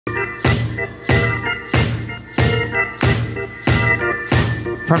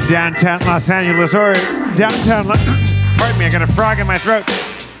From downtown Los Angeles, or downtown, pardon me, I got a frog in my throat.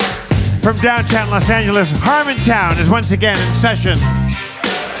 From downtown Los Angeles, Harmontown is once again in session.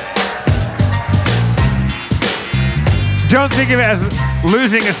 Don't think of it as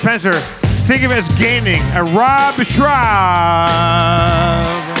losing a Spencer. Think of it as gaining a Rob Schrab.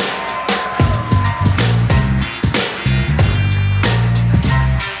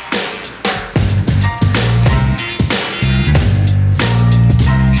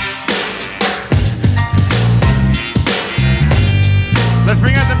 Let's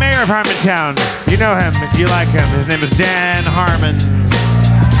bring out the mayor of Harmontown. You know him if you like him. His name is Dan Harmon.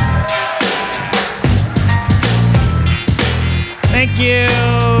 Thank you.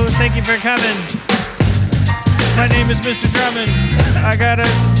 Thank you for coming. My name is Mr. Drummond. I got a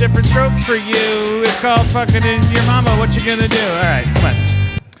different stroke for you. It's called fucking your mama. What you gonna do? All right, come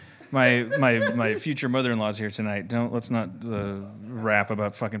on. My future mother-in-law's here tonight. Let's not rap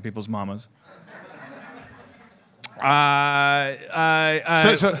about fucking people's mamas. So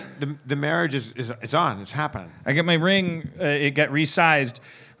the marriage is on. It's happening. I got my ring. It got resized.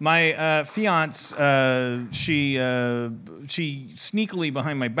 My fiance, she sneakily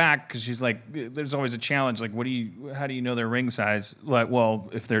behind my back, because she's like, there's always a challenge. Like, how do you know their ring size? Like, well,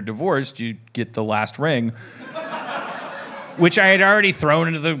 if they're divorced, you get the last ring, which I had already thrown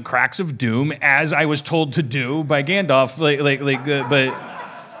into the cracks of doom, as I was told to do by Gandalf. But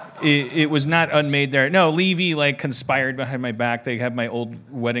it was not unmade there. No, Levy conspired behind my back. They have my old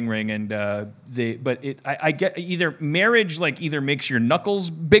wedding ring, and I get either marriage either makes your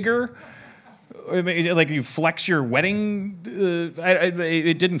knuckles bigger, or you flex your wedding.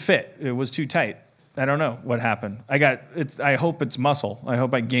 It didn't fit. It was too tight. I don't know what happened. I hope it's muscle. I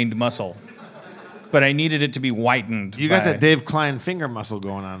hope I gained muscle, but I needed it to be widened. You got that Dave Klein finger muscle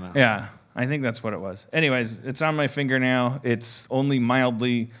going on now. Yeah, I think that's what it was. Anyways, it's on my finger now. It's only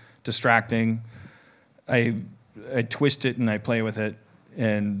mildly distracting. I twist it and I play with it,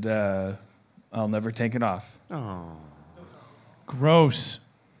 and I'll never take it off. Oh, gross.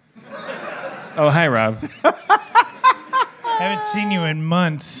 Oh, hi, Rob. Haven't seen you in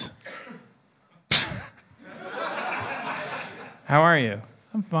months. How are you?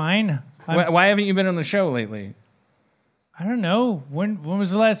 I'm fine. Why haven't you been on the show lately? I don't know. When was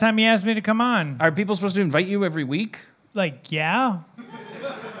the last time you asked me to come on? Are people supposed to invite you every week? Yeah.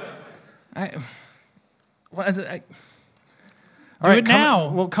 Do it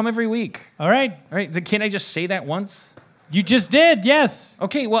now. Come every week. All right. All right. Can't I just say that once? You just did, yes.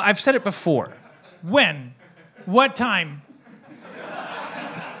 Okay, well, I've said it before. When? What time?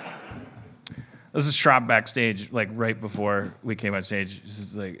 This is Schrab backstage, right before we came on stage. This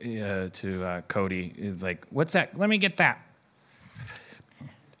is to Cody. He's like, "What's that? Let me get that."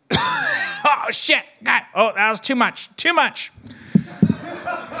 Oh shit! God! Oh, that was too much. Too much.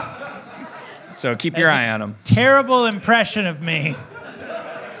 So keep your eye on him. Terrible impression of me.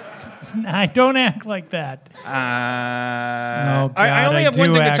 I don't act like that. I only have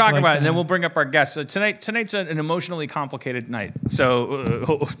one thing to talk about, and then we'll bring up our guests. So tonight's an emotionally complicated night.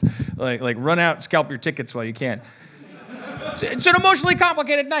 So, run out, scalp your tickets while you can. It's an emotionally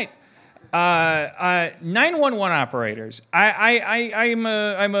complicated night. 911 operators. I'm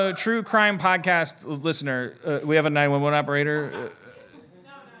a true crime podcast listener. We have a 911 operator.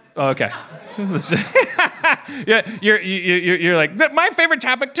 Oh, okay. Yeah, you're like my favorite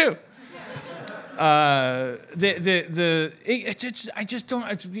topic too. I just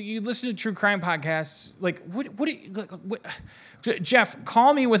don't. You listen to true crime podcasts. What? Jeff,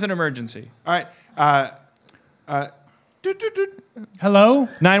 call me with an emergency. All right. Hello?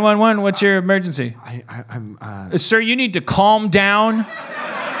 911. What's your emergency? I'm. Sir, you need to calm down.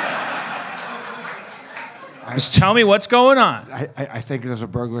 Just tell me what's going on. I think there's a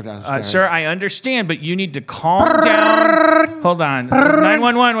burglar downstairs. Sir, I understand, but you need to calm down. Hold on.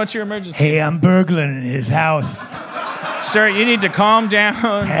 911, what's your emergency? Hey, I'm burgling in his house. Sir, you need to calm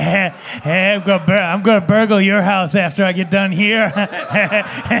down. Hey, I'm gonna burgle your house after I get done here. Well,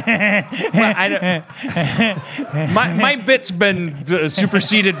 my bit's been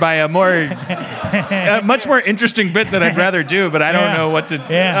superseded by a much more interesting bit that I'd rather do, but I don't know what to.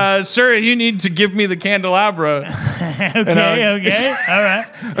 Yeah. Sir, you need to give me the candelabra. Okay, all right.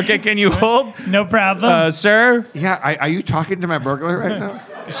 Okay, can you hold? No problem. Sir. Yeah, are you talking to my burglar right now?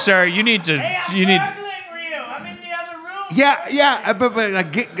 Sir, you need to. Hey, I'm burgling for you. I'm in the other room. Yeah, but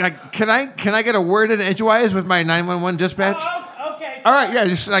can I get a word in edgewise with my 911 dispatch? Oh, okay. All right,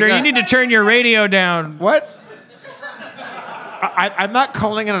 yeah. Sir, you need to turn your radio down. What? I'm not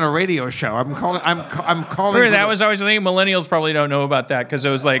calling it on a radio show. I'm calling. Remember, that was always the thing. Millennials probably don't know about that because it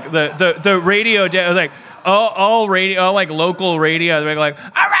was like the radio, like all radio, all like local radio. They're like,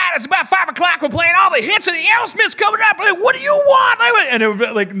 all right, it's about 5 o'clock. We're playing all the hits of the Aerosmith's coming up. Like, what do you want? And it would be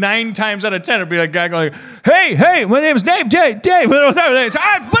like 9 times out of 10, it'd be like a guy going, hey, my name's Dave. All right,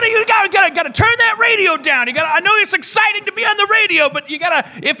 buddy, you gotta turn that radio down. I know it's exciting to be on the radio, but you gotta,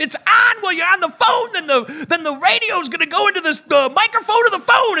 if it's on while you're on the phone, then the radio's gonna go into this microphone of the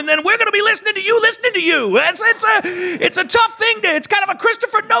phone, and then we're gonna be listening to you. It's a tough thing. It's kind of a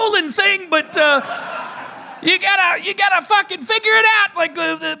Christopher Nolan thing, but. You gotta fucking figure it out. Like,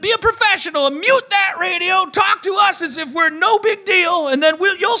 be a professional and mute that radio. Talk to us as if we're no big deal, and then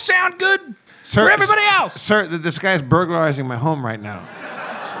you'll sound good for everybody else. Sir, this guy's burglarizing my home right now.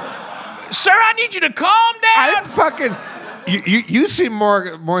 Sir, I need you to calm down. I'm fucking. You seem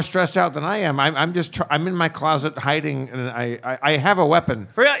more stressed out than I am. I'm in my closet hiding, and I have a weapon.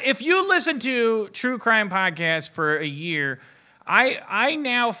 For real, if you listen to true crime podcasts for a year, I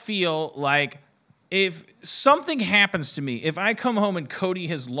now feel like. If something happens to me, if I come home and Cody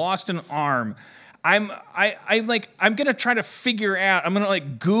has lost an arm, I'm gonna try to figure out. I'm gonna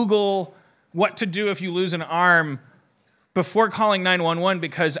like Google what to do if you lose an arm before calling 911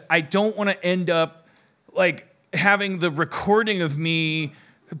 because I don't want to end up like having the recording of me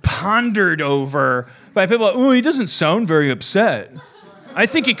pondered over by people. Like, oh, he doesn't sound very upset. I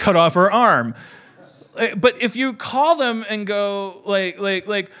think he cut off her arm. But if you call them and go like, oh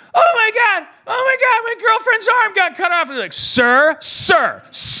my God, my girlfriend's arm got cut off, and they're like, sir,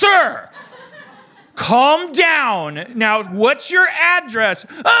 calm down. Now, what's your address?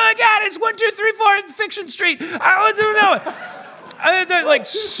 Oh my God, it's 1234 Fiction Street. I don't know. They're like,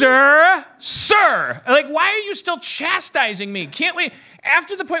 sir, like, why are you still chastising me? Can't we?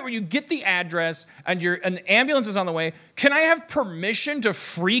 After the point where you get the address and the ambulance is on the way, can I have permission to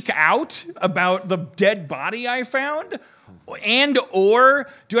freak out about the dead body I found? Or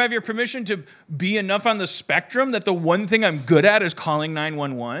do I have your permission to be enough on the spectrum that the one thing I'm good at is calling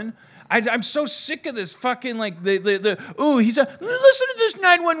 911? I'm so sick of this fucking like listen to this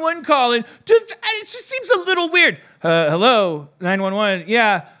 911 call and it just seems a little weird. Hello, 911.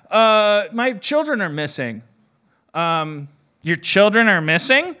 Yeah, my children are missing. Your children are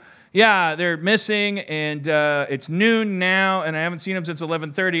missing? Yeah, they're missing, and it's noon now, and I haven't seen them since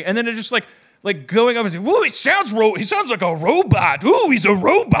 11:30. And then it's just like going over and saying, "Whoa, he sounds like a robot. Ooh, he's a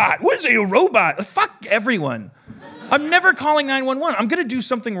robot. What is he, a robot?" Fuck everyone. I'm never calling 911. I'm gonna do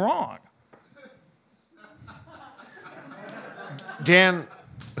something wrong. Dan,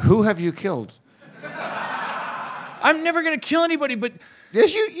 who have you killed? I'm never gonna kill anybody, but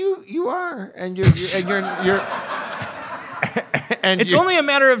yes, you are, and you're. And it's only a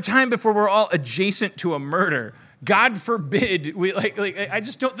matter of time before we're all adjacent to a murder. God forbid we like. I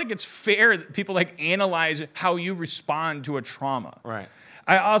just don't think it's fair that people like analyze how you respond to a trauma. Right.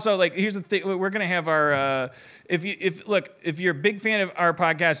 I also like. Here's the thing: we're gonna have our. If you're a big fan of our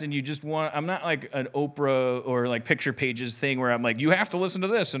podcast and you just want, I'm not like an Oprah or like Picture Pages thing where I'm like, you have to listen to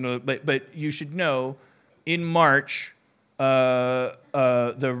this, but you should know, in March.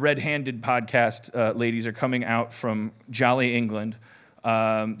 The Red-Handed podcast ladies are coming out from Jolly, England.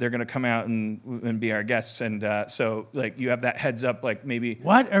 They're going to come out and be our guests, and so like you have that heads up. Like maybe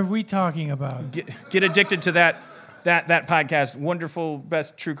what are we talking about? Get addicted to that podcast. Wonderful,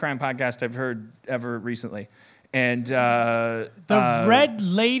 best true crime podcast I've heard ever recently. And the Red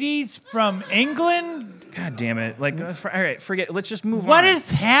Ladies from England. God damn it! Like, all right, forget. Let's just move on. What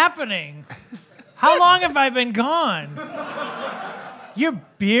is happening? How long have I been gone? Your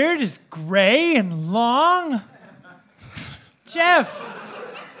beard is gray and long? Jeff,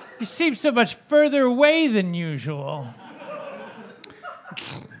 you seem so much further away than usual.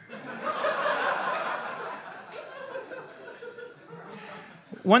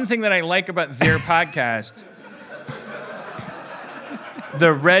 One thing that I like about their podcast,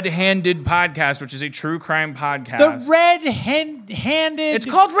 the Red-Handed Podcast, which is a true crime podcast. The Red-Handed... It's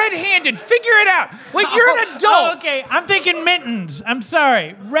called Red-Handed. Figure it out. Wait, you're an adult. Oh, okay. I'm thinking mittens. I'm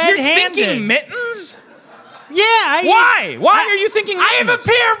sorry. Red-Handed. You're thinking mittens? Yeah. Why? Why are you thinking mittens? I have a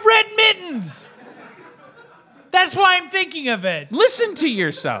pair of red mittens. That's why I'm thinking of it. Listen to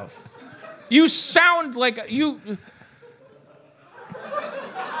yourself. You sound like you...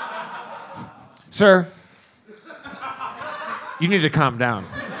 Sir... You need to calm down.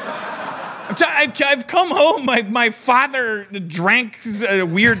 I've come home. My father drank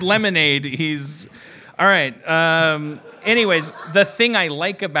weird lemonade. He's... All right. Anyways, the thing I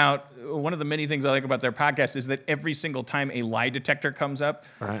like about one of the many things I like about their podcast is that every single time a lie detector comes up,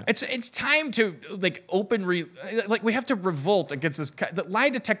 Right. it's time to like we have to revolt against this. The lie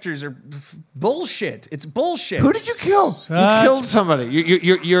detectors are bullshit. It's bullshit. Who did you kill? You killed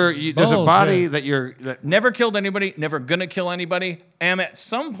somebody. There's a body that Never killed anybody. Never gonna kill anybody. Am at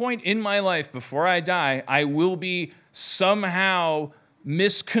some point in my life before I die, I will be somehow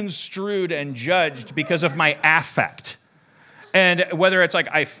misconstrued and judged because of my affect. And whether it's like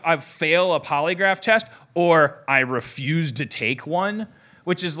I fail a polygraph test or I refuse to take one,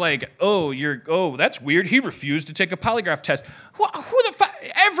 which is like, that's weird. He refused to take a polygraph test. Who the fuck?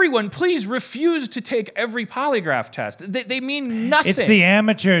 Everyone, please refuse to take every polygraph test. They mean nothing. It's the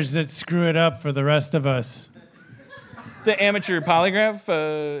amateurs that screw it up for the rest of us. The amateur polygraph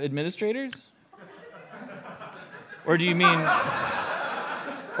administrators? Or do you mean...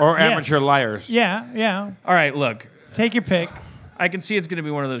 Or amateur liars. Yeah. All right, look. Take your pick. I can see it's going to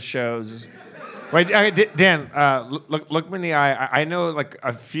be one of those shows. Wait, Dan, look me in the eye. I know like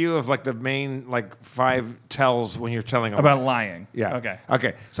a few of like the main like 5 tells when you're telling a About lie. lying. Yeah.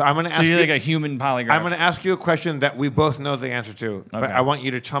 Okay. So I'm going to ask So you're you. like a human polygraph. I'm going to ask you a question that we both know the answer to, but Okay. I want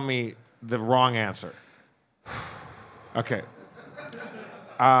you to tell me the wrong answer. Okay.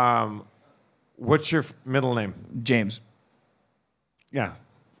 What's your middle name? James. Yeah.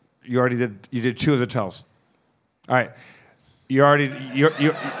 You did 2 of the tells. All right. You're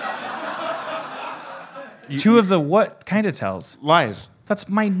 2 of the what kind of tells? lies. That's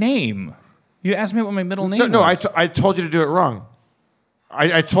my name. You asked me what my middle name No, was. I told you to do it wrong.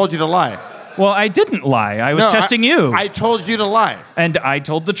 I told you to lie. Well, I didn't lie. I was testing you. I told you to lie. And I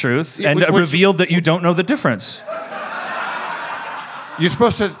told the truth Yeah, and revealed that you don't know the difference. You're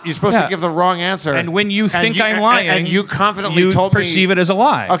supposed to give the wrong answer. And when you think I'm and- lying, and you confidently told me, perceive it as a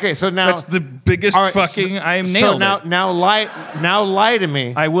lie. Okay, so now That's the biggest all right, fucking. I so nailed it. now lie to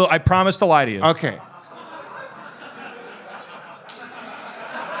me. I will. I promise to lie to you. Okay.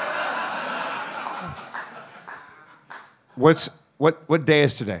 What day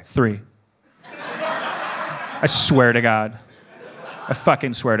is today? 3. I swear to God. I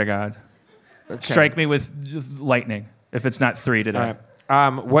fucking swear to God. Okay. Strike me with lightning if it's not 3 today. All right.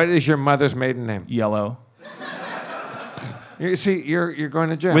 What is your mother's maiden name? Yellow. You see, you're going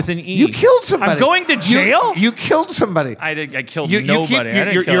to jail. With an E. You killed somebody. I'm going to jail? You killed somebody. I killed You nobody. I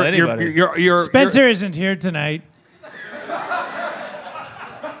didn't kill anybody. Spencer isn't here tonight.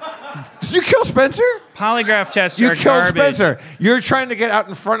 Did you kill Spencer? Polygraph tests You are killed garbage. Spencer. You're trying to get out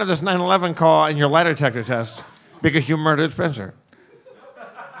in front of this 9/11 call in your lie detector test because you murdered Spencer.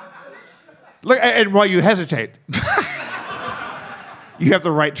 Look, and while you hesitate, you have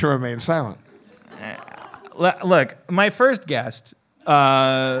the right to remain silent. Look, my first guest,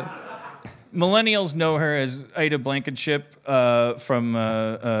 millennials know her as Ida Blankenship from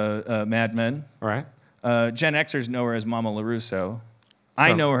Mad Men. All right. Gen Xers know her as Mama LaRusso.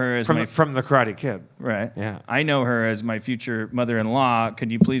 I know her as from the Karate Kid. Right. Yeah. I know her as my future mother-in-law.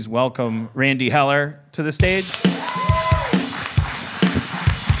 Could you please welcome Randee Heller to the stage?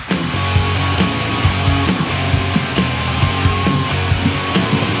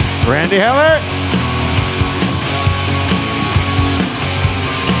 Randee Heller.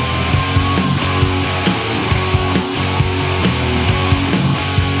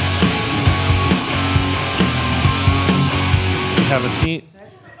 Have a seat.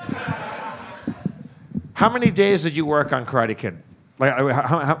 How many days did you work on Karate Kid? Like,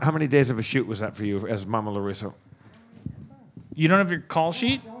 how many days of a shoot was that for you as Mama LaRusso? You don't have your call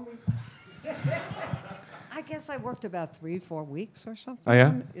sheet? I guess I worked about 3-4 weeks or something. Oh,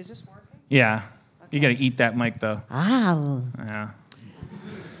 yeah? Is this working? Yeah. You got to eat that mic, though. Ah.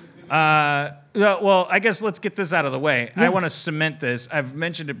 Yeah. Well, I guess let's get this out of the way. I want to cement this. I've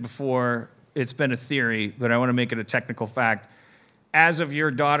mentioned it before. It's been a theory, but I want to make it a technical fact. As of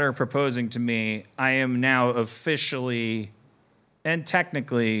your daughter proposing to me, I am now officially and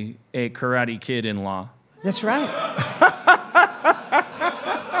technically a Karate Kid-in-law. That's right.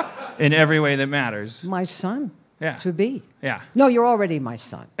 In every way that matters. My son. Yeah. To be. Yeah. No, you're already my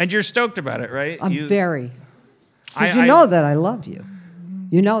son. And you're stoked about it, right? I'm very. Because I you know that I love you.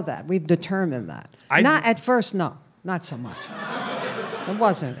 You know that. We've determined that. I- Not at first, no. Not so much. It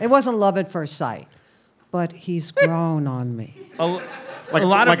wasn't. It wasn't love at first sight. But he's grown on me. A Like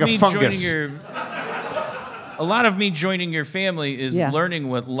lot a of me fungus. joining your family is learning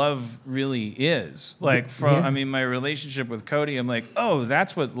what love really is. Like I mean, my relationship with Cody, I'm like, oh,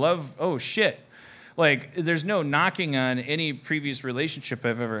 that's what love. Oh shit. Like, there's no knocking on any previous relationship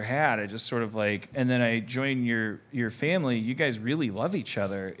I've ever had. I just sort of like, and then I join your family. You guys really love each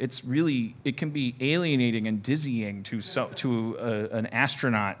other. It can be alienating and dizzying to an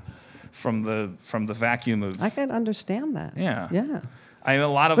astronaut. from the vacuum of. I can understand that. Yeah. Yeah. A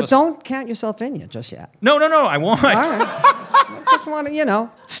lot of But us. don't count yourself in yet just yet. No, I won't. All right. I just want to,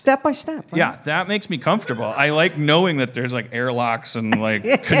 step by step. Right? Yeah, that makes me comfortable. I like knowing that there's like airlocks and like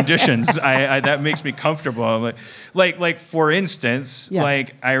conditions. I that makes me comfortable. Like for instance, Yes.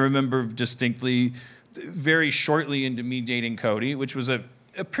 like I remember distinctly, very shortly into me dating Cody, which was a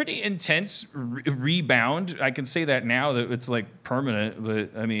pretty intense rebound. I can say that now that it's like permanent,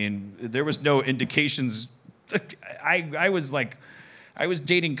 but I mean there was no indications. I was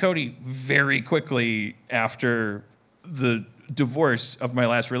dating Cody very quickly after the divorce of my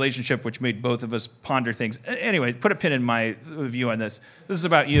last relationship, which made both of us ponder things. Anyway, put a pin in my view on this. This is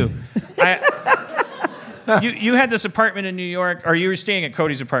about you. You had this apartment in New York, or you were staying at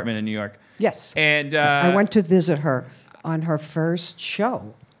Cody's apartment in New York. Yes. And I went to visit her on her first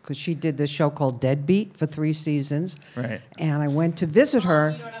show because she did this show called Deadbeat for 3 seasons. Right. And I went to visit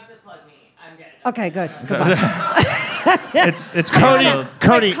her. You don't have to plug me. I'm good. Okay, good. Goodbye. it's Cody,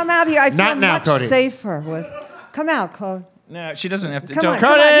 Cody, Come out here. I feel not now, much Cody. safer with. Come out, Cody. No, she doesn't have to. Come don't. on,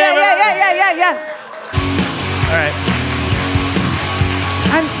 come on. Cody! Yeah. All right.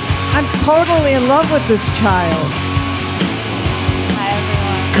 I'm totally in love with this child. Hi,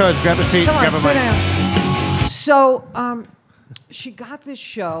 everyone. Coach, grab a seat. Come on, grab a sit mic. down. So, she got this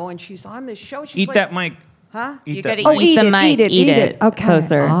show, and she's on this show. She's Eat like, that mic. Huh? Eat You that gotta mic. eat the mic. Eat it. Okay.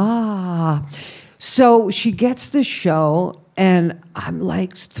 Closer. Ah. So she gets the show, and I'm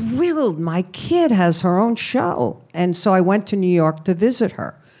like thrilled. My kid has her own show. And so I went to New York to visit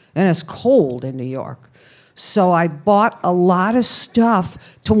her. And it's cold in New York. So I bought a lot of stuff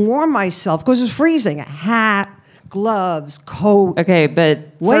to warm myself because it's freezing. A hat, gloves, coat. Okay, but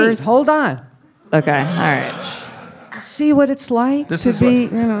Wait, first. hold on. Okay, all right. See what it's like This to is be,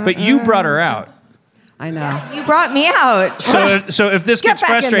 what, but you brought her out. I know. You brought me out. So if this Get gets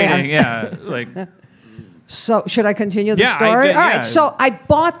back in there. frustrating, yeah, like So should I continue the Yeah, story? yeah. All right. So I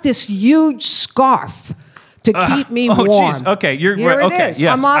bought this huge scarf to keep me warm. jeez. Okay, you're Here right. it Okay, is.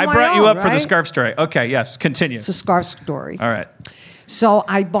 yes. I'm on I my brought you own, up for the right? scarf story. Okay, yes. Continue. It's a scarf story. All right. So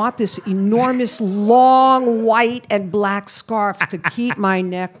I bought this enormous, long white and black scarf to keep my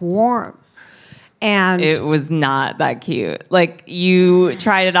neck warm. And It was not that cute. Like, you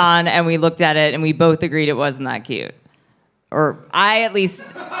tried it on, and we looked at it, and we both agreed it wasn't that cute. Or I at least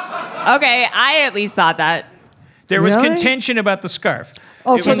thought that. There was Really? contention about the scarf.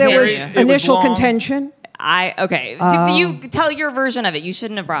 oh, It so there was very- it initial long. contention. You tell your version of it. You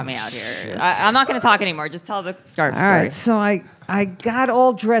shouldn't have brought me out here. I'm not going to talk anymore. Just tell the scarf All story. right. So I got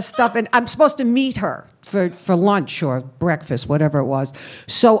all dressed up, and I'm supposed to meet her for lunch or breakfast, whatever it was.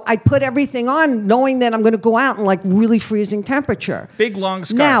 So I put everything on, knowing that I'm going to go out in like really freezing temperature. Big long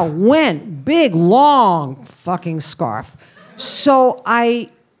scarf. Now, big, long fucking scarf. So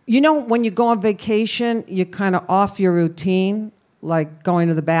when you go on vacation, you kind of off your routine, like going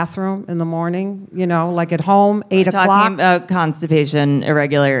to the bathroom in the morning, like at home, 8 o'clock. Talking about constipation,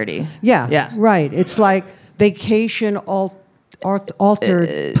 irregularity. Yeah. Right. It's like vacation altered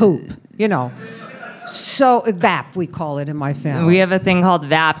poop, So VAP, we call it in my family. We have a thing called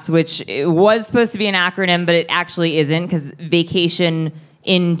VAPS, which was supposed to be an acronym, but it actually isn't because vacation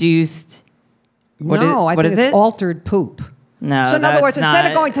induced. I think is it's it? altered poop. No. So in other words, instead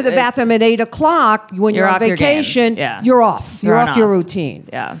of going to the bathroom at 8 o'clock when you're on off your game. vacation, Yeah. you're off. You're Thrown off your off. routine.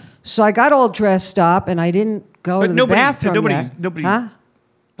 Yeah. So I got all dressed up and I didn't go But to the nobody- bathroom nobody- yet. nobody- Huh?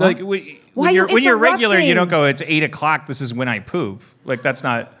 Like Why when are you you're regular, you don't interrupting? go. It's 8 o'clock. This is when I poop. Like that's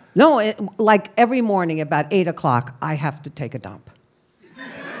not. No, like every morning about 8 o'clock, I have to take a dump.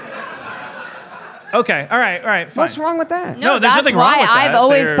 Okay. All right. Fine. What's wrong with that? No, there's that's nothing wrong why with that. I've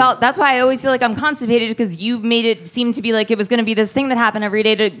always They're- felt. That's why I always feel like I'm constipated because you made it seem to be like it was going to be this thing that happened every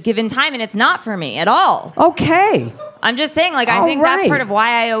day at a given time, and it's not for me at all. Okay. I'm just saying, like, I All think that's right. part of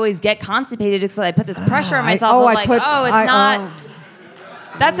why I always get constipated because I put this pressure on I- myself. oh, of I like, put- it's I- not. oh.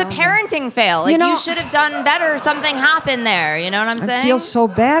 That's a parenting fail. Like, You know- you should have done better. Something happened there. You know what I'm saying? I feel so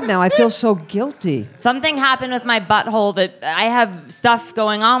bad now. I feel so guilty. Something happened with my butthole that I have stuff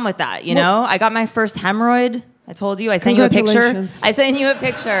going on with that. You know, I got my first hemorrhoid. I told you. I sent you a picture. Congratulations. I sent you a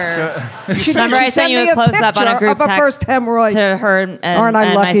picture. She Remember, I sent you me a close up on a picture group of a text first hemorrhoid. to her and Aren't I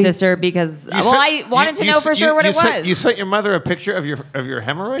my lucky? sister because I wanted to know for sure what it was. You sent your mother a picture of your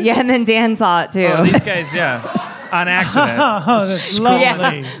hemorrhoid? Yeah, and then Dan saw it too. Oh, these guys, yeah, on accident. Oh, that's lovely.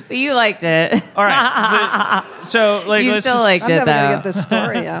 yeah, but you liked it. All right. So like, You let's still just- liked I'm it never going to though. get this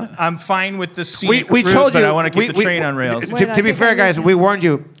story out. I'm fine with the seat We route, told but you. I want to keep the train on rails. Wait, I To be think fair, I guys, need- we warned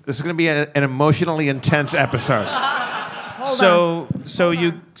you. This is going to be an emotionally intense episode. So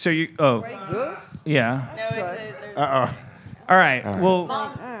you. Oh, Goose? yeah. Uh-oh. All right. Well,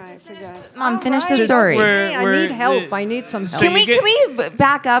 All right, forget Mom, finish the Right. story. We're- I need help. I need some help. Can we you can we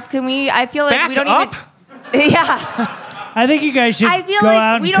back up? Can we? I feel like we don't up? even. Yeah. I think you guys should I feel go like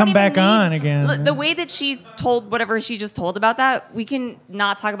out we and don't come even back need, on again. The way that she told whatever she just told about that, we can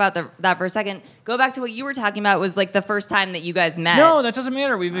not talk about that for a second. Go back to what you were talking about. Was like the first time that you guys met. No, that doesn't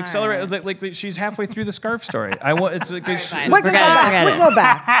matter. We've accelerated. Like she's halfway through the scarf story. I want. It's like fine. We Forget go it, back. forget We it. go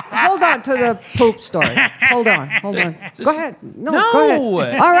back. Hold on to the poop story. Hold on. Go ahead. No, go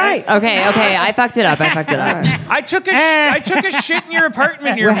ahead. All right. Okay. I fucked it up. I took a shit in your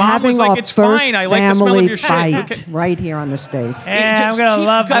apartment. Your We're mom having was like, our "It's first fine. I like the smell of family your shit." fight Okay. right here on the stage. And I'm gonna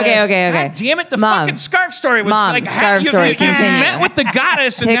love this. Okay. God damn it! The Mom. fucking scarf story was Mom, like scarf story, You continue. met with the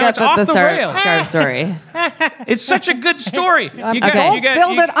goddess, and Pick now up it's at off the the rails. scarf story. It's such a good story. Okay. Don't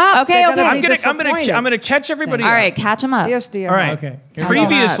build it up. Okay, They're okay. gonna be I'm gonna catch everybody. All up. right, catch him up. Yes, dear. All right. Okay.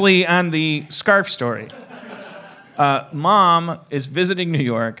 Previously on the scarf story, Mom is visiting New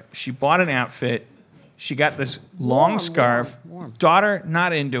York. She bought an outfit. She got this long scarf. warm. Daughter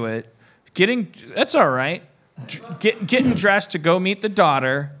not into it. That's all right. Getting dressed to go meet the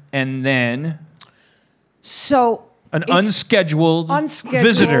daughter, and then So an it's unscheduled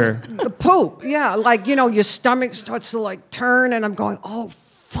visitor. Poop. Yeah, like your stomach starts to like turn, and I'm going, oh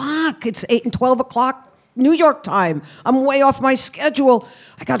fuck! It's 8 and 12 o'clock New York time. I'm way off my schedule.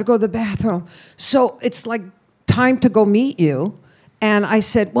 I got to go to the bathroom. So it's like time to go meet you. And I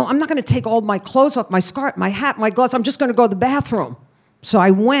said, well, I'm not going to take all my clothes off, my scarf, my hat, my gloves. I'm just going to go to the bathroom. So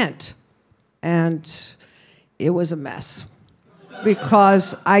I went, and it was a mess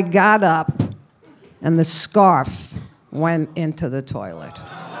because I got up and the scarf went into the toilet.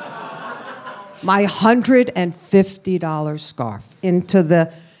 My $150 scarf into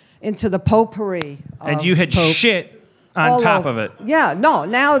the potpourri. And you had poop shit on all top over. of it. Yeah, no,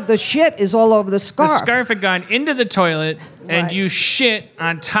 now the shit is all over the scarf. The scarf had gone into the toilet, and Right. you shit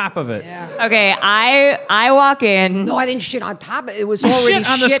on top of it. Yeah. Okay, I walk in. No, I didn't shit on top of it. It was You already shit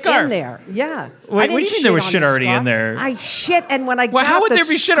on the shit scarf. in there. Yeah. Wait, what I do you didn't mean there was on shit the already in scarf. there? I shit, and when I Well, got how would the there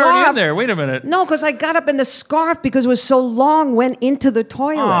be shit already in scarf- there? Wait a minute. No, because I got up in the scarf because it was so long, went into the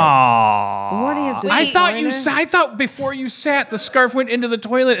toilet. Aww. What do you do? I thought before you sat, the scarf went into the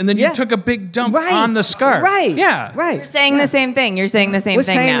toilet, and then you Yeah. took a big dump Right. on the scarf. Right. Yeah. Right. You're saying the same thing. You're saying the same We're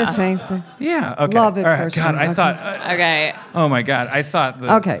thing saying now. the same thing. Yeah. Okay. Love it, All right. person. God, I Okay. thought. Okay. Oh my God, I thought.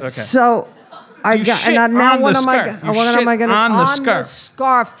 Okay. So I You got, shit and now on what the am I? scarf. Gonna, You what am I shit going to on the the scarf.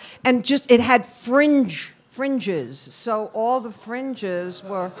 scarf? And just it had fringes. So all the fringes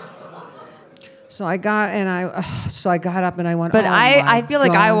were. So I got up and I went. But oh I my feel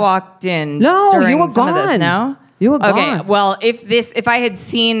like I God. walked in. No, during you were some of this, gone. no. You were Okay, gone. well, if I had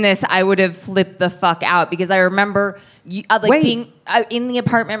seen this, I would have flipped the fuck out because I remember Wait. being in the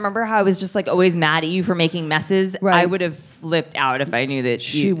apartment. Remember how I was just like always mad at you for making messes? Right. I would have flipped out if I knew that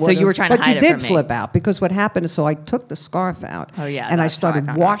She you. So would've- you were trying to but hide you it did from me. flip out because what happened is, so I took the scarf out. Oh, yeah, and I that's how I started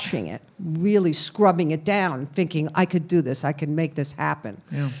found out. washing it, really scrubbing it down, thinking I could do this, I can make this happen.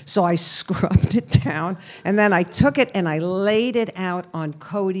 So I scrubbed it down, and then I took it and I laid it out on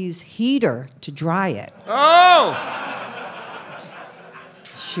Cody's heater to dry it. Oh.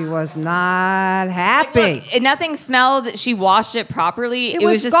 She was not happy. Look, nothing smelled. She washed it properly. It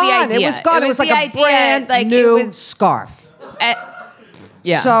was just gone. the idea. It was gone. It was the like a idea, brand like, new it was, scarf.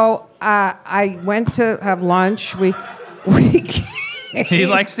 yeah. So I went to have lunch. We He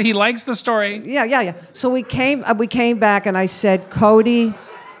likes the story. Yeah. So we came back, and I said, Cody,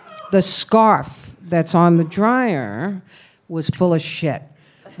 the scarf that's on the dryer was full of shit,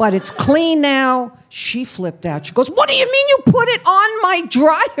 but it's clean now. She flipped out. She goes, "What do you mean you put it on my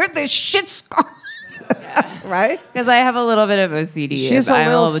dryer? This shit scarf." Right? Because I have a little bit of OCD. She's a I'm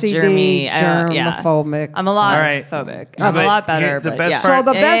little little CD, germy. germophobic. I'm a lot All right. phobic. Yeah, I'm a but lot better. here- the but best yeah. part-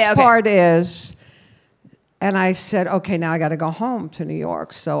 So the best okay. part is, and I said, okay, now I got to go home to New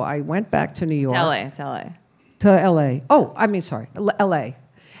York. So I went back to New York. To LA. To LA. Oh, I mean, sorry, LA.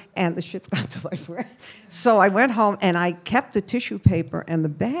 And the shit's got to my friend. So I went home and I kept the tissue paper and the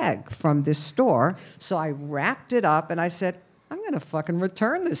bag from this store. So I wrapped it up and I said, I'm going to fucking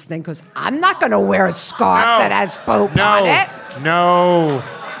return this thing because I'm not going to wear a scarf that has poop on it. No.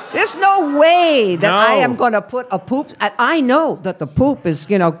 There's no way that I No. am going to put a poop. I know that the poop is,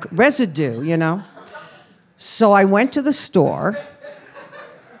 residue, So I went to the store.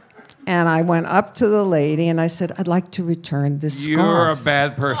 And I went up to the lady and I said, I'd like to return this You're a scarf.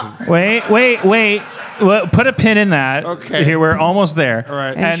 bad person. Wait. Well, put a pin in that. Okay. Here, we're almost there. All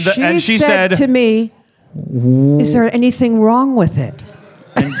right. And she said to me, is there anything wrong with it?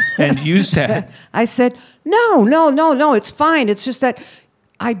 and you said, I said, no, it's fine. It's just that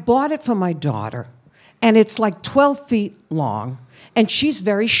I bought it for my daughter, and it's like 12 feet long, and she's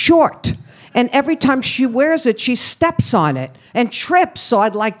very short. And every time she wears it, she steps on it and trips, so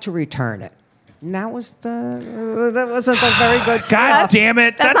I'd like to return it. And that wasn't a very good God damn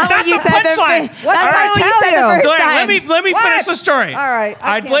it. That's That's not what you the said. punchline. That's not what you said the All first right, time. let me What? finish the story. All right,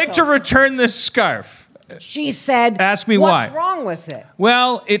 I I'd can't like to tell. return this scarf. She said, Ask me what's why." wrong with it?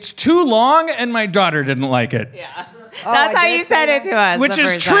 Well, it's too long and my daughter didn't like it. Yeah. Oh, That's I how did you say said that? it to us. Which the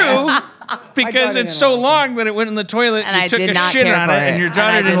is first true time. because daughter it's didn't so like it. long that it went in the toilet And you I took did a not shit care on for it and it. your And daughter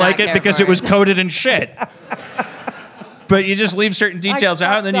I did didn't not like it care because for it was it. coated in shit. But you just leave certain details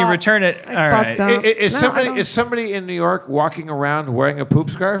out and then you fucked up. return it. I All right. fucked up. Is No, I somebody don't- is somebody in New York walking around wearing a poop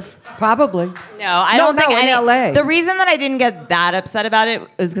scarf? Probably. No, I No, don't think no, in any. LA. The reason that I didn't get that upset about it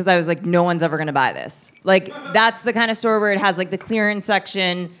is because I was like, no one's ever gonna buy this. Like, that's the kind of store where it has like the clearance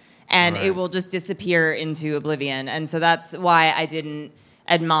section, and it Right. will just disappear into oblivion. And so that's why I didn't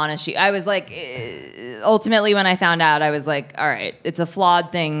admonish you. I was like, ultimately, when I found out, I was like, all right, it's a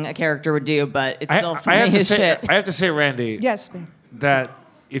flawed thing a character would do, but it's still I funny have to as say, shit. I have to say, Randee, Yes, ma'am. that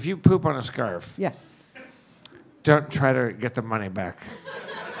if you poop on a scarf, Yeah. don't try to get the money back.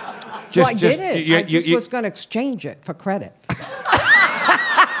 Well, I did it. you- I just you- was going to exchange it for credit.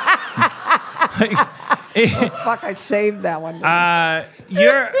 Fuck, I saved that one. I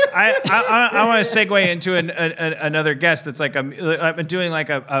want to segue into another guest that's like I've been doing like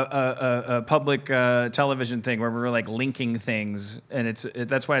a public television thing where we're like linking things, and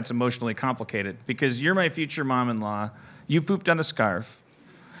that's why it's emotionally complicated because you're my future mom-in-law. You pooped on a scarf.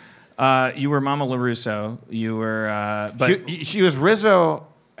 You were Mama LaRusso. You were, but she was Rizzo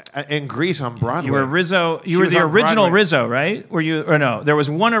in Grease on Broadway. you were Rizzo. She You were was the on original Broadway. Rizzo, right? Were you? Or no? There was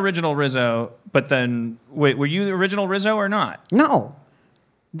one original Rizzo, but then wait, were you the original Rizzo or not? No.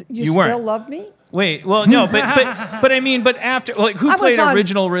 You You still weren't. love me? Wait, well, no, but I mean, but after, like, who I was played on-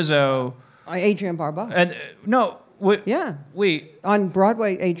 original Rizzo? Adrian Barbeau. And no, wait, Yeah. wait. On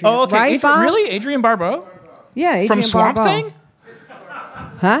Broadway, Adrian. Oh, okay, Right, Bob? really, Adrian Barbeau Yeah, Adrian from Swamp Barbeau. Thing?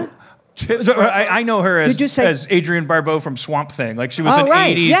 Huh? So, I know her Did you as, say- as Adrian Barbeau from Swamp Thing. Like she was Oh, an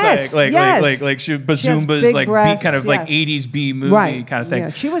right. 80s, Yes, yes. like she has Bazumba's big like breasts, B, kind of like yes. 80s B movie Right. kind of thing.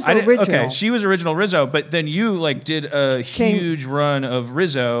 Yeah, she was I the didn't- Okay, original. she was original Rizzo, but then you like did a Came- huge run of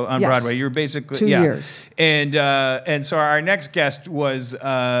Rizzo on Yes. Broadway. You were basically 2 years. And so our next guest was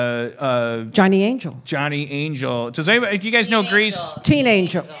Johnny Angel. Johnny Angel. Does anybody? You guys know Grease? Teen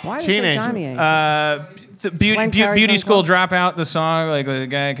Angel. Why Teen is it Angel. Johnny Angel? The beauty, Glenn Carey beauty comes school on? dropout. The song, like the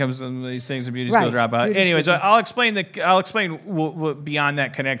guy comes and he sings the beauty Right, school dropout. Beauty Anyways, School. I'll explain beyond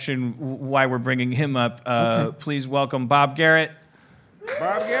that connection why we're bringing him up. Okay. Please welcome Bob Garrett.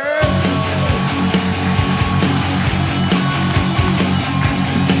 Bob Garrett.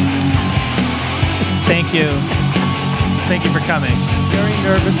 Thank you. Thank you for coming. Very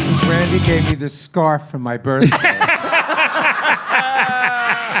nervous because Randee gave me this scarf for my birthday.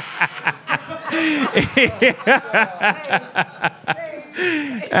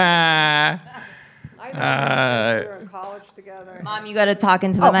 I know we were in college together. Mom, you got to talk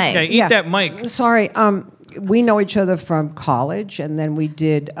into the mic. Yeah, eat that mic. Sorry. We know each other from college, and then we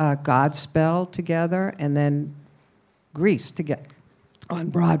did Godspell together, and then Grease together on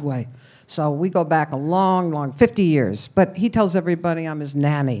Broadway. So we go back a long 50 years. But he tells everybody I'm his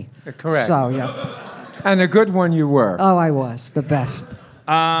nanny. Correct. So, yeah. And a good one you were. Oh, I was the best.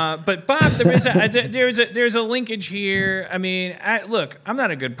 But Bob, there's a linkage here. I mean, look, I'm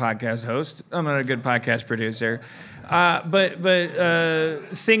not a good podcast host. I'm not a good podcast producer. But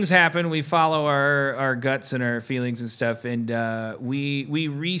things happen. We follow our guts and our feelings and stuff. And we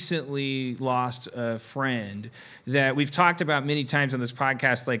recently lost a friend that we've talked about many times on this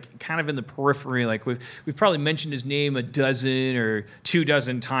podcast, like kind of in the periphery. Like we've probably mentioned his name a dozen or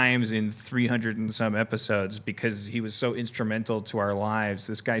 24 times in 300 and some episodes because he was so instrumental to our lives.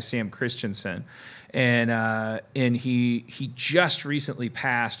 This guy, Sam Christensen. And he just recently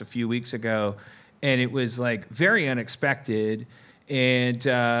passed a few weeks ago. And it was like very unexpected. And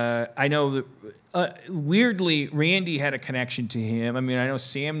I know that weirdly, Randee had a connection to him. I mean, I know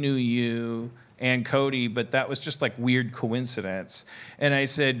Sam knew you and Cody, but that was just like weird coincidence. And I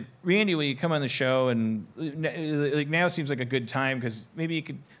said, Randee, will you come on the show? And like now seems like a good time because maybe you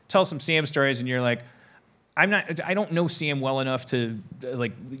could tell some Sam stories. And you're like, I don't know Sam well enough to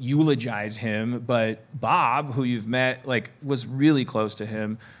like eulogize him, but Bob, who you've met, like was really close to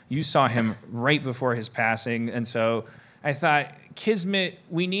him. You saw him right before his passing. And so I thought, Kismet,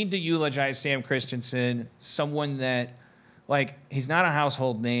 we need to eulogize Sam Christensen, someone that, like, he's not a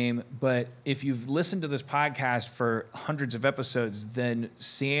household name, but if you've listened to this podcast for hundreds of episodes, then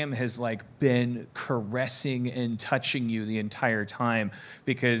Sam has like been caressing and touching you the entire time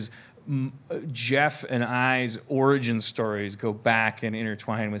because Jeff and I's origin stories go back and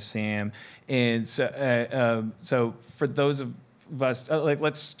intertwine with Sam, and so for those of us,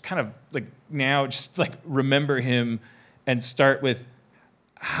 let's kind of now just remember him, and start with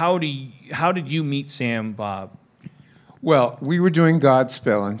how did you meet Sam, Bob? Well, we were doing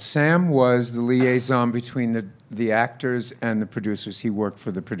Godspell, and Sam was the liaison between the actors and the producers. He worked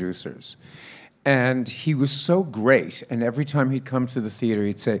for the producers. And he was so great, and every time he'd come to the theater,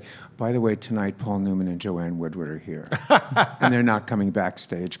 he'd say, by the way, tonight Paul Newman and Joanne Woodward are here. And they're not coming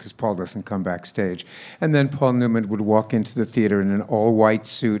backstage, because Paul doesn't come backstage. And then Paul Newman would walk into the theater in an all-white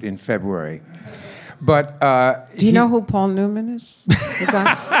suit in February. But do you know who Paul Newman is? The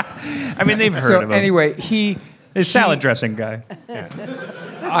guy? I mean, they've heard of him. Anyway, His salad dressing guy.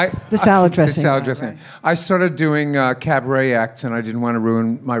 The salad dressing. The salad dressing. Right. I started doing cabaret acts, and I didn't want to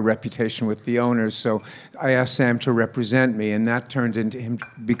ruin my reputation with the owners, so I asked Sam to represent me, and that turned into him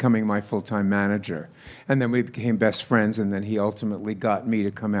becoming my full-time manager. And then we became best friends, and then he ultimately got me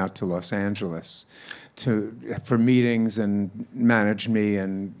to come out to Los Angeles for meetings and manage me,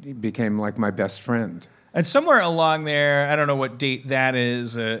 and he became like my best friend. And somewhere along there, I don't know what date that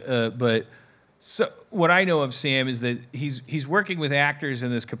is, but... So what I know of Sam is that he's working with actors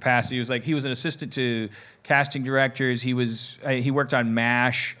in this capacity. He was an assistant to casting directors. He worked on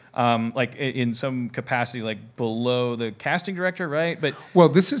MASH, in some capacity, below the casting director, right? But well,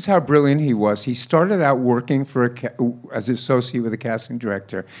 this is how brilliant he was. He started out working as an associate with a casting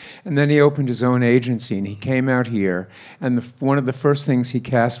director, and then he opened his own agency. And he came out here, and one of the first things he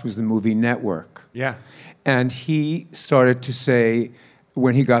cast was the movie Network. Yeah, and he started to say,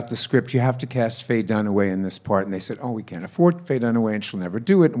 when he got the script, you have to cast Faye Dunaway in this part. And they said, oh, we can't afford Faye Dunaway, and she'll never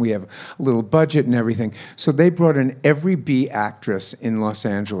do it, and we have a little budget and everything. So they brought in every B actress in Los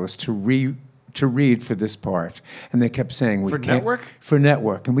Angeles to read for this part. And they kept saying, we for can't... Network? For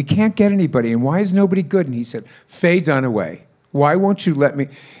Network. And we can't get anybody. And why is nobody good? And he said, Faye Dunaway, why won't you let me...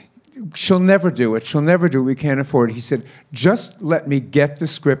 She'll never do it. She'll never do it. We can't afford it. He said, just let me get the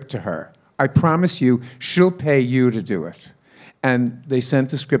script to her. I promise you, she'll pay you to do it. And they sent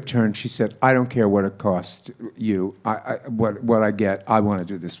the script to her, and she said, I don't care what it costs you. What I get, I want to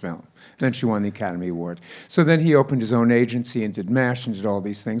do this film. Then she won the Academy Award. So then he opened his own agency and did MASH and did all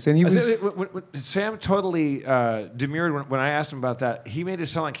these things. And he was... Sam totally demurred when I asked him about that. He made it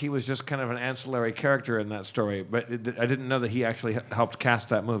sound like he was just kind of an ancillary character in that story, but I didn't know that he actually helped cast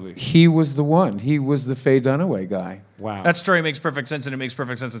that movie. He was the one. He was the Faye Dunaway guy. Wow. That story makes perfect sense, and it makes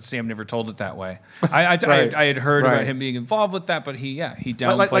perfect sense that Sam never told it that way. I had heard about him being involved with that, but he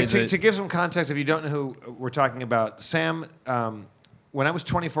downplays it. To give some context, if you don't know who we're talking about, Sam... when I was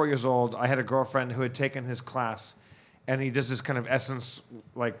 24 years old, I had a girlfriend who had taken his class, and he does this kind of essence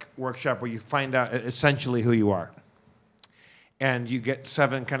workshop where you find out essentially who you are. And you get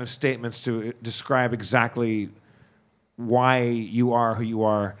 7 kind of statements to describe exactly why you are who you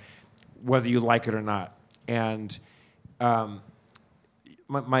are, whether you like it or not. And the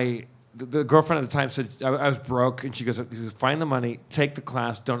girlfriend at the time said, I was broke, and she goes, find the money, take the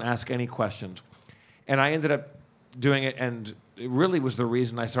class, don't ask any questions. And I ended up doing it, and it really was the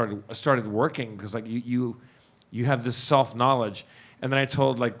reason I started working, because you have this self-knowledge. And then I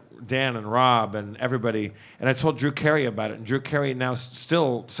told Dan and Rob and everybody, and I told Drew Carey about it, and Drew Carey now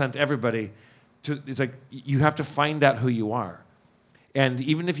still sent everybody to, it's you have to find out who you are. And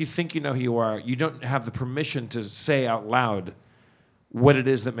even if you think you know who you are, you don't have the permission to say out loud what it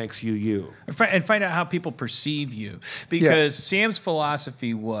is that makes you you. And find out how people perceive you. Because Sam's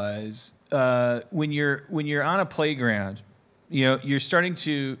philosophy was, when you're on a playground, you're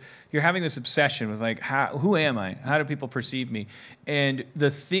having this obsession with who am I? How do people perceive me? And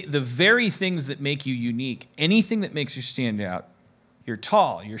the very things that make you unique, anything that makes you stand out. You're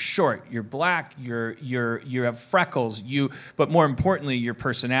tall, you're short, you're black, you have freckles, but more importantly, your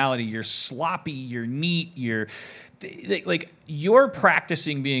personality, you're sloppy, you're neat, you're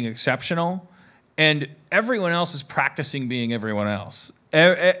practicing being exceptional, and everyone else is practicing being everyone else.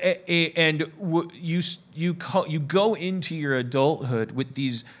 And you go into your adulthood with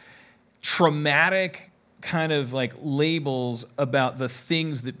these traumatic kind of labels about the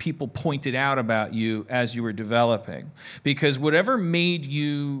things that people pointed out about you as you were developing, because whatever made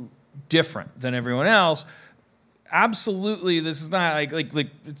you different than everyone else, absolutely, this is not like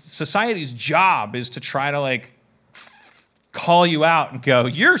society's job is to try to call you out and go,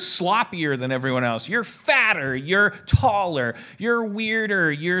 you're sloppier than everyone else, you're fatter, you're taller, you're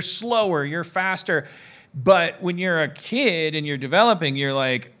weirder, you're slower, you're faster. But when you're a kid and you're developing, you're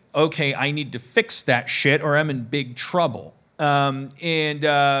like, okay, I need to fix that shit or I'm in big trouble. It's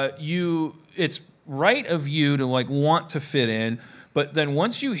right of you to want to fit in, But then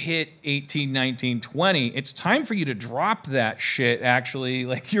once you hit 18, 19, 20, it's time for you to drop that shit, actually.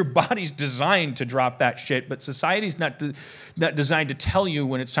 Like, your body's designed to drop that shit, but society's not designed to tell you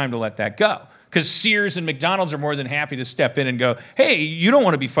when it's time to let that go. Because Sears and McDonald's are more than happy to step in and go, hey, you don't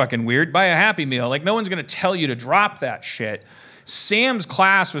want to be fucking weird, buy a Happy Meal. Like, no one's going to tell you to drop that shit. Sam's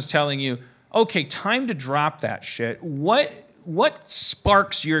class was telling you, okay, time to drop that shit. What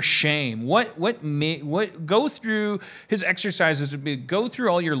sparks your shame? What go through his exercises would be go through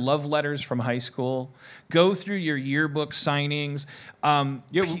all your love letters from high school, go through your yearbook signings.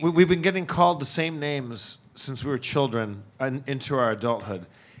 We've been getting called the same names since we were children into our adulthood.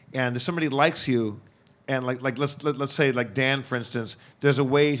 And if somebody likes you, and like let's say like Dan, for instance, there's a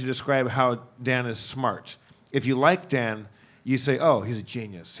way to describe how Dan is smart. If you like Dan, you say, "Oh, he's a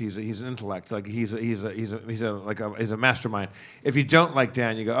genius. He's an intellect. Like he's a mastermind." If you don't like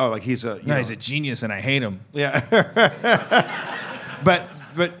Dan, you go, "Oh, like he's a he's a genius, and I hate him." Yeah.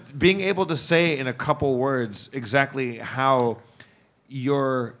 but being able to say in a couple words exactly how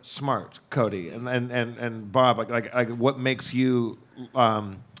you're smart, Cody, and Bob, like what makes you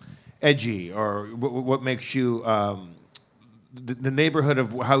edgy, or what makes you the neighborhood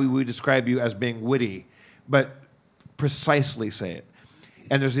of how we would describe you as being witty, but precisely say it.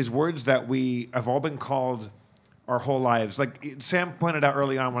 And there's these words that we have all been called our whole lives. Like Sam pointed out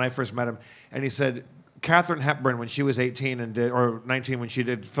early on when I first met him, and he said, Katharine Hepburn, when she was 18 or 19 when she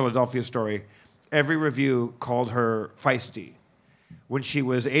did Philadelphia Story, every review called her feisty. When she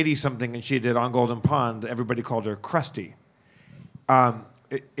was 80-something and she did On Golden Pond, everybody called her crusty.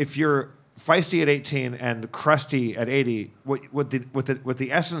 If you're feisty at 18 and crusty at 80, what the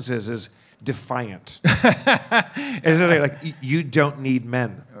essence is defiant. It's like you don't need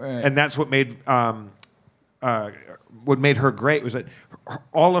men, right. And that's what made her great. Was that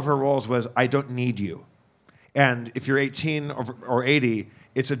all of her roles was I don't need you, and if you're 18 or 80,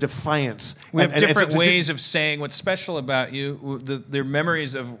 it's a defiance. We have different ways of saying what's special about you. Their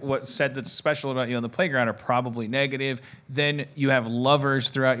memories of what's said that's special about you on the playground are probably negative. Then you have lovers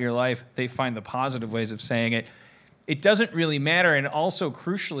throughout your life. They find the positive ways of saying it. It doesn't really matter, and also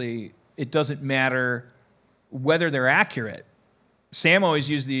crucially, it doesn't matter whether they're accurate. Sam always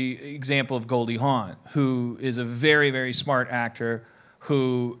used the example of Goldie Hawn, who is a very, very smart actor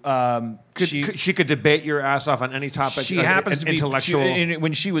who she could debate your ass off on any topic. She happens to be intellectual.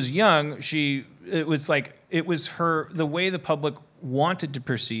 When she was young, it was her, the way the public wanted to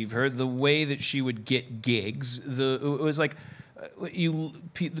perceive her, the way that she would get gigs. It was like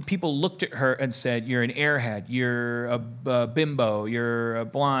the people looked at her and said, "You're an airhead. You're a bimbo. You're a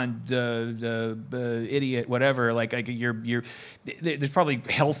blonde idiot. Whatever." Like you're. There's probably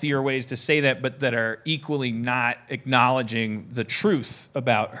healthier ways to say that, but that are equally not acknowledging the truth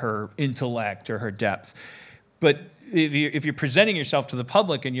about her intellect or her depth. But if you're presenting yourself to the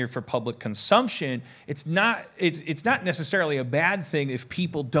public and you're for public consumption, it's not necessarily a bad thing if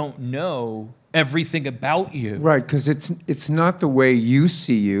people don't know everything about you. Right, because it's not the way you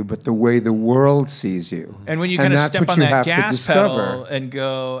see you, but the way the world sees you. And when you kind of step on that gas pedal and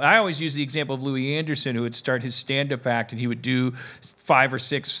go, I always use the example of Louis Anderson, who would start his stand-up act and he would do 5 or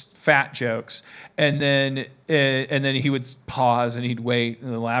 6 fat jokes, and then he would pause and he'd wait,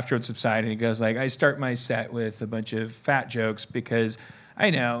 and the laughter would subside, and he goes like, I start my set with a bunch of fat jokes because I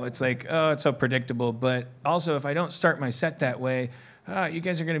know it's like, oh, it's so predictable, but also if I don't start my set that way, you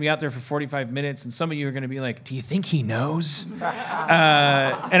guys are going to be out there for 45 minutes, and some of you are going to be like, do you think he knows? And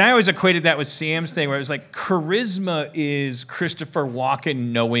I always equated that with Sam's thing, where it was like, charisma is Christopher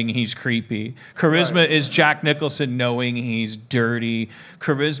Walken knowing he's creepy. Charisma is Jack Nicholson knowing he's dirty.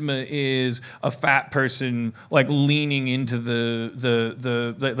 Charisma is a fat person like leaning into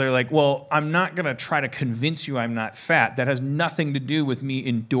they're like, well, I'm not going to try to convince you I'm not fat. That has nothing to do with me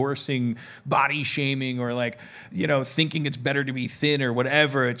endorsing body shaming or like, thinking it's better to be thin or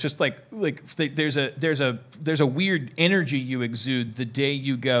whatever. It's just like there's a weird energy you exude the day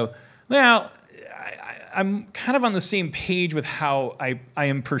you go, well, I'm kind of on the same page with how I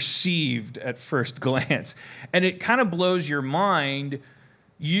am perceived at first glance, and it kind of blows your mind.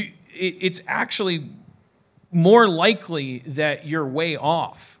 It's actually more likely that you're way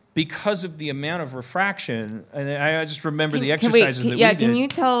off because of the amount of refraction. And I just remember the exercises that we did. Yeah, can you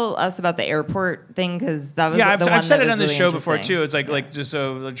tell us about the airport thing? Because that was the one I've said that it on was the really show before interesting. too. It's just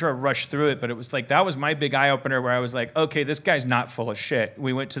so I'll try to rush through it, but it was like that was my big eye opener where I was like, okay, this guy's not full of shit.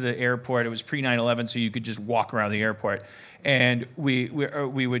 We went to the airport. It was pre 9/11, so you could just walk around the airport, and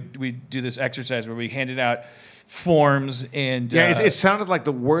we'd do this exercise where we handed out forms and Yeah, it sounded like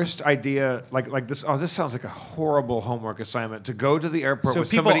the worst idea. Like this. Oh, this sounds like a horrible homework assignment to go to the airport so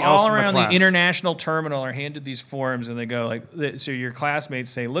with people somebody else all in around the the class. international terminal are handed these forms and they go like, so your classmates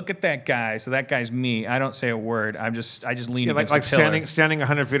say, look at that guy. So that guy's me. I don't say a word. I just lean Yeah, against like a pillar. standing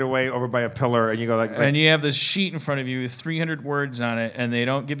 100 feet away over by a pillar, and you go like And you have this sheet in front of you with 300 words on it, and they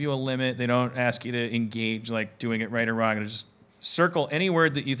don't give you a limit. They don't ask you to engage, like doing it right or wrong. They just circle any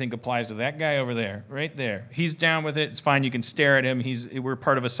word that you think applies to that guy over there, right there. He's down with it. It's fine. You can stare at him. We're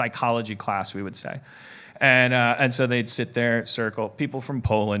part of a psychology class, we would say. And so they'd sit there, circle. People from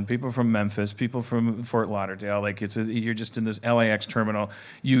Poland, people from Memphis, people from Fort Lauderdale. Like you're just in this LAX terminal.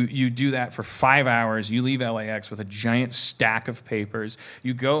 You do that for 5 hours. You leave LAX with a giant stack of papers.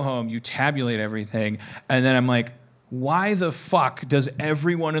 You go home. You tabulate everything. And then I'm like, why the fuck does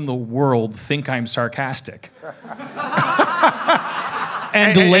everyone in the world think I'm sarcastic?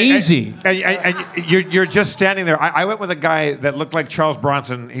 and lazy. And you're just standing there. I went with a guy that looked like Charles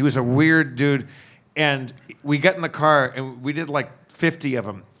Bronson. He was a weird dude. And we got in the car, and we did like 50 of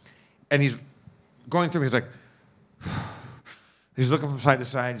them. And he's going through, he's like, he's looking from side to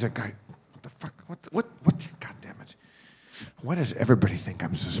side. He's like, what the fuck? What? God damn it. Why does everybody think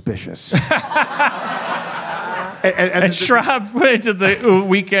I'm suspicious? and Schrab went to the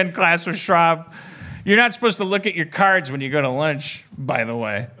weekend class with Schrab. You're not supposed to look at your cards when you go to lunch, by the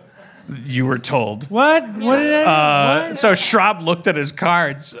way. You were told. What? What did I? What? So Schrab looked at his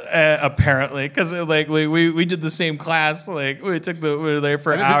cards, apparently, because like we did the same class. Like we were there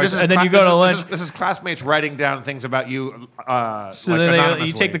for hours, and then you go to lunch. This is classmates writing down things about you. So then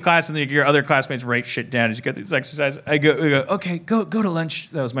you take the class, and then your other classmates write shit down as you get these exercises. We go, okay, go to lunch.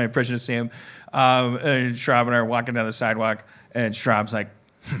 That was my impression of Sam. And Schrab and I are walking down the sidewalk, and Schrab's like,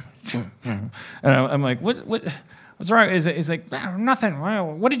 and I'm like, what's wrong? He's like, nothing.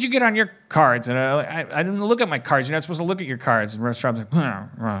 What did you get on your cards? And I didn't look at my cards. You're not supposed to look at your cards. And Schrab's like,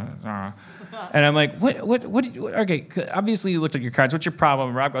 and I'm like, what did you, okay, obviously you looked at your cards. What's your problem?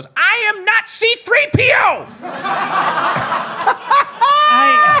 And Rob goes, I am not C-3PO!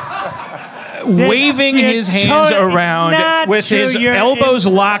 Waving his hands around with his elbows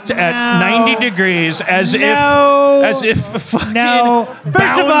locked at 90 degrees as if fucking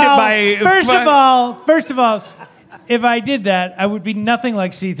First of all, if I did that, I would be nothing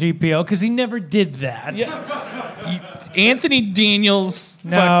like C-3PO because he never did that. Anthony Daniels.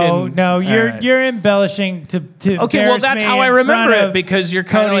 You're embellishing to. Okay, well that's how I remember it because you're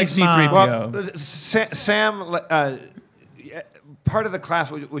kind of like C-3PO. Well, Sam, part of the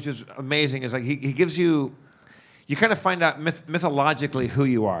class which is amazing is like he gives you. You kind of find out mythologically who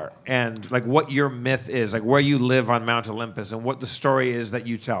you are and like what your myth is, like where you live on Mount Olympus and what the story is that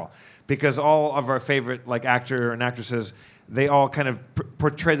you tell. Because all of our favorite like actor and actresses, they all kind of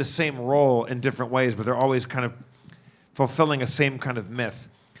portray the same role in different ways, but they're always kind of fulfilling a same kind of myth.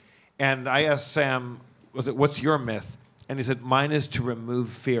 And I asked Sam, what's your myth? And he said, mine is to remove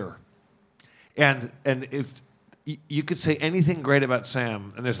fear. And if you could say anything great about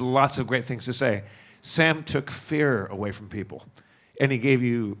Sam, and there's lots of great things to say, Sam took fear away from people, and he gave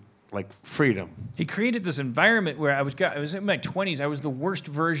you like freedom. He created this environment where I was in my 20s. I was the worst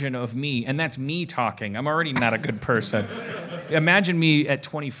version of me, and that's me talking. I'm already not a good person. Imagine me at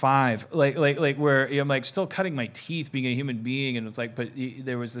 25, like where I'm like still cutting my teeth, being a human being, and it's like, but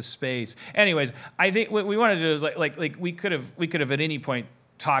there was this space. Anyways, I think what we wanted to do is like we could have at any point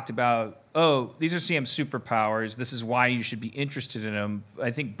talked about, oh, these are Sam's superpowers. This is why you should be interested in them.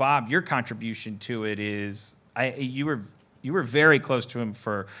 I think, Bob, your contribution to it is you were very close to him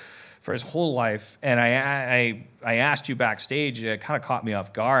for his whole life, and I asked you backstage. It kind of caught me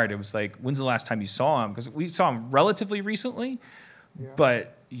off guard. It was like, when's the last time you saw him? Because we saw him relatively recently,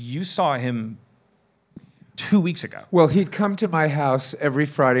 but you saw him 2 weeks ago. Well, he'd come to my house every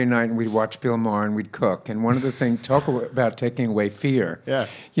Friday night, and we'd watch Bill Maher, and we'd cook. And one of the things, talk about taking away fear. Yeah.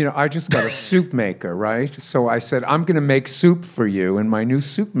 You know, I just got a soup maker, right? So I said, I'm going to make soup for you in my new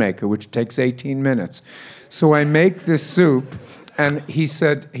soup maker, which takes 18 minutes. So I make this soup, and he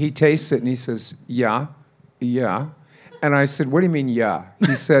said, he tastes it, and he says, yeah. And I said, what do you mean, yeah?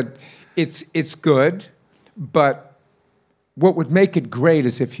 He said, it's good, but what would make it great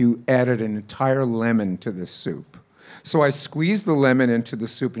is if you added an entire lemon to the soup. So I squeezed the lemon into the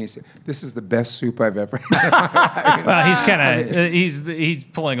soup, and he said, "This is the best soup I've ever had." Well, he's kind of he's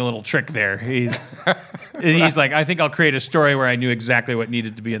pulling a little trick there. He's like, I think I'll create a story where I knew exactly what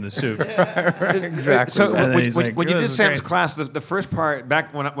needed to be in the soup. Right, exactly. So And when you did Sam's great. class, the first part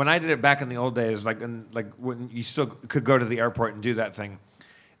back when I did it back in the old days, like when you still could go to the airport and do that thing.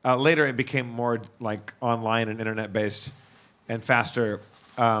 Later, it became more like online and internet based and faster.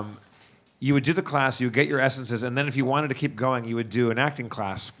 you would do the class, you would get your essences, and then if you wanted to keep going, you would do an acting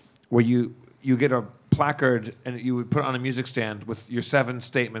class where you get a placard and you would put it on a music stand with your 7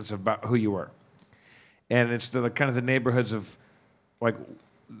 statements about who you were. And it's the kind of the neighborhoods of like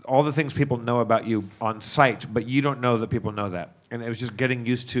all the things people know about you on sight, but you don't know that people know that. And it was just getting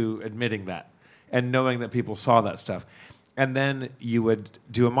used to admitting that and knowing that people saw that stuff. And then you would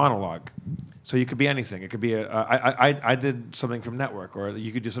do a monologue. So you could be anything. It could be I did something from Network, or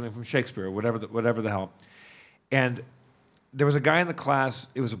you could do something from Shakespeare, or whatever the hell. And there was a guy in the class.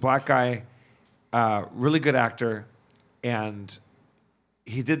 It was a black guy, really good actor, and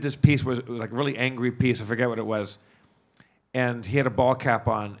he did this piece where it was like a really angry piece. I forget what it was. And he had a ball cap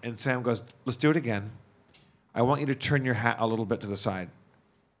on, and Sam goes, "Let's do it again. I want you to turn your hat a little bit to the side."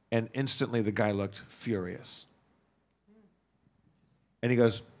 And instantly the guy looked furious. And he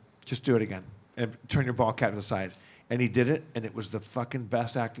goes, "Just do it again. And turn your ball cap to the side." And he did it, and it was the fucking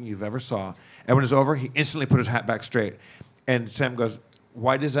best acting you've ever saw. And when it was over, he instantly put his hat back straight. And Sam goes,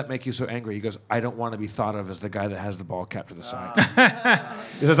 "Why does that make you so angry?" He goes, "I don't want to be thought of as the guy that has the ball cap to the side."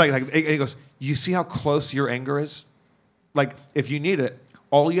 It's like, he goes, "You see how close your anger is? Like, if you need it,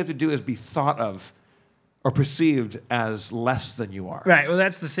 all you have to do is be thought of or perceived as less than you are." Right. Well,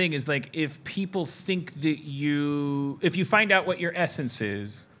 that's the thing is like if people think that if you find out what your essence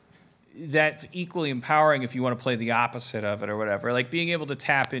is, that's equally empowering if you want to play the opposite of it or whatever. Like being able to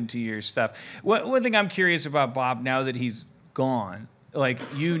tap into your stuff. One thing I'm curious about Bob now that he's gone, like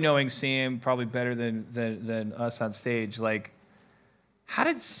you knowing Sam probably better than us on stage, like how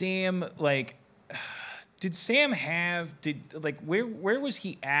did Sam like? Did Sam where was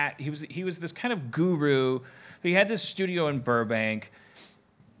he at? He was this kind of guru. He had this studio in Burbank.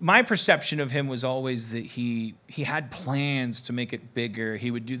 My perception of him was always that he had plans to make it bigger.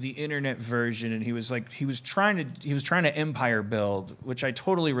 He would do the internet version, and he was trying to empire build, which I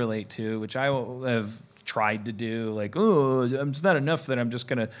totally relate to, which I have tried to do. Like, oh, it's not enough that I'm just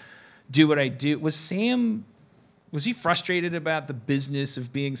gonna do what I do. Was he frustrated about the business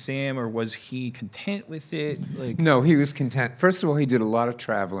of being Sam, or was he content with it? Like, No, he was content. First of all, he did a lot of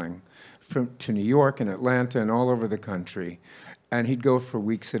traveling to New York and Atlanta and all over the country, and he'd go for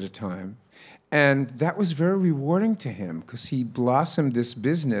weeks at a time. And that was very rewarding to him because he blossomed this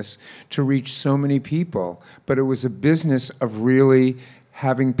business to reach so many people. But it was a business of really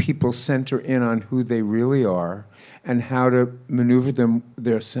having people center in on who they really are and how to maneuver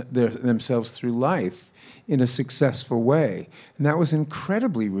themselves through life in a successful way. And that was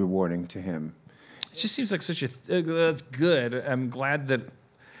incredibly rewarding to him. it just seems like such a that's good. I'm glad that,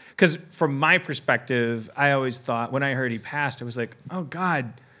 because from my perspective, I always thought when I heard he passed, I was like, oh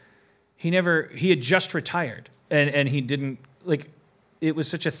God, he had just retired and he didn't, like, it was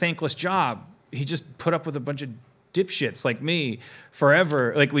such a thankless job. He just put up with a bunch of dipshits like me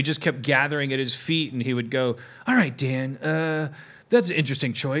forever. Like, we just kept gathering at his feet, and he would go, all right, Dan, that's an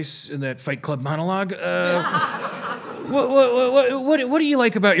interesting choice in that Fight Club monologue. What do you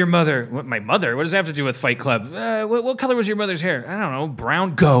like about your mother? What, my mother? What does that have to do with Fight Club? What color was your mother's hair? I don't know,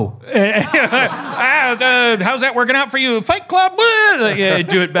 brown. Go. How's that working out for you? Fight Club. Yeah,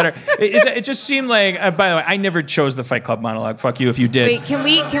 do it better. It just seemed like. By the way, I never chose the Fight Club monologue. Fuck you if you did. Wait, can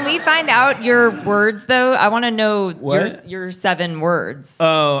we find out your words though? I want to know your 7 words.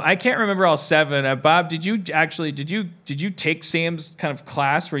 Oh, I can't remember all 7. Bob, did you take Sam's kind of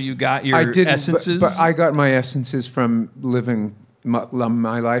class where you got your essences? But I got my essences from living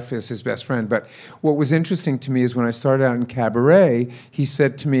my life as his best friend. But what was interesting to me is when I started out in cabaret, he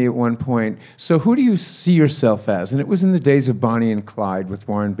said to me at one point, so who do you see yourself as? And it was in the days of Bonnie and Clyde with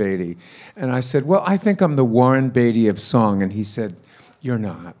Warren Beatty. And I said, well, I think I'm the Warren Beatty of song. And he said, you're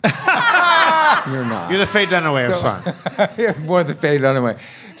not. You're not. You're the Faye Dunaway of song. Yeah, more the Faye Dunaway.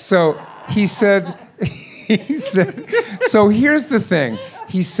 So he said, so here's the thing.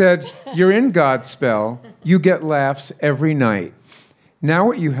 He said, you're in Godspell. You get laughs every night. Now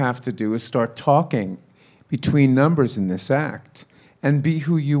what you have to do is start talking between numbers in this act and be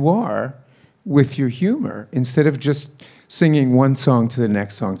who you are with your humor instead of just singing one song to the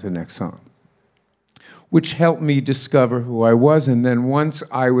next song to the next song, which helped me discover who I was. And then once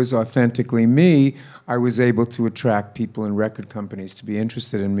I was authentically me, I was able to attract people in record companies to be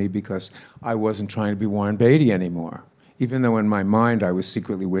interested in me because I wasn't trying to be Warren Beatty anymore, even though in my mind I was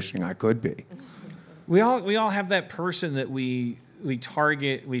secretly wishing I could be. We all have that person that we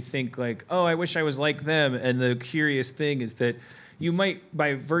target. We think like, oh, I wish I was like them. And the curious thing is that you might,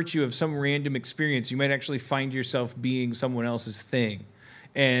 by virtue of some random experience, you might actually find yourself being someone else's thing.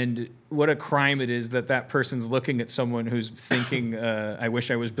 And what a crime it is that person's looking at someone who's thinking, I wish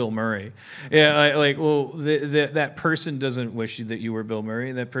I was Bill Murray. Yeah, that person doesn't wish that you were Bill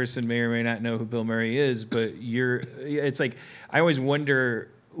Murray. That person may or may not know who Bill Murray is, but it's like, I always wonder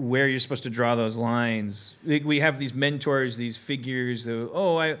where you're supposed to draw those lines. We have these mentors, these figures,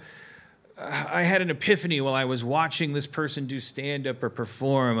 I had an epiphany while I was watching this person do stand-up or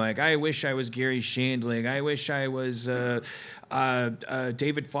perform. Like, I wish I was Gary Shandling. I wish I was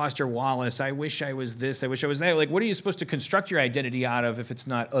David Foster Wallace. I wish I was this. I wish I was that. Like, what are you supposed to construct your identity out of if it's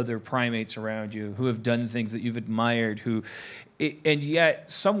not other primates around you who have done things that you've admired, and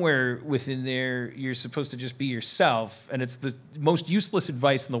yet somewhere within there, you're supposed to just be yourself. And it's the most useless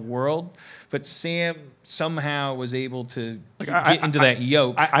advice in the world. But Sam somehow was able to get into that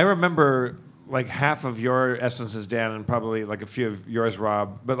yoke. I remember like half of your essences, Dan, and probably like a few of yours,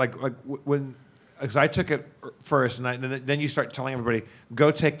 Rob. But when, because I took it first, and then you start telling everybody, go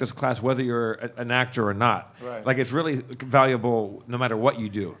take this class whether you're an actor or not. Right. Like, it's really valuable no matter what you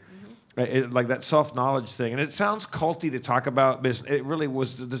do. Like that self-knowledge thing. And it sounds culty to talk about, but it really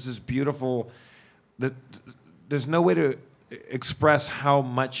was this is beautiful. That there's no way to express how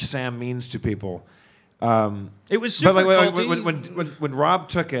much Sam means to people. It was super culty. When Rob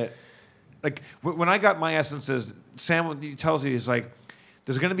took it, like when I got my essences, Sam tells you, he's like,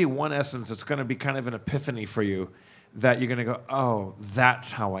 there's going to be one essence that's going to be kind of an epiphany for you that you're going to go, oh, that's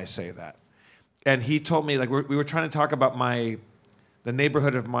how I say that. And he told me, like, we were trying to talk about the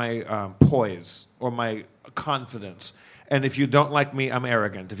neighborhood of my poise or my confidence. And if you don't like me, I'm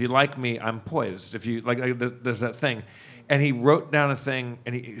arrogant. If you like me, I'm poised. If you there's that thing. And he wrote down a thing,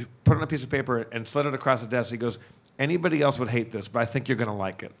 and he put it on a piece of paper and slid it across the desk. He goes, anybody else would hate this, but I think you're going to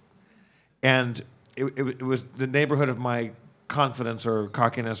like it. And it was the neighborhood of my confidence or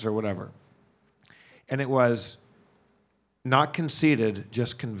cockiness or whatever. And it was not conceited,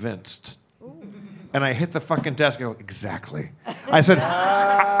 just convinced. And I hit the fucking desk and go, exactly. I said,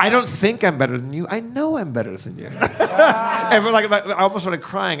 I don't think I'm better than you. I know I'm better than you. And I almost started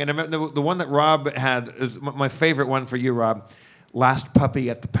crying. And I remember the one that Rob had is my favorite one for you, Rob. Last puppy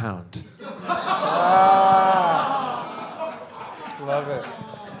at the pound. Love it.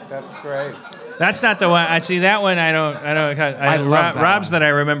 That's great. That's not the one. I see that one. I love that Rob's one. that I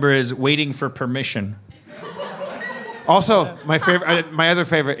remember is Waiting for Permission. Also, my other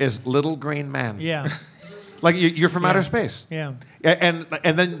favorite is Little Green Man. Yeah. Like you're from outer space. Yeah. And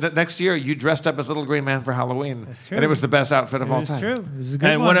then the next year you dressed up as Little Green Man for Halloween. That's true. And it was the best outfit of all time. It's true. It was a good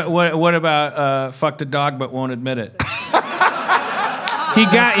And one. what about fucked a dog but won't admit it? He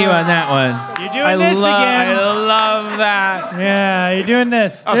got you on that one. You're doing this again. I love that. Yeah, you're doing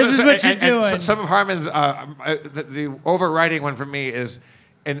this. Oh, This is what you're and doing. some of Harmon's, the overriding one for me is,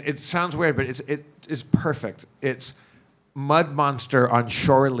 and it sounds weird, but it is perfect. It's Mud Monster on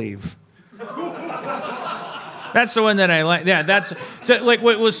Shore Leave. That's the one that I like. Yeah, that's so. Like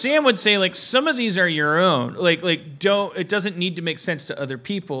what Sam would say. Like some of these are your own. Like don't. It doesn't need to make sense to other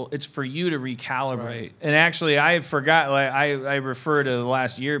people. It's for you to recalibrate. Right. And actually, I forgot. Like I refer to the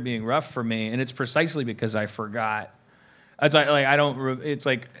last year being rough for me, and it's precisely because I forgot. It's like I don't. It's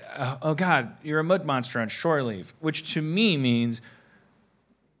like, oh God, you're a mud monster on shore leave, which to me means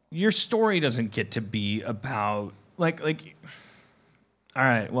your story doesn't get to be about like. All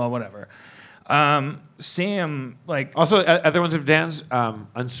right. Well, whatever. Sam, like... Also, other ones of Dan's,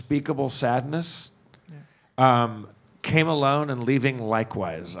 Unspeakable Sadness, Came Alone and Leaving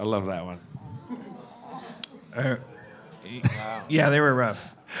Likewise. I love that one. Yeah, they were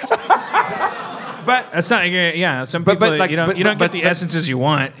rough. But that's not... Yeah, some people, you don't get the essences you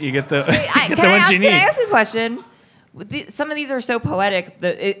want. You get the, you get the ones you need. Can I ask a question? Some of these are so poetic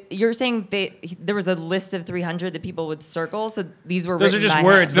that you're saying there was a list of 300 that people would circle, so these were those are written just by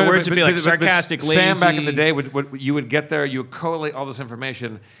words. him. The words would be like sarcastic, lazy. Sam back in the day you would get there, you would collate all this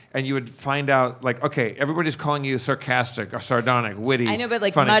information, and you would find out like, okay, everybody's calling you sarcastic or sardonic, witty. I know, but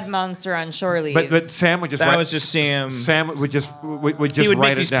like funny. Mud Monster on Shore Leave. But Sam would just that write, was just Sam. Sam would just He would write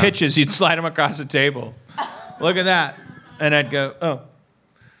make these it down. pitches. You'd slide them across the table. Look at that, and I'd go, oh.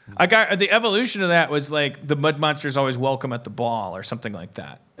 I got the evolution of that was like the mud monster's always welcome at the ball or something like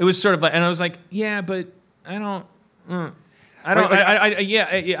that. It was sort of like, and I was like, yeah, but I don't.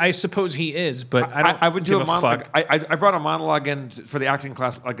 I suppose he is, but I don't. I would do give a monologue. fuck. I brought a monologue in for the acting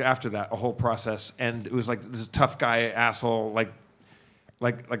class like after that, a whole process, and it was like this tough guy asshole, like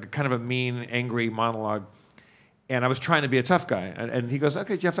a kind of a mean, angry monologue, and I was trying to be a tough guy, and he goes,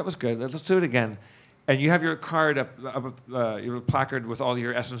 okay, Jeff, that was good. Let's do it again. And you have your card up your placard with all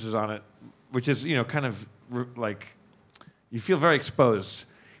your essences on it, which is, kind of like, you feel very exposed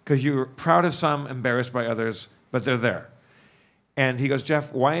because you're proud of some, embarrassed by others, but they're there. And he goes,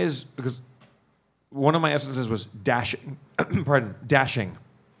 Jeff, because one of my essences was dashing. Pardon, dashing.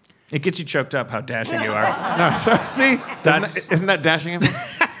 It gets you choked up how dashing you are. No, see? Isn't that dashing him?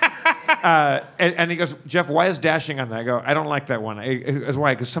 And he goes, Jeff, why is dashing on that? I go, I don't like that one. Goes,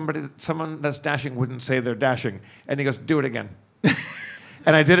 why? Because someone that's dashing wouldn't say they're dashing. And he goes, do it again.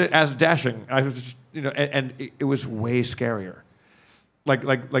 And I did it as dashing. I was just, and it was way scarier. Like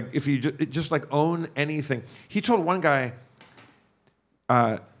if you just like own anything. He told one guy,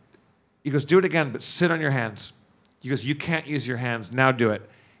 he goes, do it again, but sit on your hands. He goes, you can't use your hands. Now do it.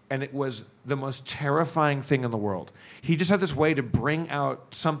 And it was the most terrifying thing in the world. He just had this way to bring out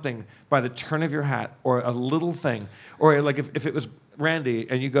something by the turn of your hat or a little thing. Or like if it was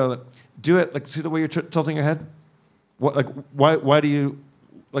Randee and you go, do it, like see the way you're tilting your head? What, like, why do you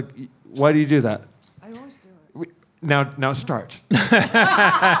do that? I always do it. Now start.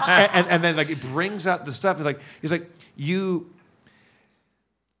 and then like it brings out the stuff. He's like,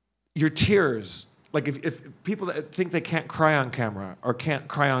 your tears. Like if people that think they can't cry on camera or can't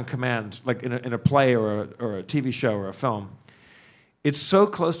cry on command, like in a play or a TV show or a film, it's so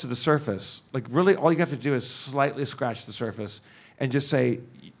close to the surface. Like really, all you have to do is slightly scratch the surface and just say,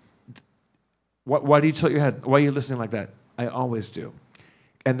 why do you tilt your head? Why are you listening like that? I always do.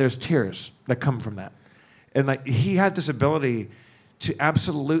 And there's tears that come from that. And like he had this ability to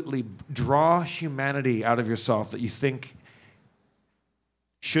absolutely draw humanity out of yourself that you think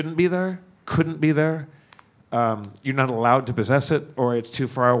shouldn't be there, couldn't be there. You're not allowed to possess it, or it's too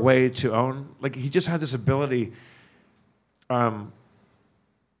far away to own. Like he just had this ability. I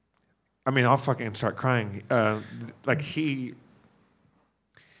mean, I'll fucking start crying. Like he.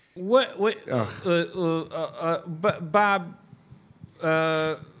 What? Bob.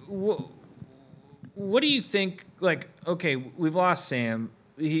 What do you think? Like, okay, we've lost Sam.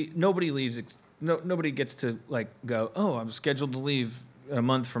 Nobody leaves. Nobody gets to like go. Oh, I'm scheduled to leave a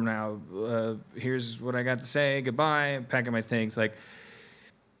month from now. Here's what I got to say. Goodbye. I'm packing my things. Like,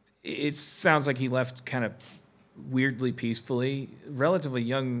 it sounds like he left kind of weirdly peacefully. Relatively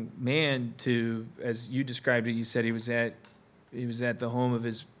young man to, as you described it, you said he was at the home of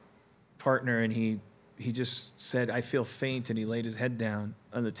his partner, and he just said, "I feel faint," and he laid his head down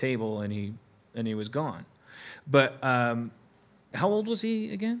on the table, and he was gone. But how old was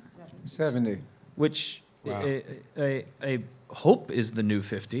he again? 70. Which Wow. I hope is the new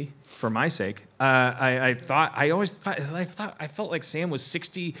 50 for my sake. I felt like Sam was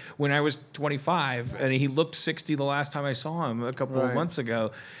 60 when I was 25, and he looked 60 the last time I saw him a couple of months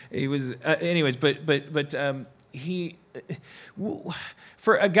ago. He was, anyways, but he,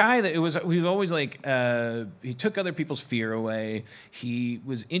 for a guy that he was always like, he took other people's fear away. He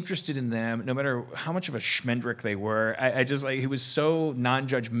was interested in them, no matter how much of a schmendrick they were. I just like, he was so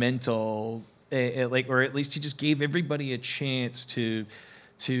non-judgmental, or at least he just gave everybody a chance to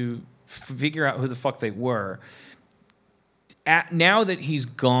figure out who the fuck they were. Now that he's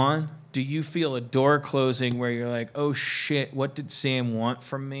gone, do you feel a door closing where you're like, oh shit, what did Sam want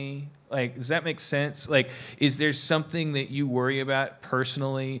from me? Like, does that make sense? Like, is there something that you worry about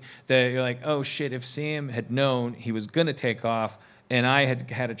personally that you're like, oh shit, if Sam had known he was gonna take off and I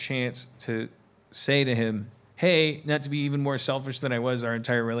had a chance to say to him, hey, not to be even more selfish than I was our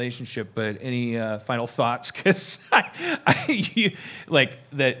entire relationship, but any final thoughts? Because like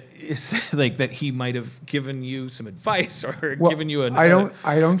that he might have given you some advice or given you an. I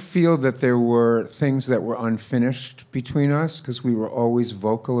don't feel that there were things that were unfinished between us, because we were always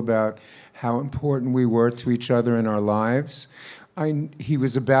vocal about how important we were to each other in our lives. He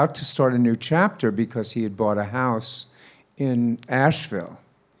was about to start a new chapter because he had bought a house in Asheville.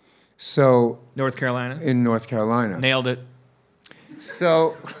 So North Carolina? In North Carolina. Nailed it.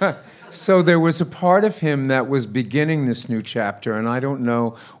 So there was a part of him that was beginning this new chapter, and I don't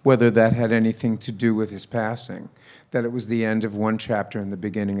know whether that had anything to do with his passing, that it was the end of one chapter and the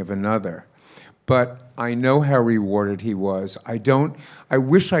beginning of another. But I know how rewarded he was. I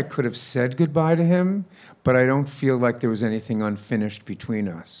wish I could have said goodbye to him, but I don't feel like there was anything unfinished between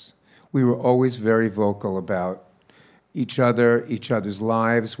us. We were always very vocal about each other's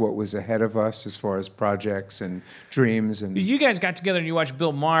lives, what was ahead of us as far as projects and dreams. And you guys got together and you watched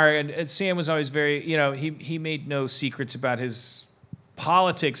Bill Maher, and Sam was always very, he made no secrets about his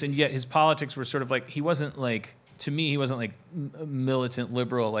politics, and yet his politics were sort of like, he wasn't like militant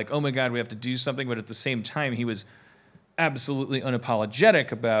liberal, like, oh my God, we have to do something, but at the same time, he was absolutely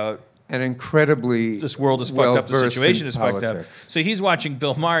unapologetic about and incredibly this world is fucked up, the situation is fucked up. politics. So he's watching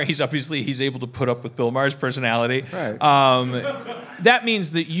Bill Maher. He's able to put up with Bill Maher's personality. Right. That means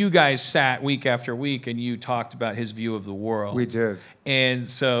that you guys sat week after week and you talked about his view of the world. We did. And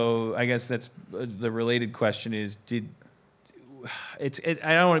so I guess that's the related question is, I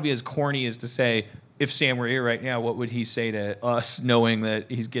don't want to be as corny as to say, if Sam were here right now, what would he say to us, knowing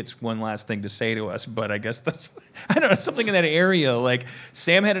that he gets one last thing to say to us? But I guess that's, I don't know, something in that area. Like,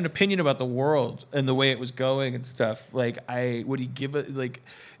 Sam had an opinion about the world and the way it was going and stuff. Like, would he give it, like,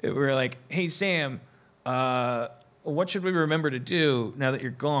 we're like, hey, Sam, what should we remember to do now that you're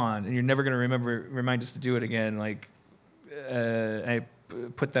gone and you're never going to remind us to do it again? Like, I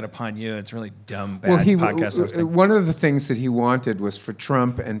put that upon you. It's really dumb, bad podcast hosting. One of the things that he wanted was for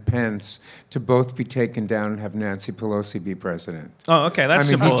Trump and Pence to both be taken down and have Nancy Pelosi be president. Oh, okay, that's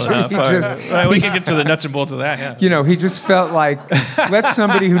simple enough. We can get to the nuts and bolts of that. Yeah. You know, he just felt like, let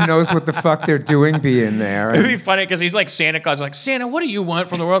somebody who knows what the fuck they're doing be in there. It'd be funny because he's like Santa Claus. Like, Santa, what do you want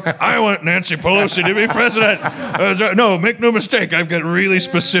from the world? I want Nancy Pelosi to be president. No, make no mistake. I've got really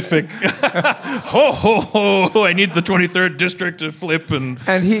specific. Ho, ho, ho. I need the 23rd district to flip.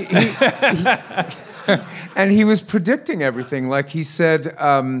 And he and he was predicting everything. Like he said,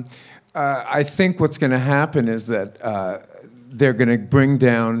 I think what's going to happen is that they're going to bring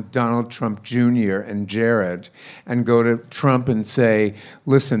down Donald Trump Jr. and Jared and go to Trump and say,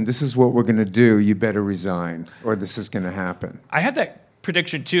 listen, this is what we're going to do. You better resign or this is going to happen. I had that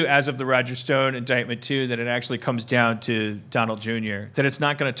prediction too, as of the Roger Stone indictment too, that it actually comes down to Donald Jr., that it's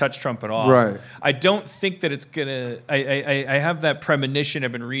not going to touch Trump at all. Right. I don't think that it's going to, I have that premonition.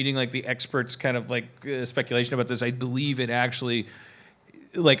 I've been reading like the experts kind of like speculation about this. I believe it actually,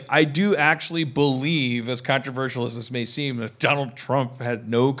 like, I do actually believe, as controversial as this may seem, that Donald Trump had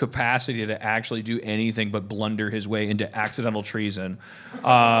no capacity to actually do anything but blunder his way into accidental treason.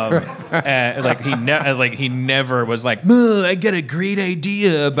 And, like he never was like, I got a great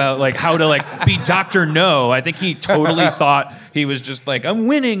idea about like how to like be Dr. No. I think he totally thought he was just like, I'm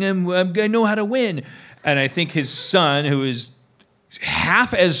winning, I know how to win. And I think his son, who is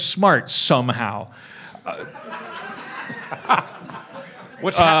half as smart somehow,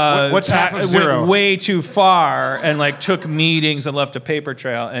 What's half of zero? Went way too far and like took meetings and left a paper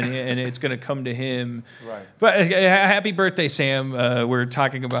trail, and it's going to come to him. Right. But happy birthday, Sam. We're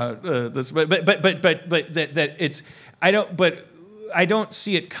talking about this, but that it's I don't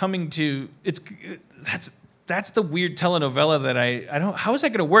see it coming to that's the weird telenovela that I don't. How is that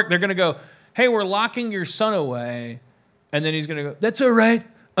going to work? They're going to go, hey, we're locking your son away, and then he's going to go, that's all right.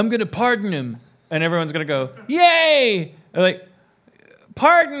 I'm going to pardon him, and everyone's going to go, yay! And like,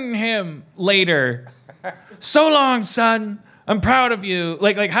 pardon him later. So long, son. I'm proud of you.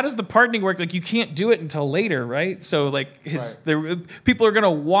 Like, how does the pardoning work? Like, you can't do it until later, right? So, like, people are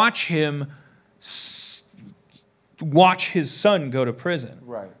gonna watch him watch his son go to prison.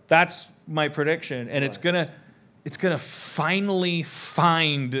 Right. That's my prediction, and it's gonna finally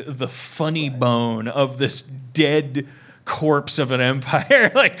find the funny bone of this dead corpse of an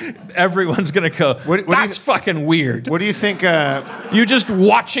empire. Like, everyone's gonna go, that's fucking weird. What do you think? You just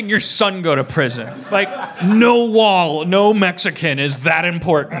watching your son go to prison. Like, no wall, no Mexican is that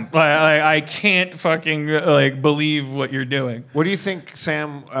important. I can't fucking like believe what you're doing. What do you think,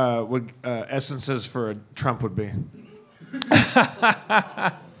 Sam? Would essences for Trump would be?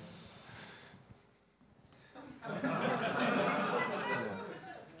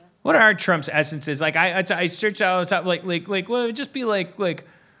 What are Trump's essences? Like, I searched out top, like well, it would just be like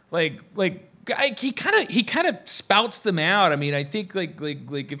he kind of spouts them out. I mean, I think like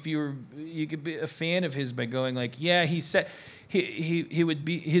if you could be a fan of his by going like, yeah, he said he would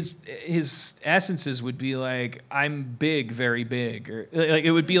be his essences would be like, I'm big, very big, or like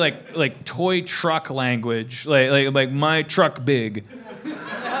it would be like toy truck language, like my truck big.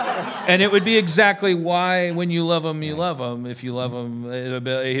 And it would be exactly why when you love him, you love him. If you love him,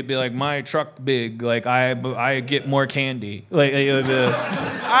 he'd be like, my truck big. Like, I get more candy. Like,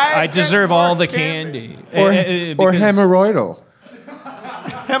 I deserve all the candy. Or hemorrhoidal.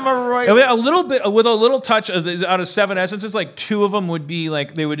 Hemorrhoidal. A little bit, with a little touch, out of 7 essences, like 2 of them would be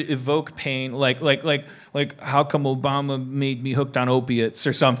like, they would evoke pain. Like how come Obama made me hooked on opiates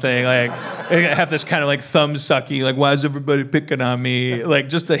or something? Like, have this kind of like thumb sucky, like, why is everybody picking on me? Like,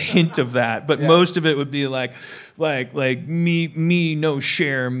 just a hint of that. But most of it would be like me no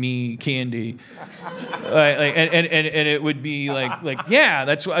share me candy. And it would be like yeah,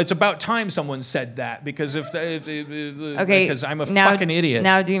 it's about time someone said that, because because I'm a fucking idiot.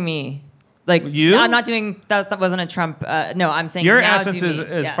 Now do me. Like, you? No, I'm not doing that wasn't a Trump. No, I'm saying your now essences, do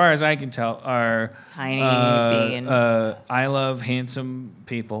me. as far as I can tell, are tiny being. I love handsome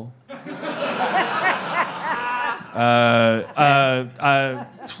people.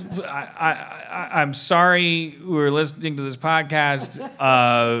 I'm sorry we're listening to this podcast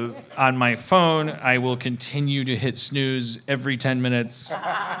on my phone. I will continue to hit snooze every 10 minutes.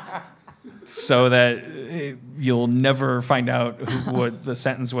 so that you'll never find out what the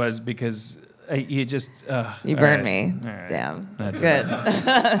sentence was because you just You burned right. me. Right. Damn. That's That's good.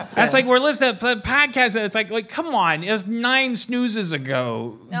 That's like we're listening to a podcast. And it's like come on, it was 9 snoozes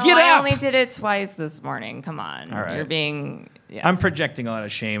ago. No, Get I up. only did it twice this morning. Come on. All right. You're being. Yeah. I'm projecting a lot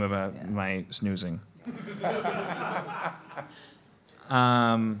of shame about my snoozing.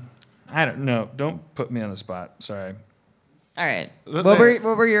 I don't know. Don't put me on the spot. Sorry. All right. The What thing-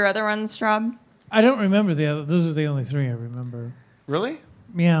 were your other ones, Schrab? I don't remember the other. Those are the only 3 I remember. Really?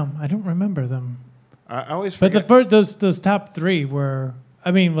 Yeah, I don't remember them. I always But forget. the first, those top 3 were.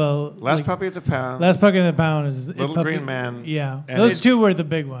 I mean, well, Last like, Puppy at the Pound. Last Puppy in the Pound is Little Puppy- Green Man. Yeah, And those it- 2 were the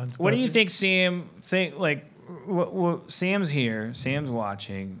big ones. What but- do you think, Sam? Think like, Sam's here. Sam's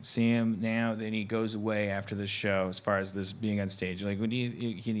watching. Sam now. Then he goes away after this show. As far as this being on stage, like, can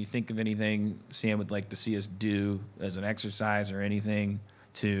you think of anything Sam would like to see us do as an exercise or anything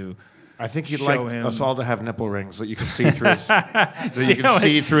to? I think he'd show like him. us all to have nipple rings that you can see through his, that See you can how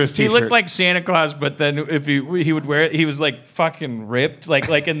see through his He t-shirt. looked like Santa Claus, but then if he would wear it, he was like fucking ripped,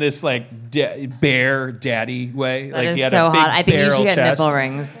 like in this like bear daddy way. That like is he had so a big hot. I think you barrel should get chest. nipple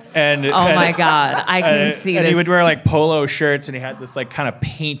rings. And Oh my God. I can see and this. he would wear like polo shirts, and he had this like kind of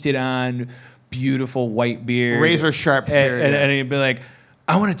painted on, beautiful white beard, Razor sharp beard, yeah. and he'd be like,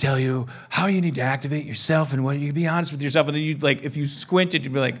 I want to tell you how you need to activate yourself and what you be honest with yourself. And then you'd like, if you squinted,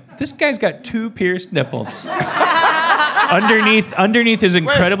 you'd be like, this guy's got 2 pierced nipples. underneath his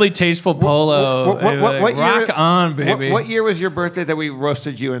incredibly tasteful polo. What rock year, on, baby. What year was your birthday that we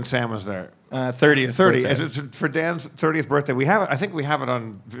roasted you and Sam was there? 30th. 30. birthday. As it's for Dan's 30th birthday. We have it. I think we have it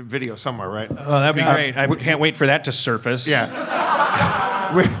on video somewhere, right? Oh, that'd be great. I can't wait for that to surface. Yeah.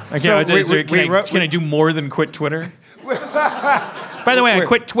 Can I do more than quit Twitter? By the way, I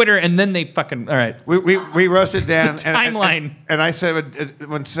quit Twitter and then they fucking. All right. We roasted Dan. The timeline. And I said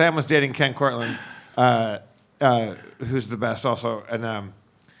when Sam was dating Ken Cortland, who's the best also, and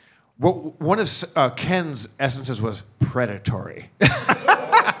one of Ken's essences was predatory.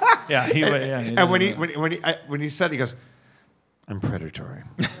 Yeah, he And when he said, he goes, I'm predatory.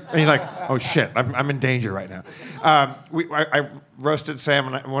 And he's like, oh shit, I'm in danger right now. I roasted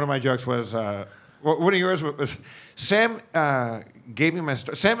Sam, and one of my jokes was, one of yours was, Sam gave me my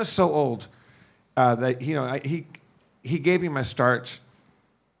start. Sam is so old that he gave me my start.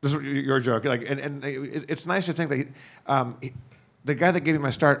 This is your joke, like, and it's nice to think that the guy that gave me my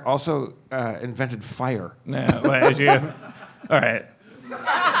start also invented fire. Yeah, all right.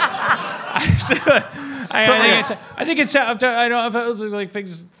 I think it's. I don't know if it was like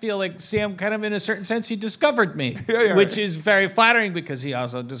things feel like Sam kind of in a certain sense he discovered me, which is very flattering because he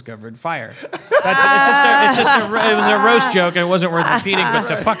also discovered fire. It was a roast joke and it wasn't worth repeating, but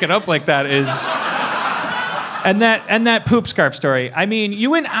to fuck it up like that is. And that poop scarf story. I mean, you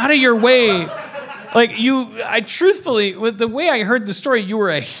went out of your way. Like I truthfully, with the way I heard the story, you were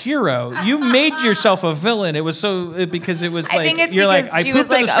a hero. You made yourself a villain. It was so because it was like I think it's you're because like she I was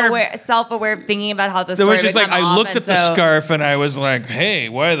pooped on like the scarf. self-aware, thinking about how the It story was just would like come I off, looked and at the so- scarf and I was like, "Hey,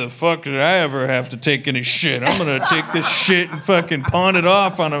 why the fuck did I ever have to take any shit? I'm gonna take this shit and fucking pawn it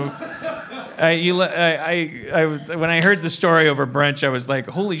off on a." When I heard the story over brunch, I was like,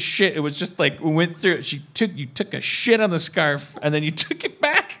 "Holy shit!" It was just like we went through it. You took a shit on the scarf and then you took it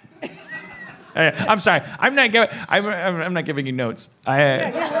back. I'm sorry. I'm not giving you notes.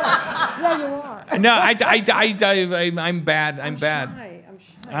 Yeah, you are. No, I'm bad. I'm bad. I'm shy.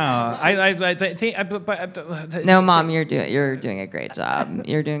 No, Mom, you're doing a great job.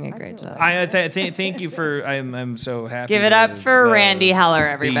 You're doing a great job. Thank you for. I'm so happy. Give it up for Randee Heller,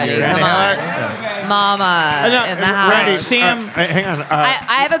 everybody. here. Come Randee on, Mama in the house. Randee, Sam. Hang on.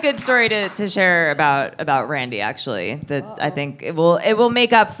 I have a good story to share about Randee, actually, that I think it will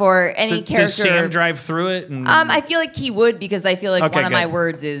make up for any character. Does Sam drive through it? I feel like he would, because I feel like Okay, one of my good.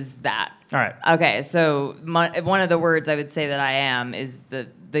 words is that. All right. Okay, so one of the words I would say that I am is the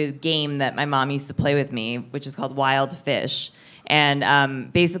game that my mom used to play with me, which is called Wild Fish.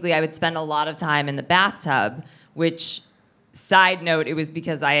 And basically, I would spend a lot of time in the bathtub, which, side note, it was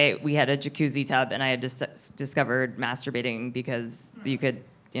because we had a jacuzzi tub, and I had discovered masturbating because you could,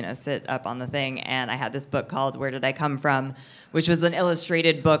 sit up on the thing. And I had this book called Where Did I Come From?, which was an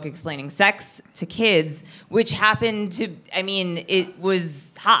illustrated book explaining sex to kids, which happened to, it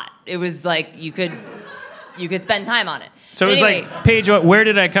was hot. It was like you could spend time on it. So it was Anyway, like page one. Where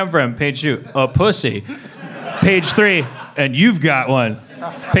did I come from? Page 2, a pussy. Page 3, and you've got one.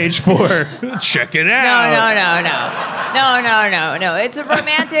 Page 4, check it out. No. It's a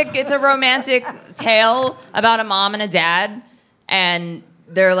romantic tale about a mom and a dad, and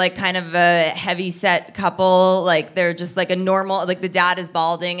they're like kind of a heavy set couple. Like they're just like a normal, like the dad is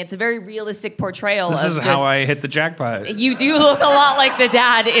balding. It's a very realistic portrayal. This is of how I hit the jackpot. You do look a lot like the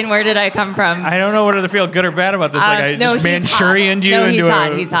dad in Where Did I Come From? I don't know whether to feel good or bad about this. Like I no, just he's Manchurianed hot. you No,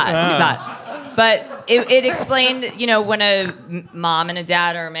 into he's hot. But it explained, when a mom and a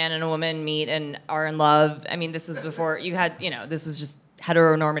dad or a man and a woman meet and are in love. I mean, this was before you had, this was just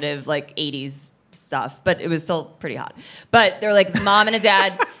heteronormative, like 80s stuff, but it was still pretty hot. But they're like mom and a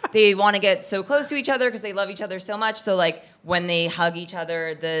dad, they want to get so close to each other because they love each other so much. So like when they hug each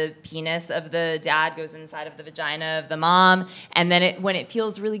other, the penis of the dad goes inside of the vagina of the mom. And then when it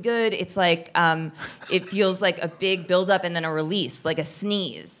feels really good, it's like, it feels like a big buildup and then a release, like a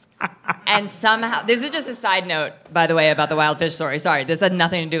sneeze. And somehow, this is just a side note, by the way, about the wild fish story. Sorry, this had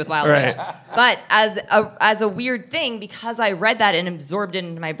nothing to do with wild fish. But as a weird thing, because I read that and absorbed it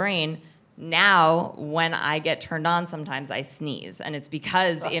into my brain, now when I get turned on, sometimes I sneeze. And it's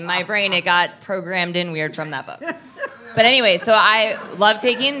because in my brain it got programmed in weird from that book. But anyway, so I love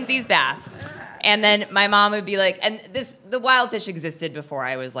taking these baths. And then my mom would be like, and the wild fish existed before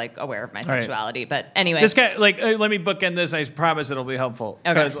I was like aware of my sexuality. But anyway. This guy, like, let me bookend this. I promise it'll be helpful.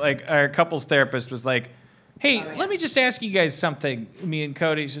 Because like our couples therapist was like, hey, let me just ask you guys something, me and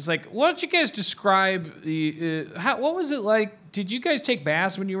Cody. She's like, why don't you guys describe what was it like? Did you guys take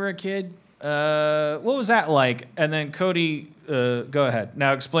baths when you were a kid? What was that like? And then Cody, go ahead.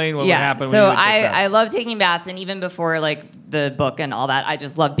 Now explain what would happen when you would take baths. I love taking baths, and even before like the book and all that, I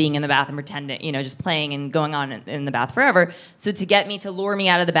just love being in the bath and pretending, just playing and going on in the bath forever. So to lure me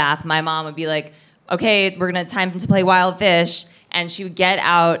out of the bath, my mom would be like, okay, we're gonna time to play wild fish. And she would get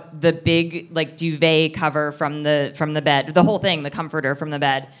out the big like duvet cover from the bed, the whole thing, the comforter from the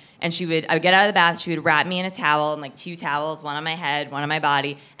bed. And I would get out of the bath, she would wrap me in a towel, and like 2 towels, one on my head, one on my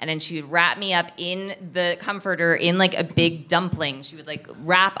body, and then she would wrap me up in the comforter in like a big dumpling. She would like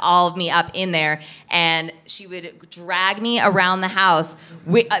wrap all of me up in there, and she would drag me around the house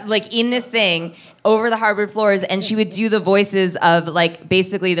like in this thing over the hardwood floors, and she would do the voices of like,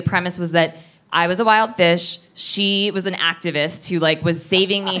 basically the premise was that I was a wild fish. She was an activist who like was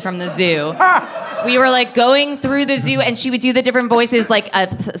saving me from the zoo. We were like going through the zoo, and she would do the different voices. Like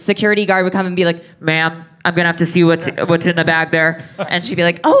a security guard would come and be like, "Ma'am, I'm gonna have to see what's in the bag there." And she'd be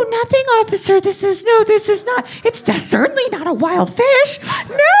like, "Oh, nothing, officer. This is not. It's certainly not a wild fish.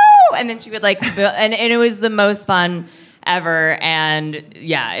 No." And then she would like, and it was the most fun ever. And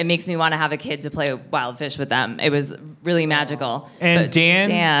yeah, it makes me want to have a kid to play wild fish with them. It was really magical. And but Dan,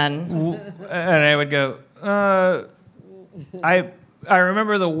 and I would go, I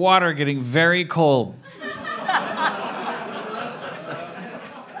remember the water getting very cold.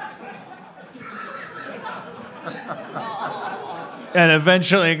 And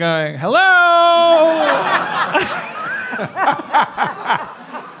eventually going, hello!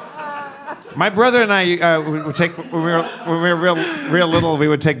 My brother and I would take when we were real little. We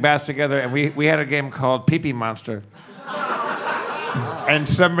would take baths together, and we had a game called Pee Pee Monster. And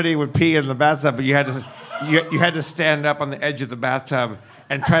somebody would pee in the bathtub, but you had to stand up on the edge of the bathtub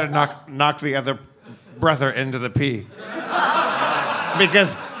and try to knock the other brother into the pee,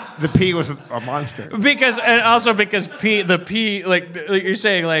 because the pee was a monster. Because the pee, like you're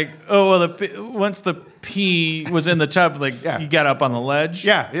saying, like, oh well, once the pee was in the tub, like you got up on the ledge.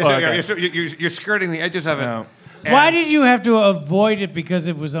 Yeah, okay. So you're skirting the edges of it. No. Why did you have to avoid it because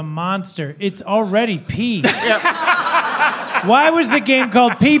it was a monster? It's already pee. Why was the game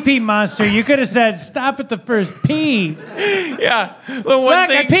called Pee Pee Monster? You could have said, stop at the first pee. Yeah. Well, Look,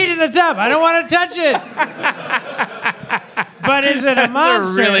 I peed in the tub. I don't want to touch it. But is it a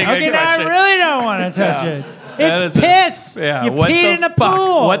monster? Really good okay, now I question. really don't want to touch it. It's That piss. Yeah. You What peed the in a fuck?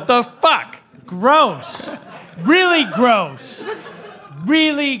 pool. What the fuck? Gross. Really gross.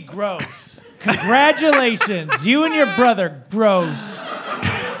 Really gross. Congratulations. You and your brother, gross.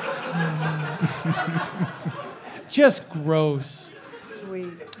 Just gross.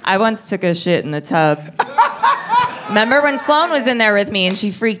 Sweet. I once took a shit in the tub. Remember when Sloan was in there with me and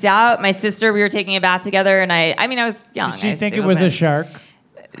she freaked out? My sister, we were taking a bath together, and I was young. Did she think it was a shark?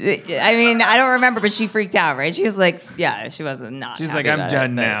 I mean, I don't remember, but she freaked out, right? She was like, yeah, she wasn't not. She's happy like, I'm about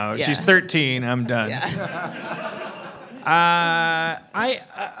done it, but now. yeah. She's 13. I'm done.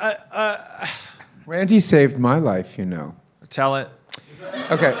 Randee saved my life, Tell it.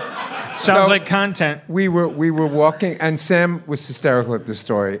 Okay. Sounds So- like content. We were walking, and Sam was hysterical at this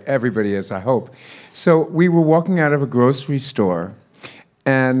story. Everybody is, I hope. So we were walking out of a grocery store,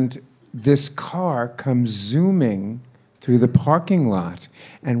 and this car comes zooming through the parking lot.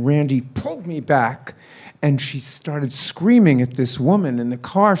 And Randee pulled me back, and she started screaming at this woman in the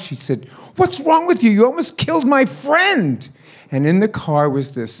car. She said, "What's wrong with you? You almost killed my friend." And in the car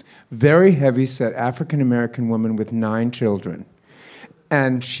was this very heavy-set African-American woman with 9 children.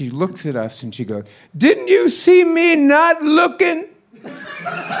 And she looks at us and she goes, "Didn't you see me not looking?"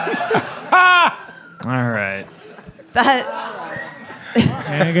 All right. That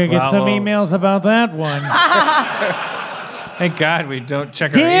I'm gonna get some emails about that one. Thank God we don't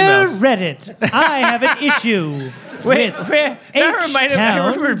check our Dear emails. Reddit, I have an issue. Wait, with that reminded me. I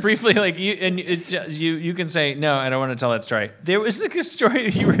remember H-towns. briefly, like you can say no. I don't want to tell that story. There was like a story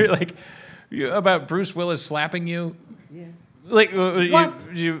you were like about Bruce Willis slapping you. Yeah. Like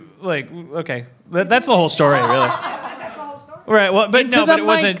you like okay. That's the whole story, really. Right. Well, but Into no, but the it mic.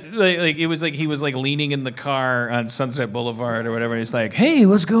 wasn't like it was like he was like leaning in the car on Sunset Boulevard or whatever. And he's like, "Hey,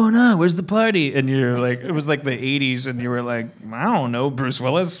 what's going on? Where's the party?" And you're like, it was like the '80s, and you were like, "I don't know, Bruce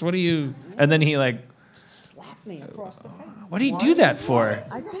Willis. What do you?" And then he like, Slapped me across the face. "What do you do that for?"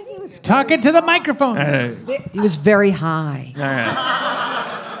 I think he was Talking to the microphone. He was very high. All right.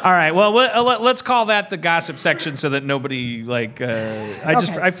 All right. Well, let's call that the gossip section so that nobody like. I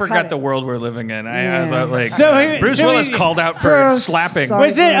cut forgot it. the world we're living in. I was like, So Bruce so Willis he- called out for Bruce, slapping. sorry.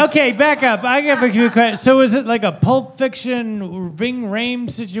 Was it Bruce. okay? Back up. I got a few questions. So was it like a Pulp Fiction Ving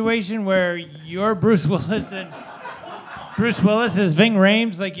Rhames situation where you're Bruce Willis and Bruce Willis is Ving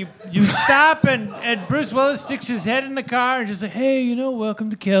Rhames? Like you stop and Bruce Willis sticks his head in the car and just like, hey,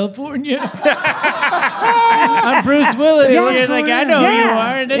 welcome to California. I'm Bruce Willis. Yeah, And you're like, I know who you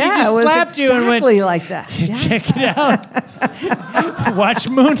are. And then he it just was slapped you and went, exactly like that. Yeah. check it out. Watch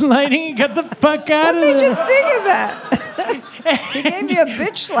Moonlighting and get the fuck out What of made there. you think of that? He gave me a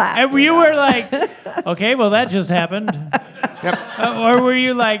bitch slap. And you were like, okay, well that just happened. Or were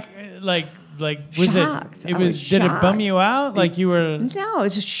you like was Shocked. it I was was did it bum shocked. you out? Like you were No, it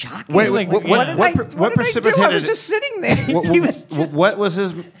was just shocking. Wait, like, what, yeah. what, what, What what did I do? I precipitated? was just sitting there. What, He was just, what was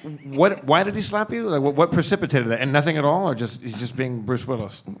his? Why did he slap you? Like, what precipitated that? And nothing at all, or he's just being Bruce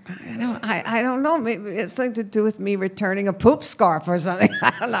Willis? I don't know. Maybe it's something to do with me returning a poop scarf or something.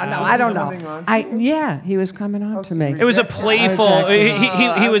 I don't know. No, I don't know. He was coming on to me. It was a playful.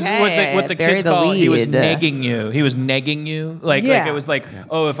 He was Okay, what the bury kids the call. He was lead. negging you. He was negging you. Like Yeah. it was like,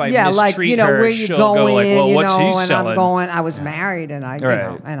 oh, if I Yeah, like mistreat where her, you she'll going, go like, well, what's he and selling? I'm going. I was married, and I,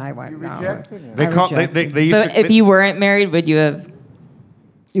 Right. and I went. No, rejected him. They I call they rejected. used But to, if you weren't married, would you have?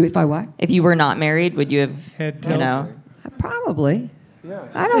 If I what? If you were not married, would you have? Head You tilt. know. Probably. Yeah.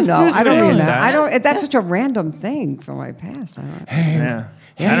 I don't know. Bruce I don't Willis. even know. That. I don't. That's such a random thing from my past. I don't. Yeah.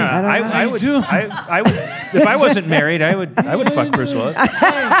 Yeah, I don't know. I would. I would. If I wasn't married, I would fuck Bruce Willis.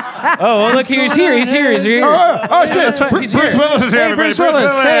 Oh, well, look, he's here. He's here. He's here. oh shit! That's fine. He's Bruce here. Willis is here. Hey, Everybody. Bruce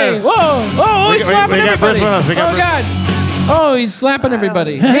Willis. Hey, whoa! Oh, he's We slapping got Bruce everybody. Willis. We got Oh Bruce- God! Oh, he's slapping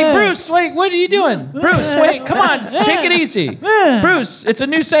everybody. Hey, Bruce, wait, what are you doing? Bruce, wait, come on, take it easy. Bruce, it's a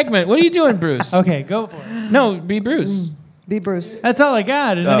new segment. What are you doing, Bruce? Okay, go for it. No, be Bruce. Be Bruce. That's all I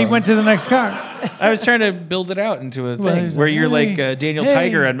got. And then he Oh. went to the next car. I was trying to build it out into a Well, thing he's where like, you're like hey, Daniel hey,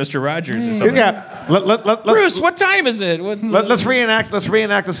 Tiger on Mr. Rogers or something. Yeah. Let's, Bruce, what time is it? let's reenact. Let's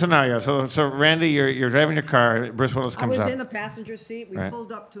reenact the scenario. So Randee, you're driving your car. Bruce Willis I comes was up. in the passenger seat. We Right.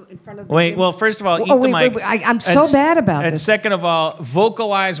 pulled up to in front of the. Wait, well, first of all, eat Oh, the wait, mic. wait, I'm so bad about and this. second of all,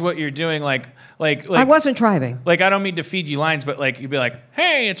 vocalize what you're doing. Like I wasn't driving. Like, I don't mean to feed you lines, but like you'd be like,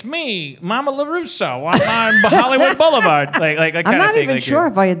 "Hey, it's me, Mama LaRusso. I'm on Hollywood Boulevard." Like that I'm kind not of thing. even like sure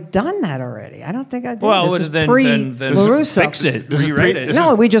if I had done that already. I don't think I did. Well, this is then pre-LaRusso. fix it, This is rewrite pre- it. this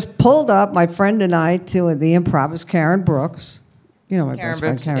No, we just pulled up, my friend and I, to the Improv. It was Karen Brooks. You know my Karen best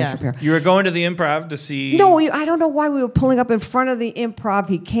friend, Brooks, Karen yeah. Shapiro. You were going to the Improv to see. No, I don't know why we were pulling up in front of the Improv.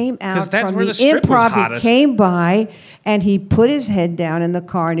 He came 'Cause out that's from where the the strip was Improv. He hottest. came by, and he put his head down in the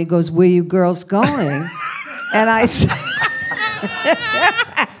car, and he goes, "Where you girls going?" And I said,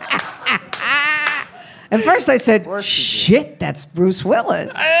 at first I said, "Shit, that's Bruce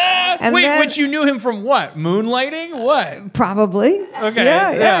Willis." And Wait, then- which you knew him from what? Moonlighting? What? Probably. Okay,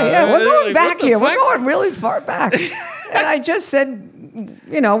 Yeah. yeah. We're going Like, back what the here. We're fuck? going really far back. And I just said,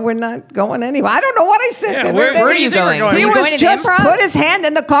 we're not going anywhere. I don't know what I said. Yeah, then. where Then are he- you going? He Were you was going to the just Improv? put his hand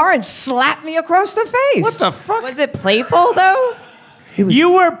in the car and slapped me across the face. What the fuck? Was it playful though?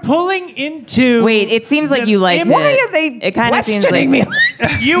 You were pulling into. Wait, it seems like the you liked Im- it. Why are they It kind of seems questioning like. me?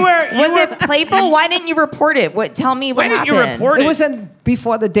 You were. Was it playful? Why didn't you report it? What? Tell me what Why didn't happened. you report It was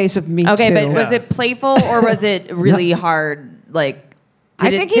before the days of Me Okay, Too. but was it playful or was it really hard? Like, I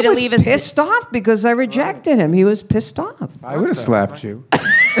did think it, he did was it leave us? pissed off because I rejected him. He was pissed off. I would have slapped you.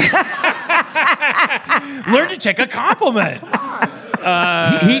 Learn to take a compliment.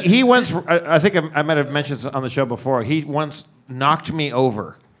 He once, I think I might have mentioned this on the show before. He once knocked me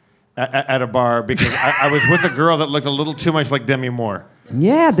over at a bar because I was with a girl that looked a little too much like Demi Moore.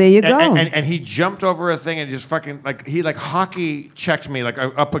 Yeah, there you go. And he jumped over a thing and just fucking he hockey checked me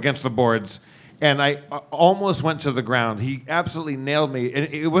up against the boards, and I almost went to the ground. He absolutely nailed me,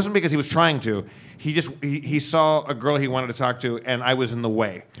 and it wasn't because he was trying to. He saw a girl he wanted to talk to, and I was in the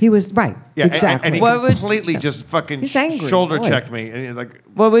way. He was right. Yeah, exactly. and he completely just fucking He's angry, shoulder boy. checked me, and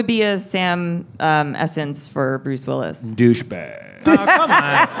What would be a Sam essence for Bruce Willis? douchebag. Oh, come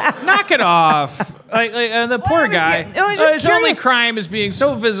on. Knock it off. The poor guy. I was just his only curious. crime is being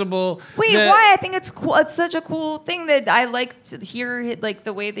so visible. Wait, that- why? I think it's cool. It's such a cool thing that I like to hear,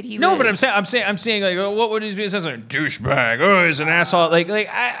 the way that he. No, would. but I'm saying what would his be? It says like douchebag. Oh, he's an asshole.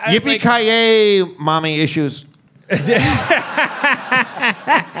 Yippee ki yay, mommy issues.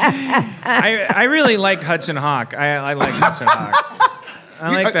 I really like Hudson Hawk. I like Hudson Hawk. I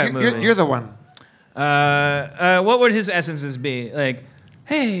like that movie. You're the one. What would his essences be?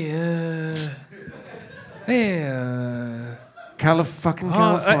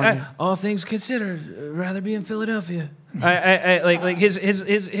 California. All things considered, rather be in Philadelphia. Like his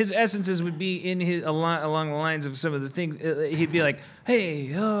essences would be in along the lines of some of the things. He'd be like,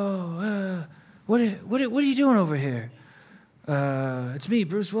 hey, what are you doing over here? It's me,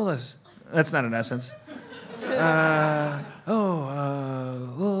 Bruce Willis. That's not an essence. Well,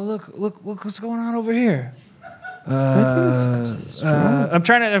 look what's going on over here. I'm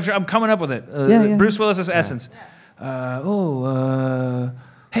coming up with it. Yeah. Bruce Willis's essence.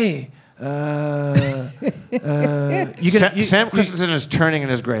 Hey. Sam Christensen is turning in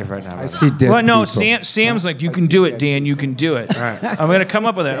his grave right now. I see dead Well, no, people. Sam's like, you can do it, Dan. You can do it. All right. I'm gonna come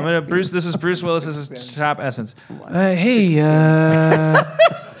up with it. This is Bruce Willis's top essence. Hey,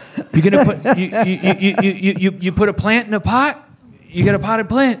 you gonna put you put a plant in a pot? You get a potted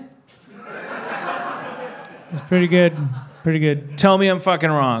plant. It's pretty good. Pretty good. Tell me I'm fucking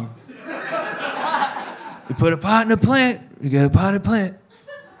wrong. You put a pot in a plant. You get a potted plant.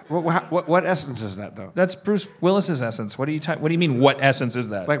 What essence is that, though? That's Bruce Willis's essence. What do you mean? What essence is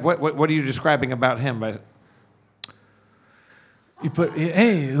that? What are you describing about him? You put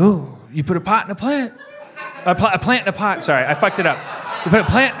a pot in a plant. A plant in a pot. Sorry, I fucked it up. You put a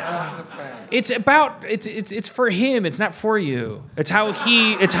plant. It's for him. It's not for you. It's how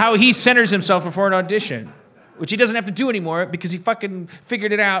he centers himself before an audition, which he doesn't have to do anymore because he fucking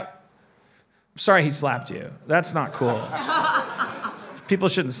figured it out. Sorry, he slapped you. That's not cool. People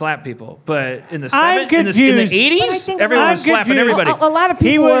shouldn't slap people, but in the I'm in the confused. 80s, everyone was slapping confused. everybody. A lot of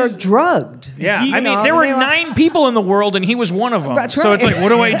people were drugged. Yeah, You I mean, know, there were they 9 people in the world, and he was one of them. That's So it's right. like, what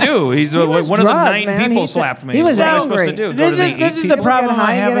do I do? He's He was one of the drugged, 9 man. people He slapped me. he was What am I supposed to angry. do? Go to the 8 This is the people? problem Get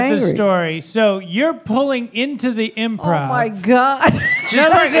high I and have get with this angry. story. So you're pulling into the improv. Oh my God. No,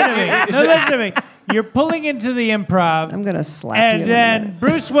 listen to me. No, listen to me. You're pulling into the improv. I'm gonna slap you. And in a then minute.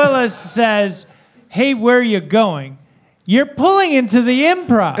 Bruce Willis says, "Hey, where are you going?" You're pulling into the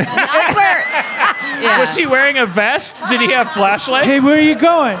improv. Was he wearing a vest? Did he have flashlights? Hey, where are you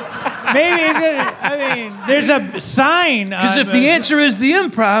going? Maybe, I mean, there's a sign. Because if the answer is the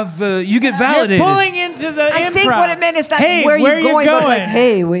improv, you get validated. You're pulling into the improv. I think what it meant is not hey, where are you going, but like,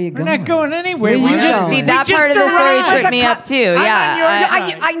 hey, where you We're going? not going anywhere. Where We you just going? See, we that just part of the story arrived. tripped me up too.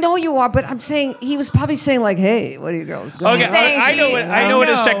 Yeah. I know you are, but I'm saying he was probably saying like, hey, what are you girls doing? Okay, saying I know what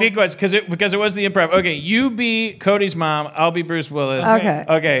his No. technique was because it was the improv. Okay, you be Cody's mom, I'll be Bruce Willis. Okay.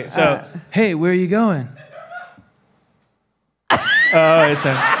 Okay, so hey, where are you going? Oh, it's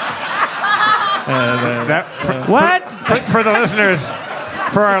a. What? For the listeners,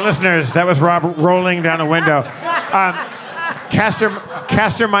 for our listeners, that was Rob rolling down a window. Cast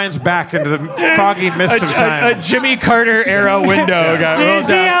your minds back into the foggy mist of A time. Jimmy Carter era window got Do you rolled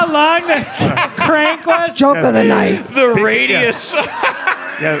see down. how long the crank was? Joke of the night. The radius.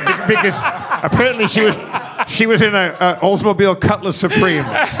 Yeah, because apparently she was in a Oldsmobile Cutlass Supreme.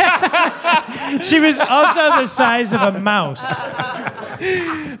 She was also the size of a mouse.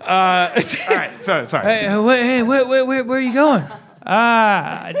 All right, sorry. Hey, where are you going?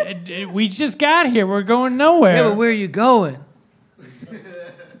 We just got here. We're going nowhere. Yeah, but where are you going?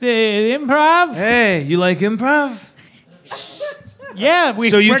 The improv? Hey, you like improv? Yeah,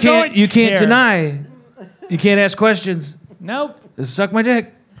 So you we're can't going here. deny. You can't ask questions. Nope. Just suck my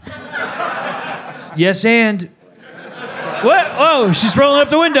dick. Yes, and. What? Oh, she's rolling up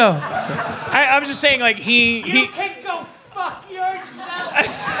the window. I'm just saying, like, he can go fuck yourself.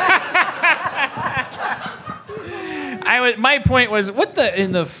 my point was, what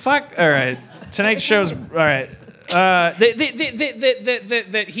in the fuck? All right, tonight's show's all right.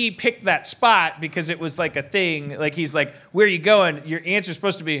 that he picked that spot because it was like a thing. Like he's like, "Where are you going?" Your answer's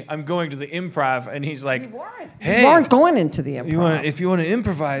supposed to be, "I'm going to the Improv," and he's like, "Hey, You weren't going into the improv. if you want to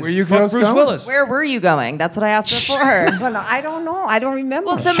improvise, Where you fuck girls Bruce going? Willis." Where were you going? That's what I asked before. Well, I don't know. I don't remember.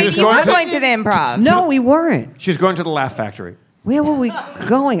 Well, so She was maybe you going were to- going to the improv. no, we weren't. She's going to the Laugh Factory. Where were we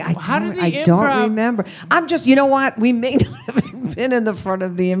going? How did the I don't improv- remember. I'm just, you know what? We may not have been in the front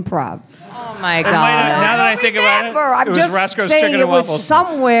of the improv. Oh my Now god. that I think about it, Remember. it I'm was just Roscoe's saying Chicken it and was Waffles.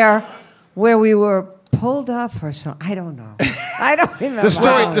 somewhere where we were pulled up or something. I don't know. I don't remember.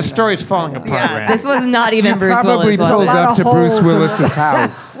 The story's falling apart, Yeah, Randy. this was not even Bruce Probably Willis. was pulled it? up to Bruce holes in Willis's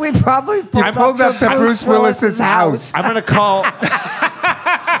house. We probably pulled, I pulled up to Bruce Willis's house. I'm going to call...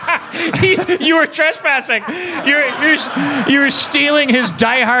 You were trespassing. You were stealing his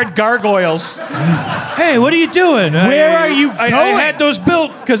Die Hard gargoyles. Hey, what are you doing? Where are you I going? had those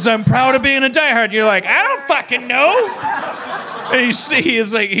built because I'm proud of being a Die Hard. You're like, I don't fucking know. And he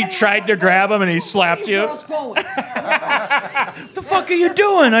is like, he tried to grab him and he slapped you. What the fuck are you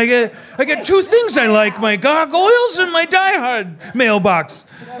doing? I got two things I like: my gargoyles and my Die Hard mailbox.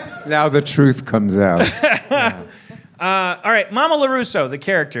 Now the truth comes out. All right, Mama LaRusso, the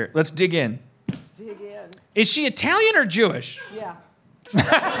character. Let's dig in. Is she Italian or Jewish? Yeah.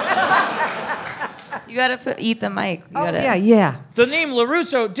 You gotta eat the mic. You Oh, gotta, yeah. The name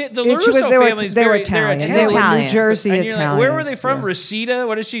LaRusso, the It- LaRusso they were- family is they were very, Italian. they're They were Italian. New Jersey And you're Italians. like, where were they from? yeah. Reseda?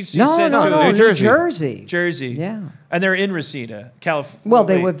 What does she No, says no, to no, it? New Jersey. Jersey. Jersey. Yeah. And they're in Reseda, California. Well,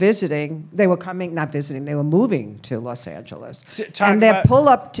 they were visiting. They were coming, not visiting. They were moving to Los Angeles, talk and they about- pull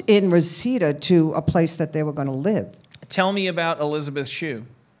up in Reseda to a place that they were going to live. Tell me about Elizabeth Shue.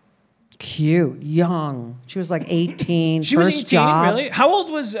 Cute, young. She was like 18. She was first 18, job. really? How old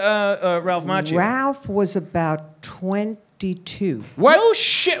was Ralph Macchio? Ralph was about 22. What? No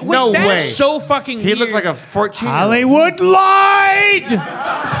shit. Wait, No that way. is so fucking He weird. looked like a 14-year-old. Hollywood lied.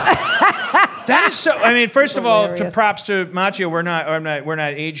 That is so. I mean, first of all, Hilarious. props to Macchio. We're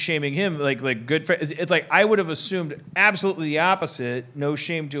not age shaming him. Like good. It's like I would have assumed absolutely the opposite. No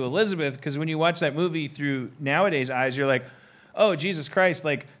shame to Elizabeth, because when you watch that movie through nowadays eyes, you're like, oh Jesus Christ!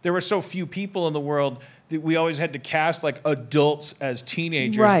 Like there were so few people in the world that we always had to cast like adults as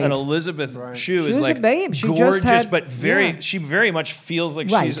teenagers. Right. And Elizabeth Shue She is was a like babe. She just gorgeous, had- but very. yeah. She very much feels like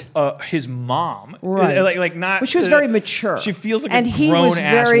Right. she's his mom. Right. Like not. But she was very mature. She feels like and a he was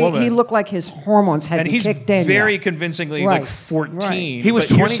grown-ass very. woman. He looked like his hormones hadn't And he's kicked in very yet. convincingly Right. like 14. Right. He was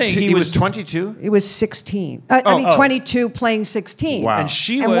But you're 22. saying He was 22? It was 16. I mean, 22 playing 16. Wow. And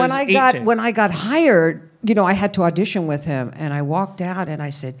she And was when I 18. got hired, I had to audition with him, and I walked out and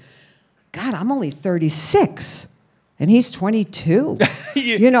I said, "God, I'm only 36." And he's 22,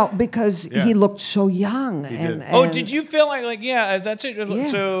 because he looked so young. And, Oh, and did you feel like yeah, that's it?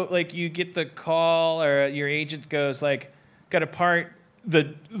 Yeah. So like you get the call or your agent goes like, got a part.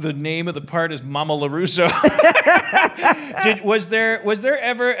 The name of the part is Mama LaRusso. Was there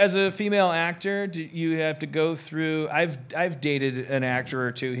ever, as a female actor, did you have to go through? I've dated an actor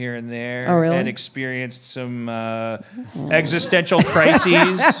or two here and there, Oh, really? and experienced some existential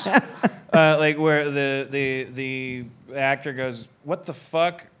crises, like where the actor goes, "What the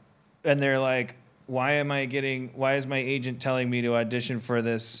fuck," and they're like, why is my agent telling me to audition for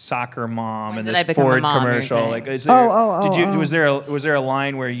this soccer mom When and did this I become a Ford mom, you're commercial? saying? Like, is there, Oh, oh. was there a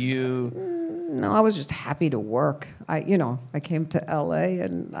line where you? No, I was just happy to work. I came to LA,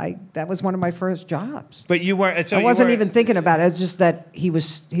 and that was one of my first jobs. But you weren't. So I you wasn't weren't- even thinking about it. It's just that he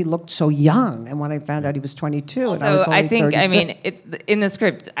looked so young, and when I found out he was 22, and I was So only I think, 36. it's in the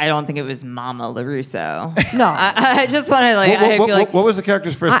script. I don't think it was Mama LaRusso. No. I just want to like. I feel like What was the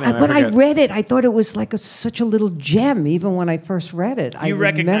character's first name? when I forget. read it, I thought it was like such a little gem. Even when I first read it, I You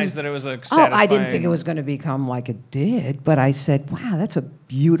recognized that remember- it was a Oh, I didn't think satisfying- it was going to become like it did, but I said, "Wow, that's a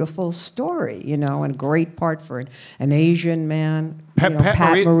beautiful story," and a great part for an Asian man. Pat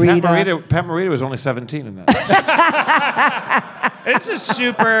Morita. Morita was only 17 in that. This is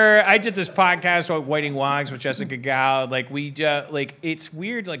super. I did this podcast about Whiting Wogs with Jessica Gao. Like it's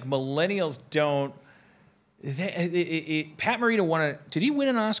weird. Like millennials don't. Pat Morita won Did he win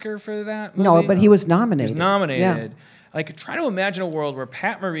an Oscar for that movie? No, but he was He nominated. was nominated. Yeah. Like, try to imagine a world where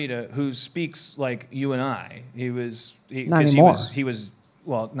Pat Morita, who speaks like you and I, Not anymore. He was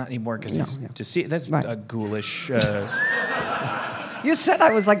well, not anymore because No, he's yeah. to see. That's Right. a ghoulish. You said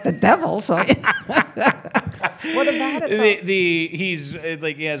I was like the devil, so. What about it? Though? He's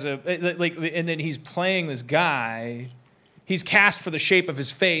like he has and then he's playing this guy. He's cast for the shape of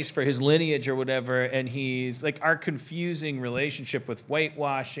his face, for his lineage or whatever, and he's like our confusing relationship with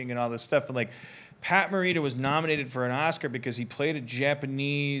whitewashing and all this stuff, and like Pat Morita was nominated for an Oscar because he played a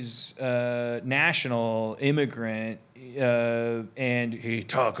Japanese national immigrant, and he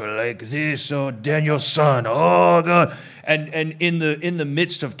talked like this, oh Daniel-san, oh God, and in the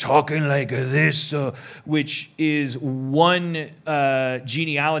midst of talking like this, which is one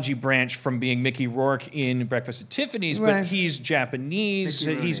genealogy branch from being Mickey Rourke in Breakfast at Tiffany's, Right. but he's Japanese,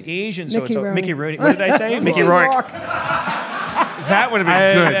 he's Asian, so Mickey it's Rooney. Mickey Rooney. What did I say? Mickey Rourke. That would have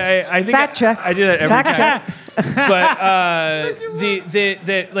been good. I think Fact check. I do that every Fact time. check. But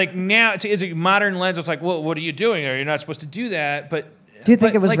the like now it's a modern lens. It's like, well, what are you doing? You're not supposed to do that. But Do you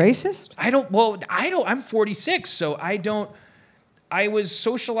think but, it was like, racist? I don't. Well, I don't. I'm 46, so I don't. I was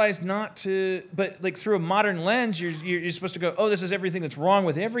socialized not to, but like through a modern lens, you're supposed to go, oh, this is everything that's wrong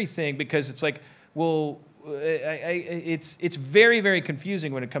with everything, because it's like, well, it's very, very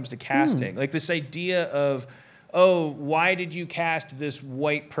confusing when it comes to casting. Like this idea of, oh, why did you cast this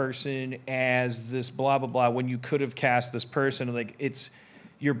white person as this blah, blah, blah, when you could have cast this person? Like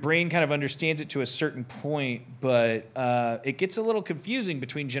your brain kind of understands it to a certain point, but it gets a little confusing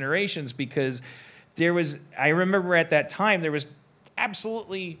between generations, because I remember at that time, there was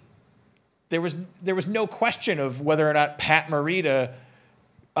no question of whether or not Pat Morita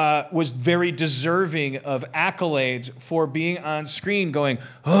was very deserving of accolades for being on screen going,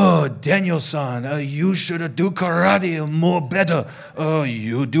 oh, Daniel-san, you should do karate more better. Oh,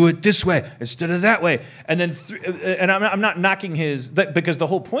 you do it this way instead of that way. And then, and I'm not knocking because the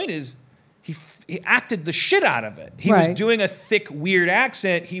whole point is he acted the shit out of it. He was doing a thick, weird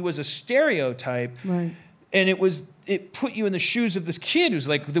accent. He was a stereotype. Right. And it put you in the shoes of this kid who's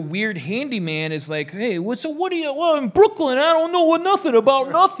like, the weird handyman is like, hey, what are you, well, in Brooklyn, I don't know nothing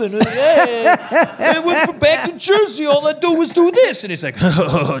about nothing. Hey, I went back in Jersey, all I do is do this. And he's like,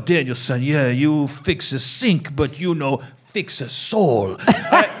 oh, Daniel-son, yeah, you fix a sink, but fix a soul.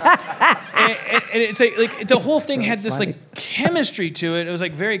 And it's like the whole thing had this like chemistry to it. It was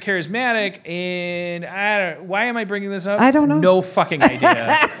like very charismatic, and why am I bringing this up? I don't know. No fucking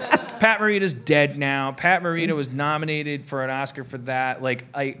idea. Pat Morita's dead now. Pat Morita was nominated for an Oscar for that. Like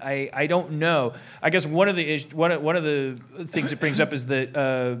I don't know. I guess one of the things it brings up is that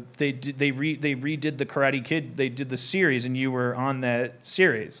they redid the Karate Kid. They did the series, and you were on that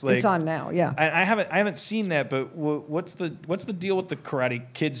series. Like, It's on now, yeah. I haven't seen that, but what's the deal with the Karate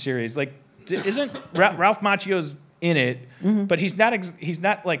Kid series? Like, isn't Ralph Macchio's in it? But he's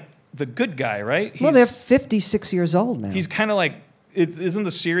not like the good guy, right? Well, they're 56 years old now. He's kind of like, isn't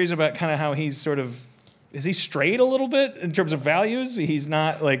the series about kind of how he's sort of, is he straight a little bit in terms of values? He's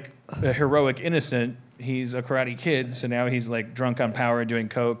not like a heroic innocent. He's a Karate Kid, so now he's like drunk on power and doing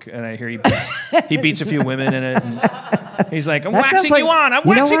coke, and I hear he beats a few women in it. And he's like, I'm waxing you on. I'm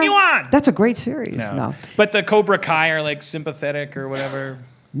waxing you on. That's a great series. No. But the Cobra Kai are like sympathetic or whatever.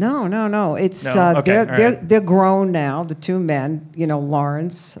 No. It's No? Okay, they're grown now. The two men,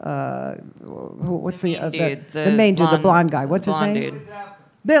 Lawrence. What's the main dude, the blonde guy? What's his name?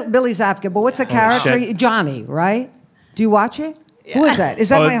 Billy Zabka. But what's the character? shit. Johnny, right? Do you watch it? Yeah. Who is that? Is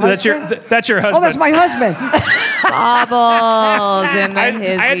that my husband? That's your husband. Oh, that's my husband. Bobbles in the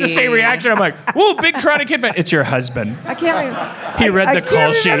hizzy. I had the same reaction. I'm like, whoa, big Karate Kid fan. It's your husband. I can't remember. He read the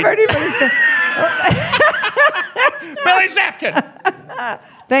call sheet. I can't remember anybody's name. Billy Zapkin.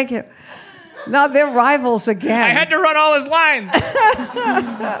 Thank you. No, they're rivals again. I had to run all his lines.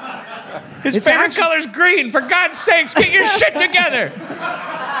 His favorite color's green. For God's sakes, get your shit together.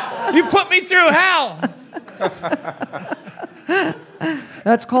 You put me through hell.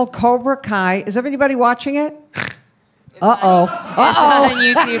 That's called Cobra Kai. Is everybody watching it? It's on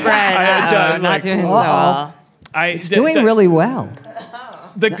YouTube, Bryan. Not doing so well. It's doing really well.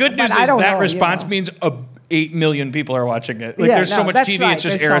 The good news is that response means 8 million people are watching it. Like, there's so much TV, right. it's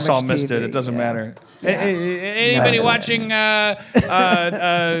just There's so aerosol much missed TV. it. It doesn't matter. Yeah. Anybody watching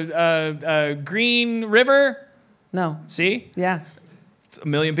Green River? No. See? Yeah. 1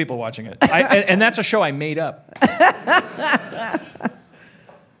 million people watching it. And that's a show I made up.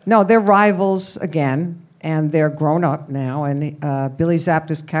 No, they're rivals again, and they're grown up now. And Billy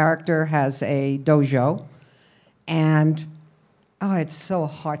Zapka's character has a dojo, and it's so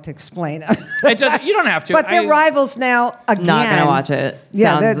hard to explain. It doesn't. You don't have to. But they're rivals now again. Not gonna watch it.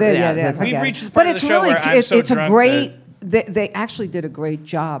 Yeah, Sounds- We've reached the part but of it's the show really, where I'm so it's a drunk great. They actually did a great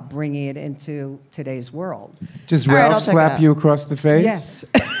job bringing it into today's world. Does All right, Ralph I'll check it slap out. you across the face? Yes.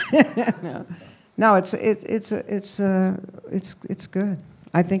 No, it's good.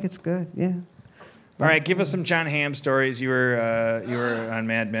 I think it's good. Yeah. All right, give us some John Hamm stories. You were on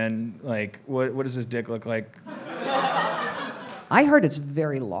Mad Men. Like, what does his dick look like? I heard it's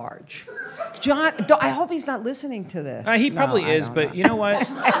very large. John, I hope he's not listening to this. He probably No, I is, don't but know. you know what?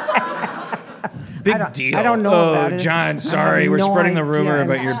 Big deal. I don't know oh, about it. John, sorry. We're no spreading the rumor idea.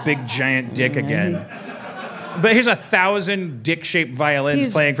 about your big giant dick again. But here's 1,000 dick-shaped violins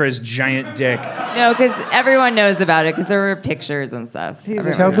He's- playing for his giant dick. No, because everyone knows about it because there were pictures and stuff.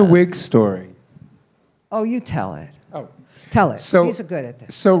 Everyone Tell the knows. wig story. Oh, you tell it. Oh. Tell it. So He's good at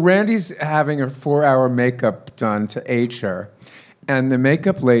this. So Randy's having her 4-hour makeup done to age her. And the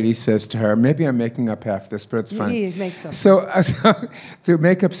makeup lady says to her, maybe I'm making up half this, but it's fine. He makes up. So the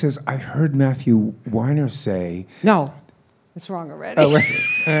makeup says, I heard Matthew Weiner say. No, it's wrong already. Oh, wait.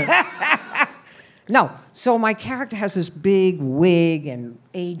 No. So my character has this big wig and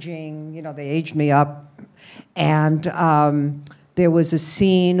aging. You know, they aged me up. And there was a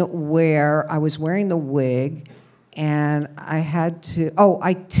scene where I was wearing the wig, and I had to. Oh,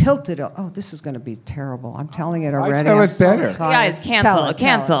 I tilted. Oh, this is going to be terrible. I'm telling it already. tell I'm it so better. tired. Guys, cancel.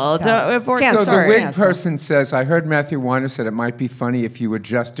 Tell it. Don't abort So the the story. wig Cancel. person says, I heard Matthew Weiner said it might be funny if you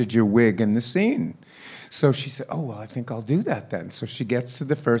adjusted your wig in the scene. So she said, oh, well, I think I'll do that then. So she gets to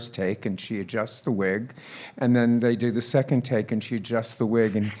the first take and she adjusts the wig. And then they do the second take and she adjusts the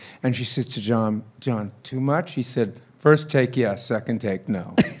wig. And she says to John, too much? He said, first take, yes. Second take,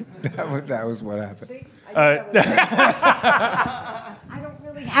 no. that was what happened. I don't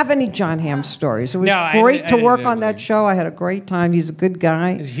really have any John Hamm stories. It was No, I great didn't- to I work didn't on that really. show. I had a great time. He's a good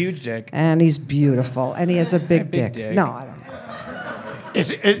guy. His huge dick. And he's beautiful. And he has a big, big dick. dick. No, I don't.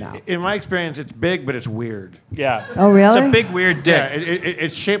 In my experience, it's big, but it's weird. Yeah. Oh, really? It's a big, weird Yeah, dick.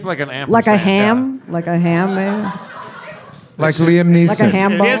 it's shaped like an ampersand. Like a yeah. ham? Like a ham, maybe? Like Liam Neeson. Like a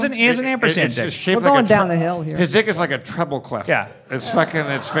ham He bone? has an ampersand It's dick. shaped We're like going a down the hill here. His dick is like a treble clef. Yeah. It's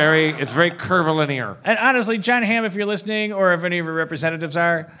very curvilinear. And honestly, John Hamm, if you're listening, or if any of your representatives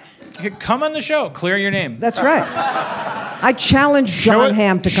are, come on the show. Clear your name. That's right. I challenge John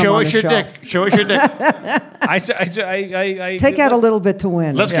Hamm to come show on us the your show. dick. Show us your dick. I Take out a little bit to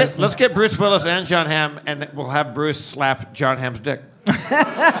win. Let's get Bruce Willis and John Hamm, and we'll have Bruce slap John Hamm's dick.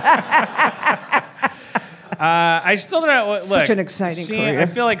 I still don't know. Look, Such an exciting Sam, career. I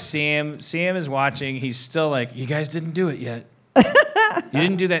feel like Sam is watching. He's still like, you guys didn't do it yet. You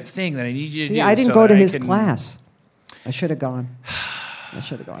didn't do that thing that I need you to See, do. I didn't so go to that his can- class. I should have gone.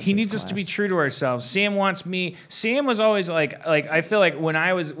 He needs us to be true to ourselves. Sam wants me. Sam was always like I feel like when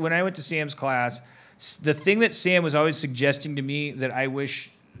I went to Sam's class, the thing that Sam was always suggesting to me that I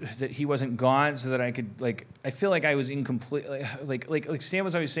wish that he wasn't gone so that I could I feel like I was incomplete. Like Sam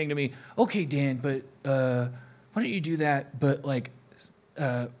was always saying to me, okay, Dan, but why don't you do that? But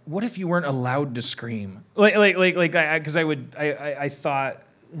what if you weren't allowed to scream? Because I thought,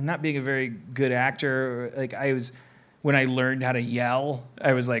 not being a very good actor, when I learned how to yell,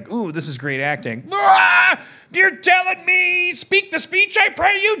 I was like, ooh, this is great acting. Ah, you're telling me, speak the speech I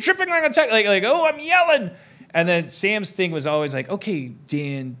pray you, tripping like a oh, I'm yelling. And then Sam's thing was always like, okay,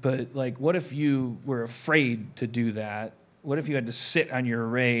 Dan, but what if you were afraid to do that? What if you had to sit on your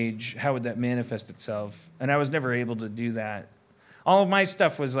rage? How would that manifest itself? And I was never able to do that. All of my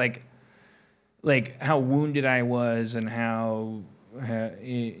stuff was like how wounded I was and how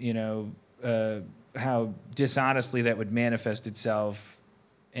how dishonestly that would manifest itself,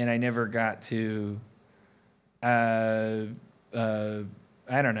 and I never got to. I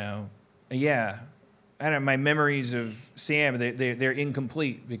don't know. Yeah, I don't know. My memories of Sam, they're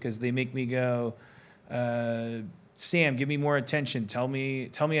incomplete because they make me go, Sam, give me more attention. Tell me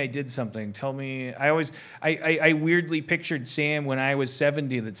I did something. Tell me. I weirdly pictured Sam when I was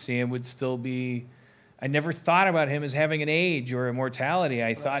 70, that Sam would still be. I never thought about him as having an age or a mortality.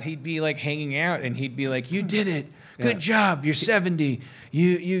 I thought he'd be hanging out and he'd be like, "You did it. Good job. You're 70.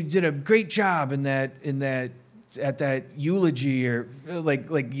 You did a great job in that at that eulogy, or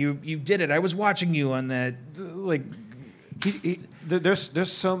you did it. I was watching you on that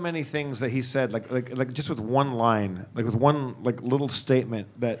There's so many things that he said, like just with one line, with one little statement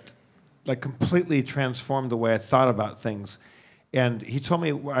that completely transformed the way I thought about things. And he told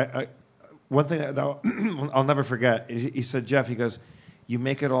me one thing that I'll never forget is he said, Jeff, he goes, you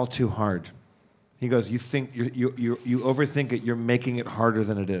make it all too hard. He goes, you think you overthink it. You're making it harder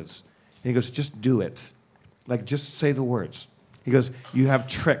than it is. And he goes, just do it. Just say the words. He goes, you have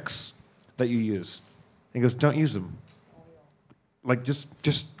tricks that you use. He goes, don't use them.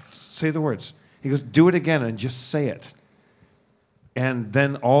 Just say the words. He goes, do it again and just say it. And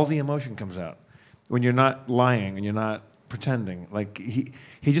then all the emotion comes out when you're not lying and you're not pretending.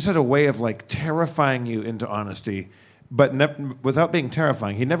 He just had a way of terrifying you into honesty, but without being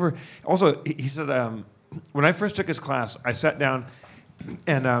terrifying. He never. Also, he said when I first took his class, I sat down,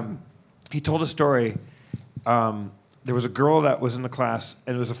 and he told a story. There was a girl that was in the class,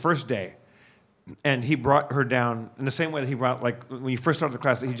 and it was the first day, and he brought her down in the same way that he brought, like, when you first started the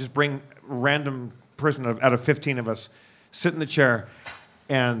class, he'd just bring a random person out of 15 of us, sit in the chair,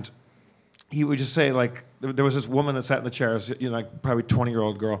 and he would just say, like, there was this woman that sat in the chair, like probably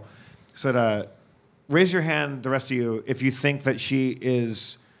 20-year-old girl, said, raise your hand, the rest of you, if you think that she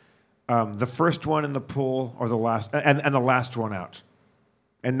is the first one in the pool or the last, and the last one out.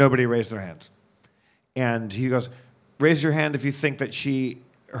 And nobody raised their hand. And he goes, raise your hand if you think that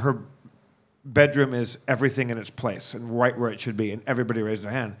her bedroom is everything in its place and right where it should be. And everybody raised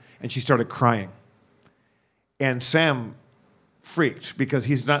their hand. And she started crying. And Sam freaked because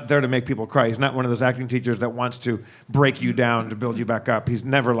he's not there to make people cry. He's not one of those acting teachers that wants to break you down to build you back up. He's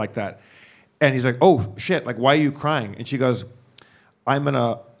never like that. And he's like, oh, shit, like, why are you crying? And she goes, I'm in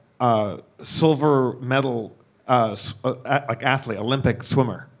a silver medal like athlete, Olympic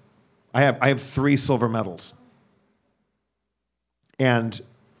swimmer. I have 3 silver medals. And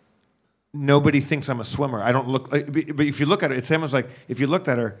nobody thinks I'm a swimmer. I don't look like, but if you look at her, Sam was like, if you looked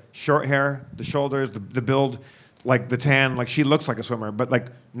at her, short hair, the shoulders, the build, like the tan, like she looks like a swimmer. But like,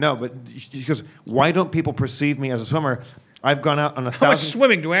 no, but she goes, why don't people perceive me as a swimmer? I've gone out on 1,000. How much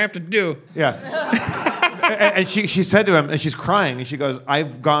swimming do I have to do? Yeah. And she said to him, and she's crying, and she goes,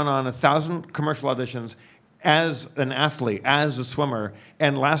 I've gone on 1,000 commercial auditions as an athlete, as a swimmer,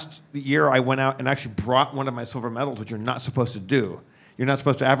 and last year I went out and actually brought one of my silver medals, which you're not supposed to do. You're not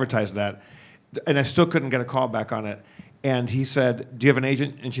supposed to advertise that. And I still couldn't get a call back on it. And he said, do you have an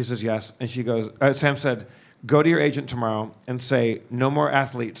agent? And she says, yes. And she goes, Sam said, go to your agent tomorrow and say, no more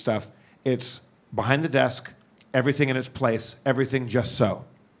athlete stuff. It's behind the desk, everything in its place, everything just so.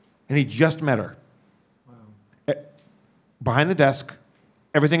 And he just met her. Wow. Behind the desk,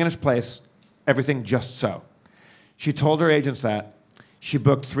 everything in its place, everything just so. She told her agents that. She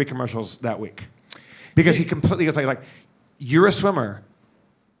booked 3 commercials that week. Because he completely goes like, you're a swimmer,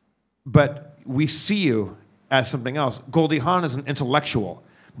 but we see you as something else. Goldie Hawn is an intellectual,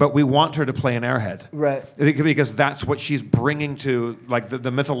 but we want her to play an airhead. Right. Because that's what she's bringing to like the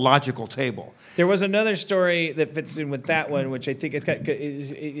mythological table. There was another story that fits in with that one, which I think it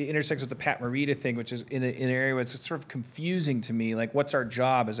intersects with the Pat Morita thing, which is in an area where it's sort of confusing to me, like what's our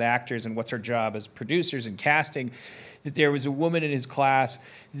job as actors and what's our job as producers and casting. That there was a woman in his class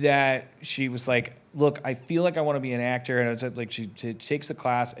that she was like, look, I feel like I want to be an actor. And it's like she takes the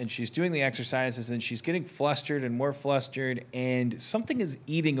class and she's doing the exercises and she's getting flustered and more flustered and something is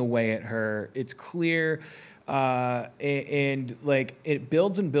eating away at her. It's clear. And like it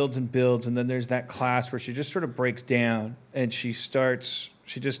builds and builds and builds. And then there's that class where she just sort of breaks down and she just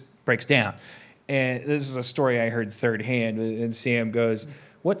breaks down. And this is a story I heard third hand. And Sam goes,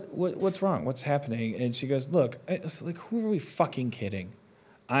 what's wrong? What's happening? And she goes, look, like, who are we fucking kidding?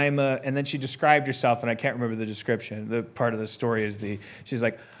 And then she described herself, and I can't remember the description. The part of the story is she's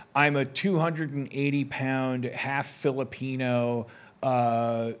like, I'm a 280-pound, half Filipino,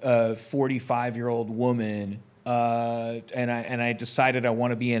 45-year-old woman, and I decided I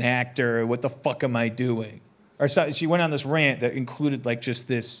want to be an actor. What the fuck am I doing? Or so she went on this rant that included like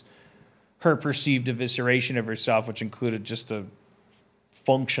just her perceived evisceration of herself, which included just a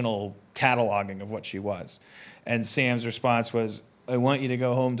functional cataloging of what she was. And Sam's response was, I want you to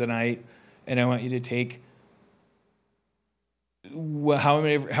go home tonight, and I want you to take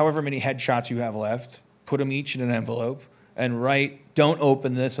however many headshots you have left, put them each in an envelope, and write, don't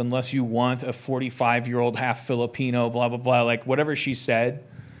open this unless you want a 45-year-old half Filipino, blah, blah, blah, like whatever she said.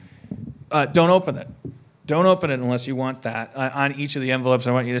 Don't open it. Don't open it unless you want that. On each of the envelopes,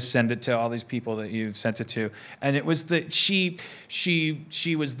 I want you to send it to all these people that you've sent it to. And it was she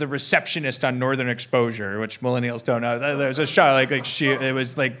was the receptionist on Northern Exposure, which millennials don't know. There was a show it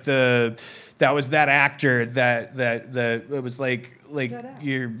was like that was that actor that it was like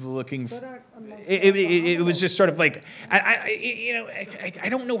you're looking. It was just sort of like I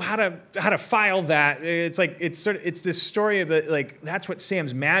don't know how to file that. It's like it's this story of it, like that's what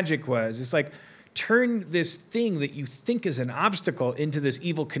Sam's magic was. It's like, turn this thing that you think is an obstacle into this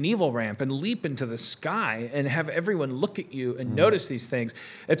Evel Knievel ramp and leap into the sky and have everyone look at you and notice these things.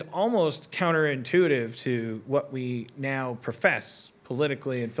 It's almost counterintuitive to what we now profess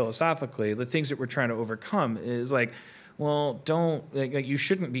politically and philosophically. The things that we're trying to overcome is like, well, you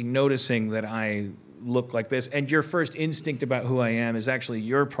shouldn't be noticing that I look like this. And your first instinct about who I am is actually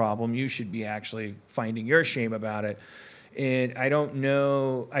your problem. You should be actually finding your shame about it. And I don't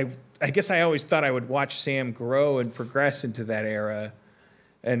know, I guess I always thought I would watch Sam grow and progress into that era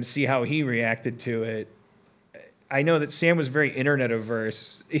and see how he reacted to it. I know that Sam was very internet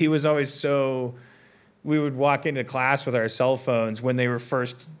averse. He was always we would walk into class with our cell phones when they were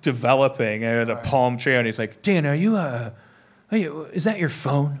first developing, the palm tree, and he's like, Dan, is that your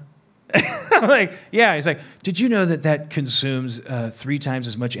phone? I'm like, yeah. He's like, did you know that consumes 3 times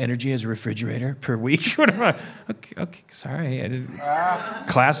as much energy as a refrigerator per week? Okay, sorry, I didn't.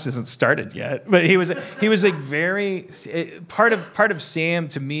 Class isn't started yet. But he was like very part of Sam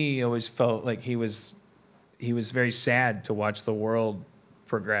to me always felt like he was very sad to watch the world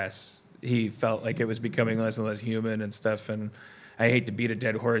progress. He felt like it was becoming less and less human and stuff. And I hate to beat a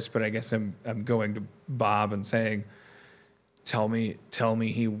dead horse, but I guess I'm going to Bob and saying, tell me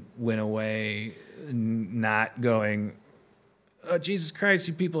he went away not going, oh Jesus Christ,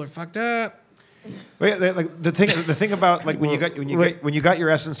 you people are fucked up. Wait, like the thing about like when you got your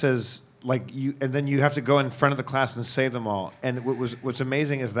essences, like and then you have to go in front of the class and say them all. And what's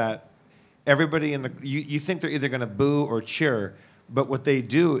amazing is that everybody you think they're either going to boo or cheer, but what they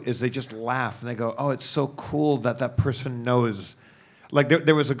do is they just laugh and they go, oh, it's so cool that person knows. Like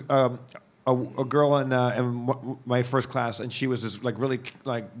there was a girl in my first class, and she was this like really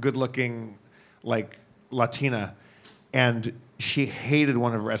like good-looking like Latina, and she hated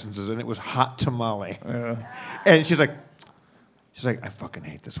one of her essences, and it was hot tamale. And she's like, I fucking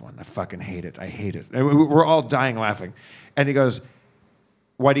hate this one. I fucking hate it. I hate it. And we're all dying laughing. And he goes,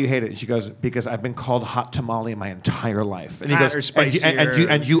 why do you hate it? And she goes, because I've been called hot tamale my entire life. And he goes,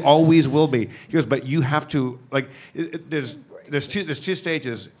 and you always will be. He goes, but you have to like. There's two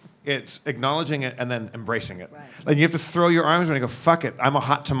stages. It's acknowledging it and then embracing it. Right. And you have to throw your arms around and go, fuck it, I'm a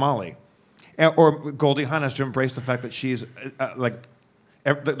hot tamale. Or Goldie Hawn has to embrace the fact that she's like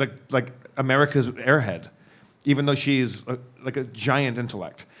America's airhead, even though she's like a giant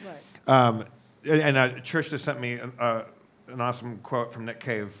intellect. Right. And Church just sent me an awesome quote from Nick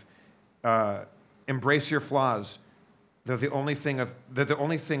Cave. Embrace your flaws. They're the only thing of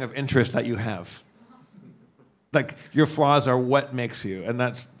interest that you have. Like, your flaws are what makes you. And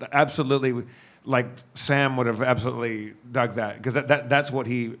that's absolutely, like, Sam would have absolutely dug that. Because that's what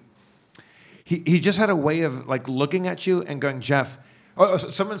he just had a way of, like, looking at you and going, Jeff. Oh,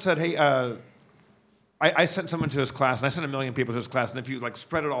 someone said, hey, I sent someone to his class, and I sent 1 million people to his class, and if you, like,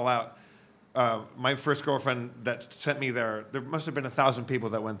 spread it all out, my first girlfriend that sent me there must have been 1,000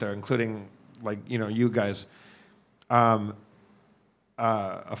 people that went there, including, like, you guys. Oh,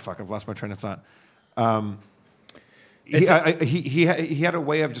 fuck, I've lost my train of thought. He had a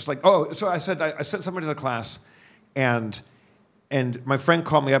way of just like, oh, so I sent somebody to the class, and my friend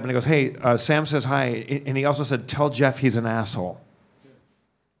called me up and he goes, hey, Sam says hi, and he also said, tell Jeff he's an asshole,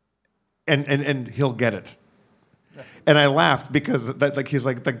 and he'll get it. And I laughed because he's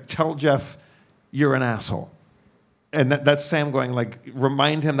like, tell Jeff you're an asshole, and that's Sam going like,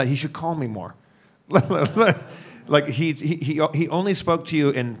 remind him that he should call me more. Like he only spoke to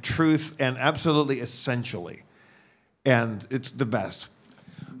you in truth and absolutely essentially. And it's the best.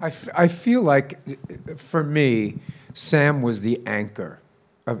 I feel like, for me, Sam was the anchor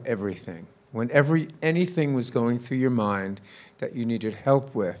of everything. Whenever anything was going through your mind that you needed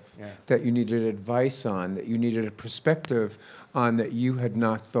help with, that you needed advice on, that you needed a perspective on that you had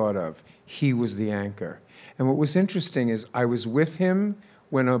not thought of, he was the anchor. And what was interesting is I was with him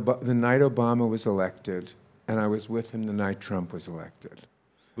when the night Obama was elected, and I was with him the night Trump was elected.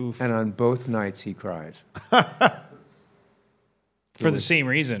 Oof. And on both nights he cried. For the same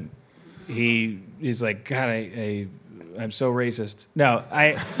reason. He's like, God, I'm so racist. No,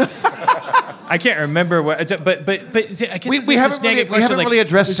 I can't remember what, but I guess we haven't really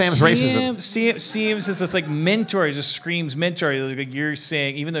addressed Sam's racism. Seems as it's like mentor. He just screams mentor. Like you're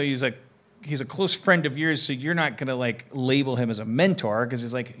saying, even though he's a close friend of yours, so you're not gonna like label him as a mentor because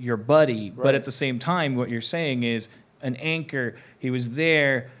he's like your buddy. Right. But at the same time, what you're saying is an anchor. He was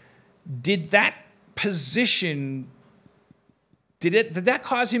there. Did that position? Did that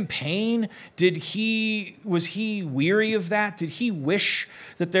cause him pain? Was he weary of that? Did he wish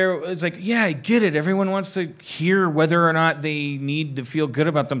that there was like, yeah, I get it. Everyone wants to hear whether or not they need to feel good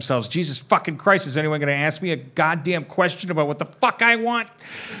about themselves. Jesus fucking Christ, is anyone going to ask me a goddamn question about what the fuck I want?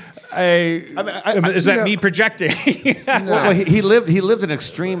 Is that me projecting? No. Well, he lived in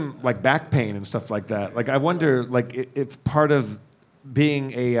extreme like back pain and stuff like that. Like I wonder, like if part of being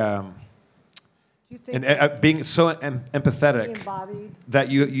being so empathetic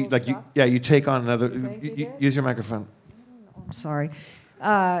that you take on another. Use your microphone. I'm sorry.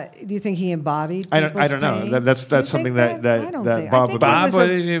 Do you think he embodied? I don't know. That's something that Bob would. Bob was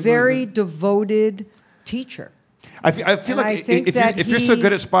a very devoted teacher. I feel like if you're so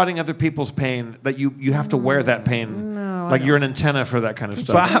good at spotting other people's pain that you have to wear that pain. No, No, Like you're an antenna for that kind of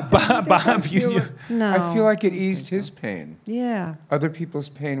stuff. Bob, you. No. I feel like it eased his pain. Yeah. Other people's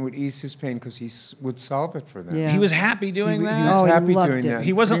pain would ease his pain because would solve it for them. Yeah. He was happy doing He that. was Oh, he happy loved doing it. that.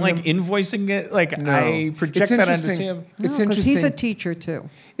 He wasn't Bring like him- invoicing it. Like No. I project It's that onto interesting. him. It's No, 'cause interesting. he's a teacher too.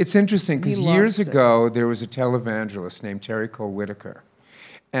 It's interesting because He years loves it. ago there was a televangelist named Terry Cole Whitaker,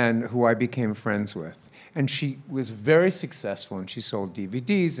 and who I became friends with, and she was very successful, and she sold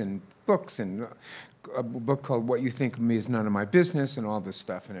DVDs and books and a book called What You Think of Me Is None of My Business and all this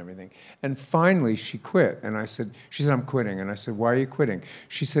stuff and everything. And finally she quit, and she said, I'm quitting. And I said, why are you quitting?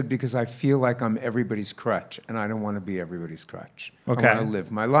 She said, because I feel like I'm everybody's crutch, and I don't want to be everybody's crutch. Okay. I want to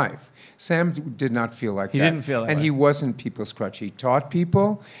live my life. Sam did not feel like that. He didn't feel that and way. he wasn't people's crutch. He taught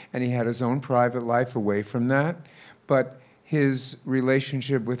people, and he had his own private life away from that. But his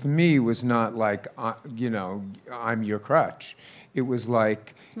relationship with me was not like, I'm your crutch. It was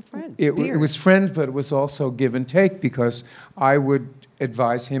like, friends, it peers. was friends, but it was also give and take because I would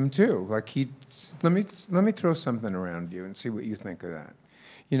advise him too. Like let me throw something around you and see what you think of that.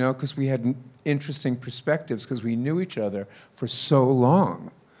 Because we had interesting perspectives because we knew each other for so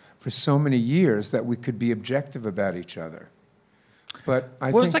long, for so many years that we could be objective about each other. But I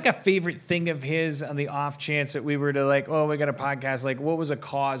What think was like a favorite thing of his on the off chance that we were to like, oh, we got a podcast? Like, what was a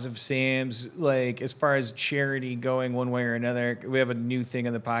cause of Sam's, like, as far as charity going one way or another? We have a new thing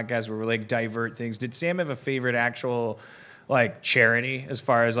on the podcast where we like divert things. Did Sam have a favorite actual like charity as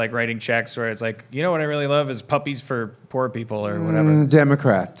far as like writing checks where it's like, what I really love is puppies for poor people or whatever?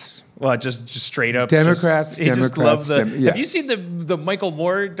 Democrats. Well, just straight up. Democrats, He just loved Democrats, yeah. Have you seen the Michael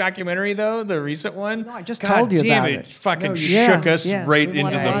Moore documentary though, the recent one? No, I just God told you damn about it. it. Fucking No, shook us yeah. right We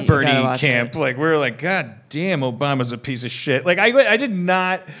into wanna the watch it. Bernie You gotta watch camp. it. Like we were like, God damn, Obama's a piece of shit. Like I did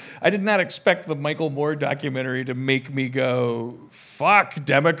not expect the Michael Moore documentary to make me go, fuck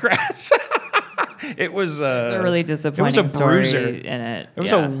Democrats. It was There's a really disappointing it was a bruiser. story in it. It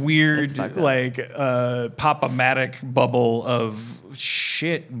was Yeah, a weird, it's fucked up. like, pop-o-matic bubble of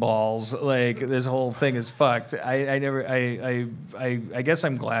shit balls. Like, this whole thing is fucked. I guess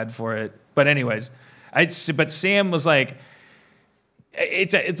I'm glad for it. But anyways, but Sam was like,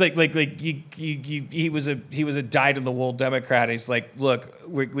 it's like he was a dyed-in-the-wool Democrat. He's like, look,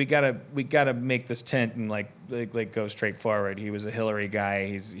 we gotta make this tent and like go straight forward. He was a Hillary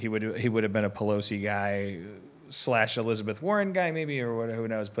guy. He would have been a Pelosi guy / Elizabeth Warren guy maybe or whatever, who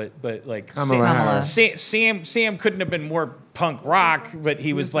knows. But like Kamala Harris. Sam couldn't have been more punk rock, but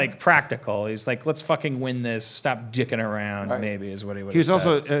he was like practical. He's like, let's fucking win this. Stop dicking around. Right. Maybe is what he would. He was have said.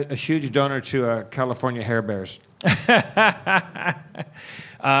 also a huge donor to California Hair Bears.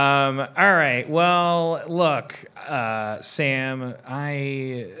 All right. Well, look, Sam,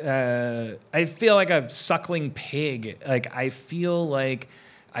 I feel like a suckling pig. Like I feel like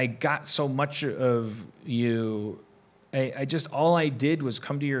I got so much of you. I just all I did was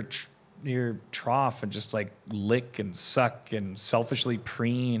come to your trough and just like lick and suck and selfishly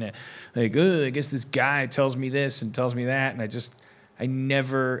preen. Like, oh, I guess this guy tells me this and tells me that, and I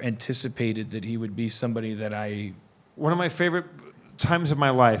never anticipated that he would be somebody that I. One of my favorite times of my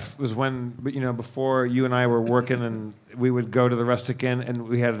life was when, before you and I were working and we would go to the Rustic Inn and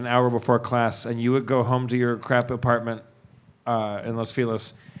we had an hour before class and you would go home to your crap apartment in Los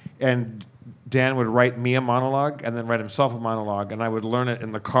Feliz and Dan would write me a monologue and then write himself a monologue and I would learn it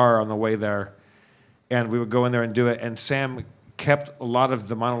in the car on the way there and we would go in there and do it and Sam kept a lot of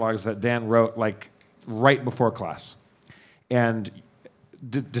the monologues that Dan wrote like right before class and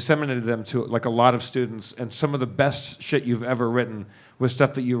disseminated them to like a lot of students, and some of the best shit you've ever written was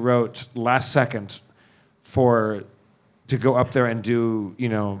stuff that you wrote last second to go up there and do,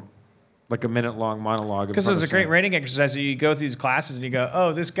 like a minute-long monologue. Because it was a great writing exercise. You go through these classes and you go,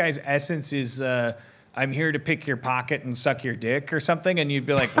 oh, this guy's essence is I'm here to pick your pocket and suck your dick or something. And you'd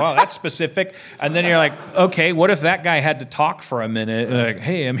be like, wow, that's specific. And then you're like, okay, what if that guy had to talk for a minute? Like,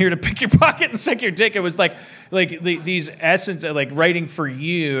 hey, I'm here to pick your pocket and suck your dick. It was like these essence, like writing for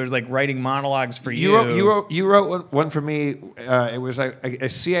you, like writing monologues for you. You wrote one for me. It was like a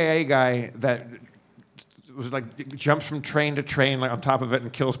CIA guy that was like jumps from train to train like on top of it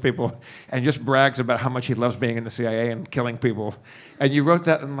and kills people and just brags about how much he loves being in the CIA and killing people. And you wrote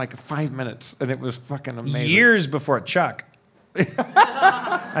that in like 5 minutes and it was fucking amazing. Years before Chuck.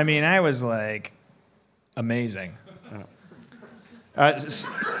 I mean, I was like, amazing. There's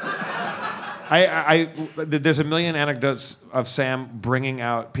a million anecdotes of Sam bringing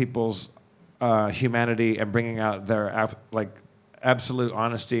out people's humanity and bringing out their absolute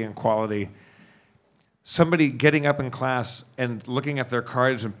honesty and quality. Somebody getting up in class and looking at their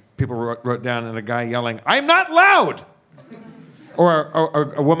cards and people wrote down and a guy yelling, "I'm not loud!" or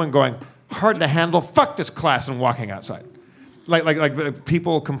a woman going, "Hard to handle, fuck this class," and walking outside. like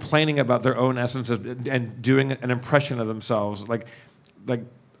people complaining about their own essences and doing an impression of themselves. Like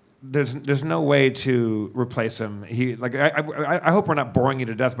there's no way to replace him. I hope we're not boring you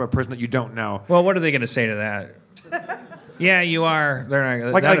to death by a person that you don't know. Well, what are they going to say to that? Yeah, you are.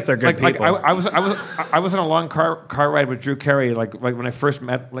 They're not. Not if they're good people. I was on a long car ride with Drew Carey, like when I first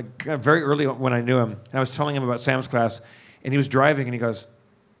met, like very early when I knew him, and I was telling him about Sam's class, and he was driving, and he goes,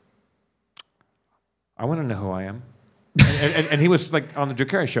 "I want to know who I am," and he was like on the Drew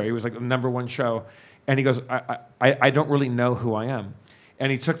Carey show. He was like the #1 show, and he goes, "I don't really know who I am,"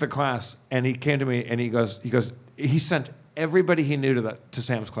 and he took the class, and he came to me, and he sent everybody he knew to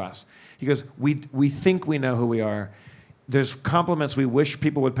Sam's class. He goes, "We think we know who we are. There's compliments we wish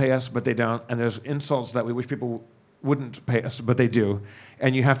people would pay us, but they don't. And there's insults that we wish people wouldn't pay us, but they do.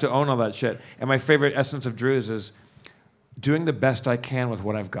 And you have to own all that shit." And my favorite essence of Drew's is doing the best I can with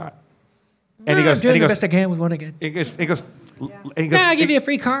what I've got. And he goes, doing the best I can with what I get. He goes, I'll give you a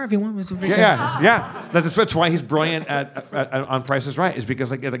free car if you want. Yeah. That's why he's brilliant on Price is Right, is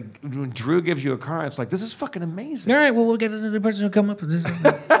because like when Drew gives you a car, it's like, this is fucking amazing. All right, well, we'll get another person to come up with this.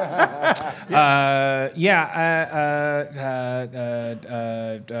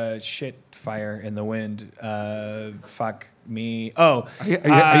 Shit, fire in the wind. Fuck me. Oh, are you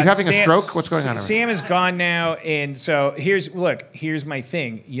having a stroke? What's going on? Sam is gone now, and so here's my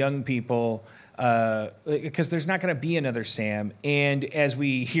thing, young people. Because there's not going to be another Sam. And as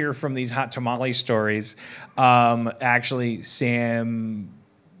we hear from these hot tamale stories, actually, Sam,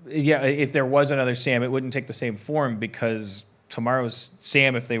 if there was another Sam, it wouldn't take the same form, because tomorrow's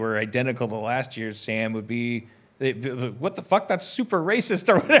Sam, if they were identical to last year's Sam, would be, what the fuck? That's super racist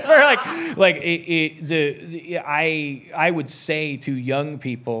or whatever. I would say to young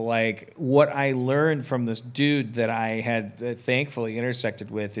people, like, what I learned from this dude that I had thankfully intersected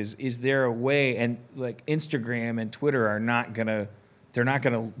with is there a way, and like Instagram and Twitter they're not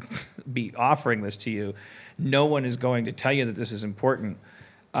gonna be offering this to you. No one is going to tell you that this is important,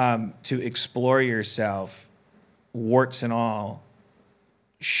 to explore yourself, warts and all,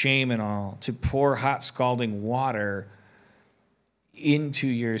 shame and all, to pour hot scalding water into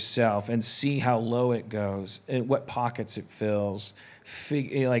yourself and see how low it goes and what pockets it fills.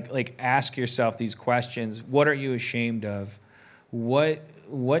 Like ask yourself these questions. What are you ashamed of? What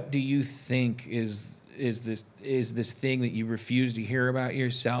do you think is this thing that you refuse to hear about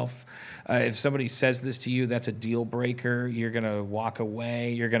yourself? If somebody says this to you, that's a deal breaker. You're gonna walk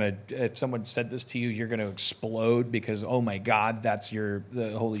away. If someone said this to you, you're gonna explode because, oh my God, that's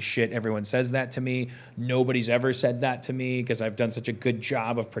the holy shit. Everyone says that to me. Nobody's ever said that to me because I've done such a good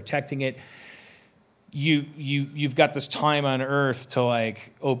job of protecting it. You've got this time on earth to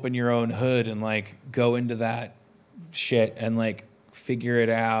like open your own hood and like go into that shit and like figure it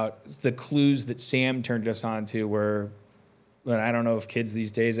out. The clues that Sam turned us on to were, but I don't know if kids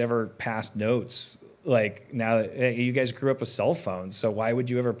these days ever passed notes. Like, now that you guys grew up with cell phones, so why would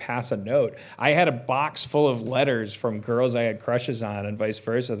you ever pass a note? I had a box full of letters from girls I had crushes on and vice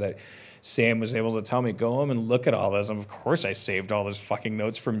versa that Sam was able to tell me, go home and look at all this. And of course I saved all those fucking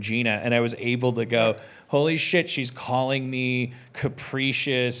notes from Gina, and I was able to go, holy shit, she's calling me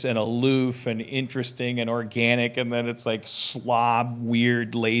capricious and aloof and interesting and organic, and then it's like slob,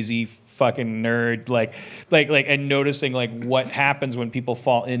 weird, lazy fucking nerd, like, and noticing like what happens when people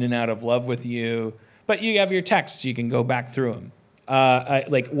fall in and out of love with you. But you have your texts, you can go back through them.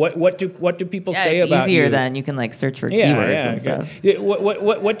 What do people say about you? It's easier then. You can like search for keywords and stuff.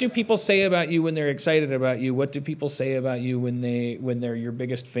 What do people say about you when they're excited about you? What do people say about you when they're your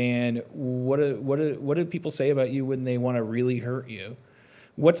biggest fan? What do people say about you when they want to really hurt you?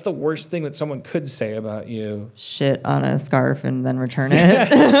 What's the worst thing that someone could say about you? Shit on a scarf and then return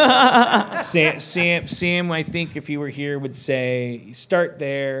it. Sam, I think if you were here, would say, start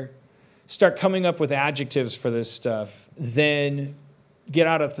there. Start coming up with adjectives for this stuff. Then get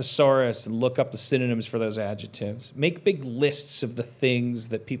out a thesaurus and look up the synonyms for those adjectives. Make big lists of the things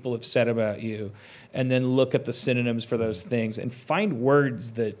that people have said about you, and then look at the synonyms for those things and find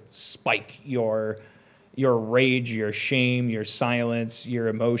words that spike your rage, your shame, your silence, your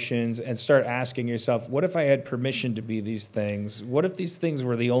emotions, and start asking yourself, what if I had permission to be these things? What if these things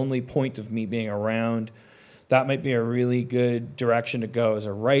were the only point of me being around? That might be a really good direction to go as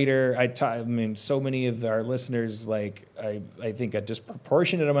a writer. I mean, so many of our listeners, like I think a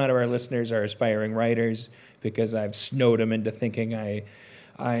disproportionate amount of our listeners are aspiring writers, because I've snowed them into thinking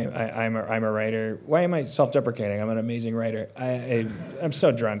I'm a writer. Why am I self-deprecating? I'm an amazing writer. I'm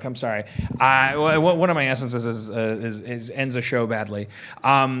so drunk. I'm sorry. One of my essences is ends the show badly.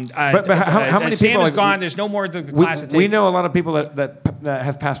 But how many Sam people is like, gone. There's no more to the class to take. we know a lot of people that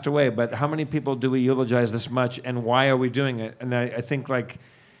have passed away, but how many people do we eulogize this much, and why are we doing it? And I think like,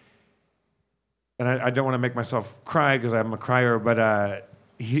 and I don't want to make myself cry because I'm a crier, but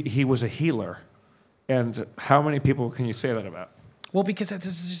he was a healer, and how many people can you say that about? Well, because that's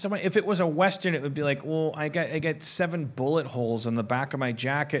just if it was a Western, it would be like, well, I got 7 bullet holes in the back of my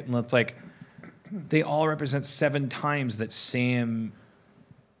jacket, and it's like, they all represent 7 times that Sam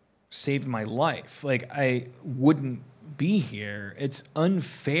saved my life. Like, I wouldn't be here. It's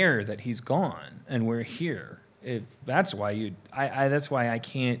unfair that he's gone and we're here. That's why that's why I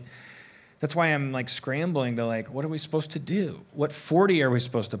can't. That's why I'm like scrambling to like, what are we supposed to do? What 40 are we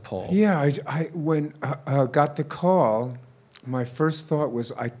supposed to pull? Yeah, when I got the call, my first thought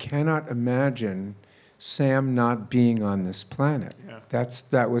was, I cannot imagine Sam not being on this planet. Yeah.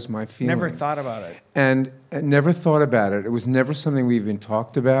 That was my feeling. Never thought about it. And never thought about it. It was never something we even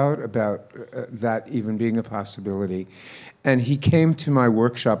talked about that even being a possibility. And he came to my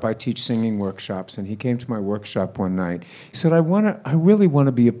workshop. I teach singing workshops, and he came to my workshop one night. He said, I really want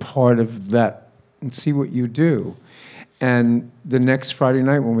to be a part of that and see what you do. And the next Friday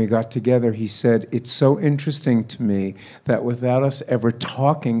night when we got together, he said, it's so interesting to me that without us ever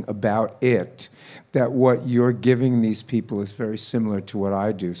talking about it, that what you're giving these people is very similar to what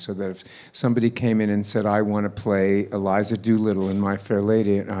I do. So that if somebody came in and said, I want to play Eliza Doolittle in My Fair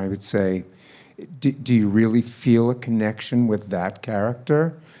Lady, and I would say, do you really feel a connection with that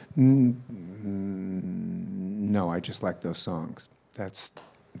character? No, I just like those songs. That's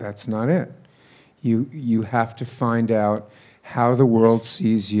not it. You have to find out how the world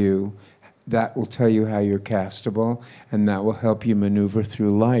sees you. That will tell you how you're castable, and that will help you maneuver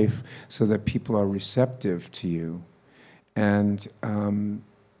through life so that people are receptive to you. And,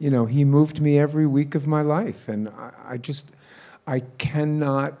 he moved me every week of my life, and I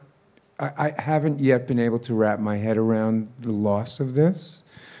haven't yet been able to wrap my head around the loss of this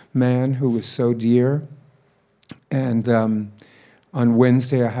man who was so dear. And on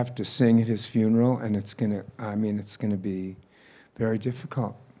Wednesday, I have to sing at his funeral, and it's gonna be very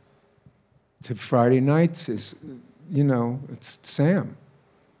difficult. Friday nights is, it's Sam.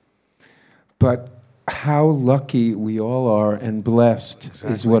 But how lucky we all are and blessed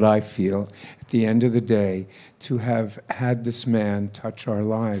is what I feel at the end of the day to have had this man touch our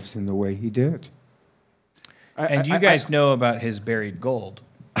lives in the way he did. And you guys know about his buried gold.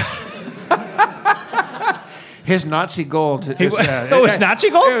 His Nazi gold. It's Nazi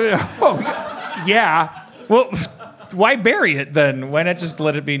gold? Oh, yeah. Well, why bury it then? Why not just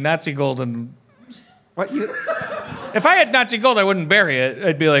let it be Nazi gold and... What you... If I had Nazi gold, I wouldn't bury it.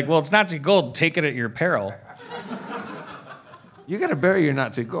 I'd be like, well, it's Nazi gold. Take it at your peril. You got to bury your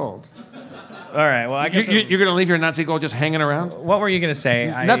Nazi gold. All right. Well, I guess you're going to leave your Nazi gold just hanging around. What were you going to say?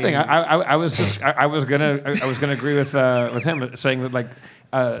 Nothing. I was gonna agree with him, saying that like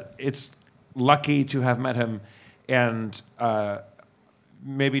it's lucky to have met him, and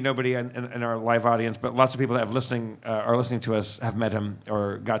maybe nobody in our live audience, but lots of people that are listening to us have met him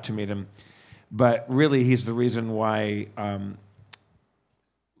or got to meet him. But really, he's the reason why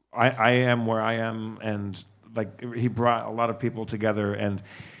I am where I am, and like he brought a lot of people together, and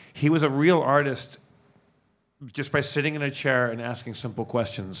he was a real artist just by sitting in a chair and asking simple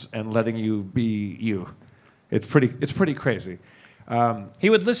questions and letting you be you. It's pretty crazy. He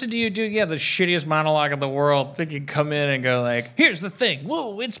would listen to you do the shittiest monologue in the world. Think he'd come in and go like, "Here's the thing,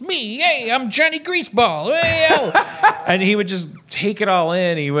 whoa, it's me. Hey, I'm Johnny Greaseball." Hey, yo. And he would just take it all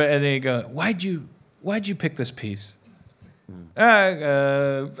in. And then he'd go, "Why'd you pick this piece?"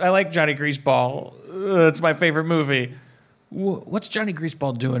 I like Johnny Greaseball. It's my favorite movie. What's Johnny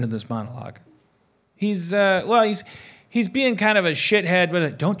Greaseball doing in this monologue? He's being kind of a shithead,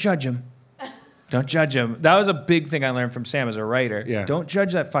 but don't judge him. Don't judge him. That was a big thing I learned from Sam as a writer. Yeah. Don't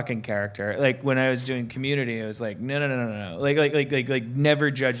judge that fucking character. Like when I was doing Community, I was like, no. Like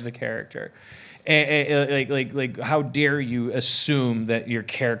never judge the character. Like how dare you assume that your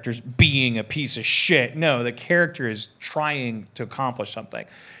character's being a piece of shit? No, the character is trying to accomplish something.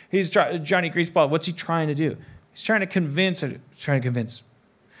 Johnny Greaseball. What's he trying to do? He's trying to convince.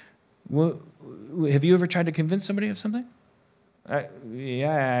 Well, have you ever tried to convince somebody of something?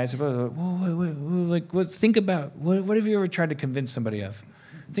 Yeah, I suppose. Wait. Think about what have you ever tried to convince somebody of?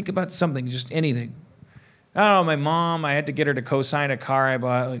 Think about something, just anything. I don't know. My mom, I had to get her to co-sign a car I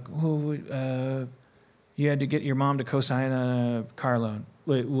bought. Like, you had to get your mom to co-sign a car loan.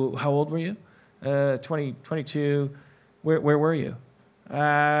 Wait, how old were you? 22. Where were you?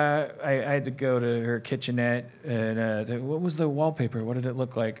 I had to go to her kitchenette and what was the wallpaper? What did it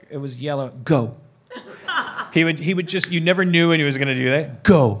look like? It was yellow. Go. He would just, you never knew when he was going to do that.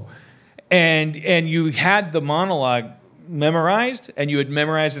 Go. And you had the monologue memorized, and you would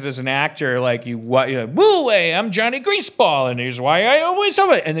memorize it as an actor, like you're like, woo, hey, I'm Johnny Greaseball, and here's why I always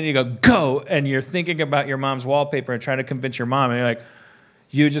have it. And then you go, and you're thinking about your mom's wallpaper and trying to convince your mom, and you're like,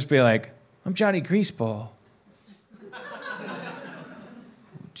 you would just be like, I'm Johnny Greaseball.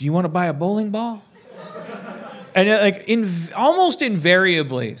 Do you want to buy a bowling ball? And like almost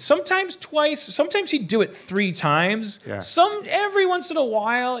invariably, sometimes twice, sometimes he'd do it 3 times. Yeah. Every once in a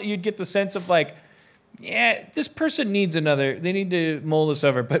while, you'd get the sense of like, yeah, this person needs they need to mull this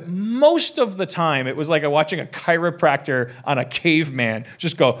over. But most of the time, it was like watching a chiropractor on a caveman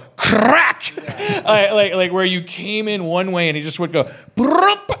just go crack, like where you came in one way and he just would go,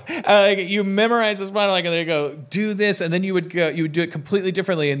 you memorize this monologue and they go, do this, and then you would do it completely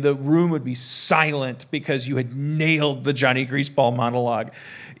differently, and the room would be silent because you had nailed the Johnny Greaseball monologue.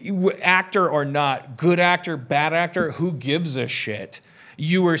 Actor or not, good actor, bad actor, who gives a shit?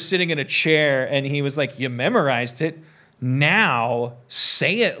 You were sitting in a chair and he was like, you memorized it. Now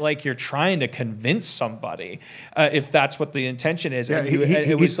say it like you're trying to convince somebody, if that's what the intention is. Yeah, and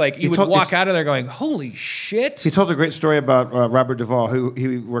it was like you would walk out of there going, holy shit. He told a great story about Robert Duvall, who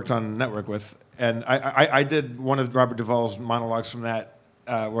he worked on Network with. And I did one of Robert Duvall's monologues from that,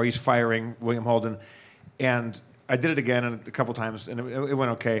 where he's firing William Holden. And I did it again a couple times, and it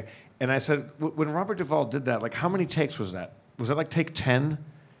went okay. And I said, when Robert Duvall did that, like, how many takes was that? Was that like take 10?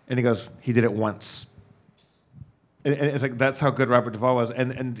 And he goes, he did it once. And it's like, that's how good Robert Duvall was.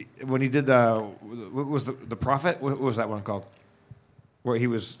 And when he did what was the Prophet? What was that one called? Where he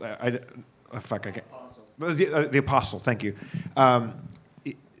was, I can't. The Apostle, thank you.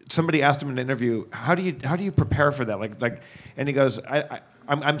 Somebody asked him in an interview, how do you prepare for that? Like, and he goes,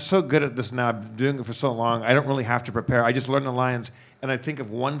 I'm so good at this now. I've been doing it for so long. I don't really have to prepare. I just learn the lines, and I think of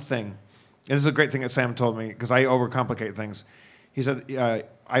one thing. And this is a great thing that Sam told me, because I overcomplicate things. He said,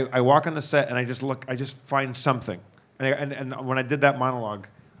 I walk on the set and I just find something. And when I did that monologue,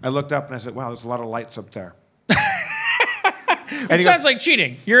 I looked up and I said, wow, there's a lot of lights up there. It sounds like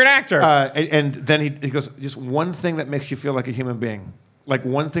cheating. You're an actor. And then he goes, just one thing that makes you feel like a human being. Like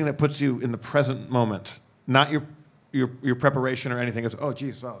one thing that puts you in the present moment, not your preparation or anything. He goes, oh,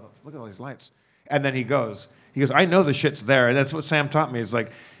 geez, wow, look at all these lights. And then he goes, I know the shit's there. And that's what Sam taught me, is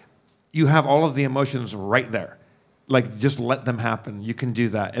like, you have all of the emotions right there. Like, just let them happen. You can do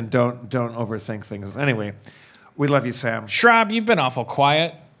that, and don't overthink things. Anyway, we love you, Sam. Schrab, you've been awful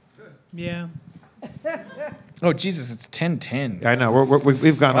quiet. Yeah. Oh, Jesus, it's 10:10. Yeah, I know.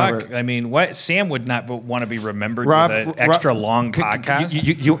 We've gone over. I mean, what? Sam would not want to be remembered with an extra long podcast.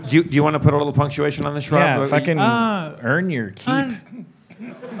 Do you want to put a little punctuation on the Schrab? Yeah, fucking earn your keep.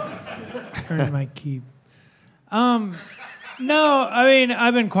 Earn my keep. No, I mean,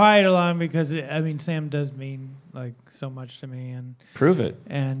 I've been quiet a lot because Sam does mean like so much to me, and prove it.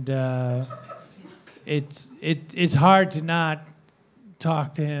 And it's hard to not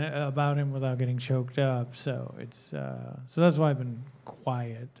talk to him about him without getting choked up. So so that's why I've been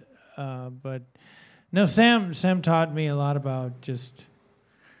quiet. But no, Sam taught me a lot about just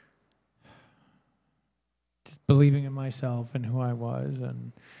believing in myself and who I was,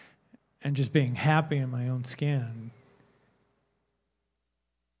 and just being happy in my own skin.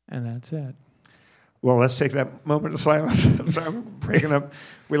 And that's it. Well, let's take that moment of silence. Sorry, we're breaking up.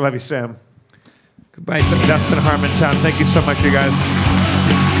 We love you, Sam. Goodbye, Sam. That's been Harmontown. Thank you so much, you guys.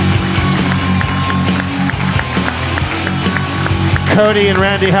 Cody and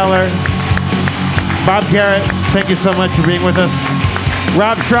Randee Heller. Bob Garrett, thank you so much for being with us.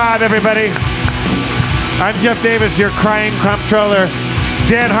 Rob Schrab, everybody. I'm Jeff Davis, your crying comptroller.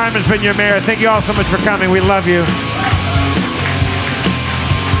 Dan Harmon's been your mayor. Thank you all so much for coming. We love you.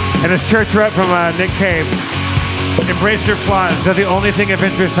 And it's church rep from Nick Cave. Embrace your flaws. They're the only thing of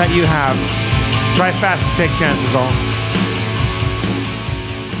interest that you have. Try fast and take chances, all.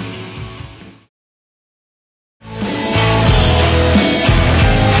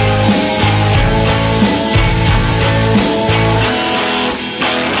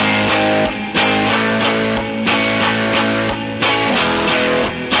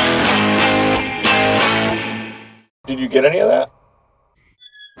 Did you get any of that?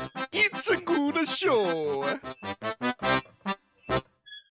 It's a good show.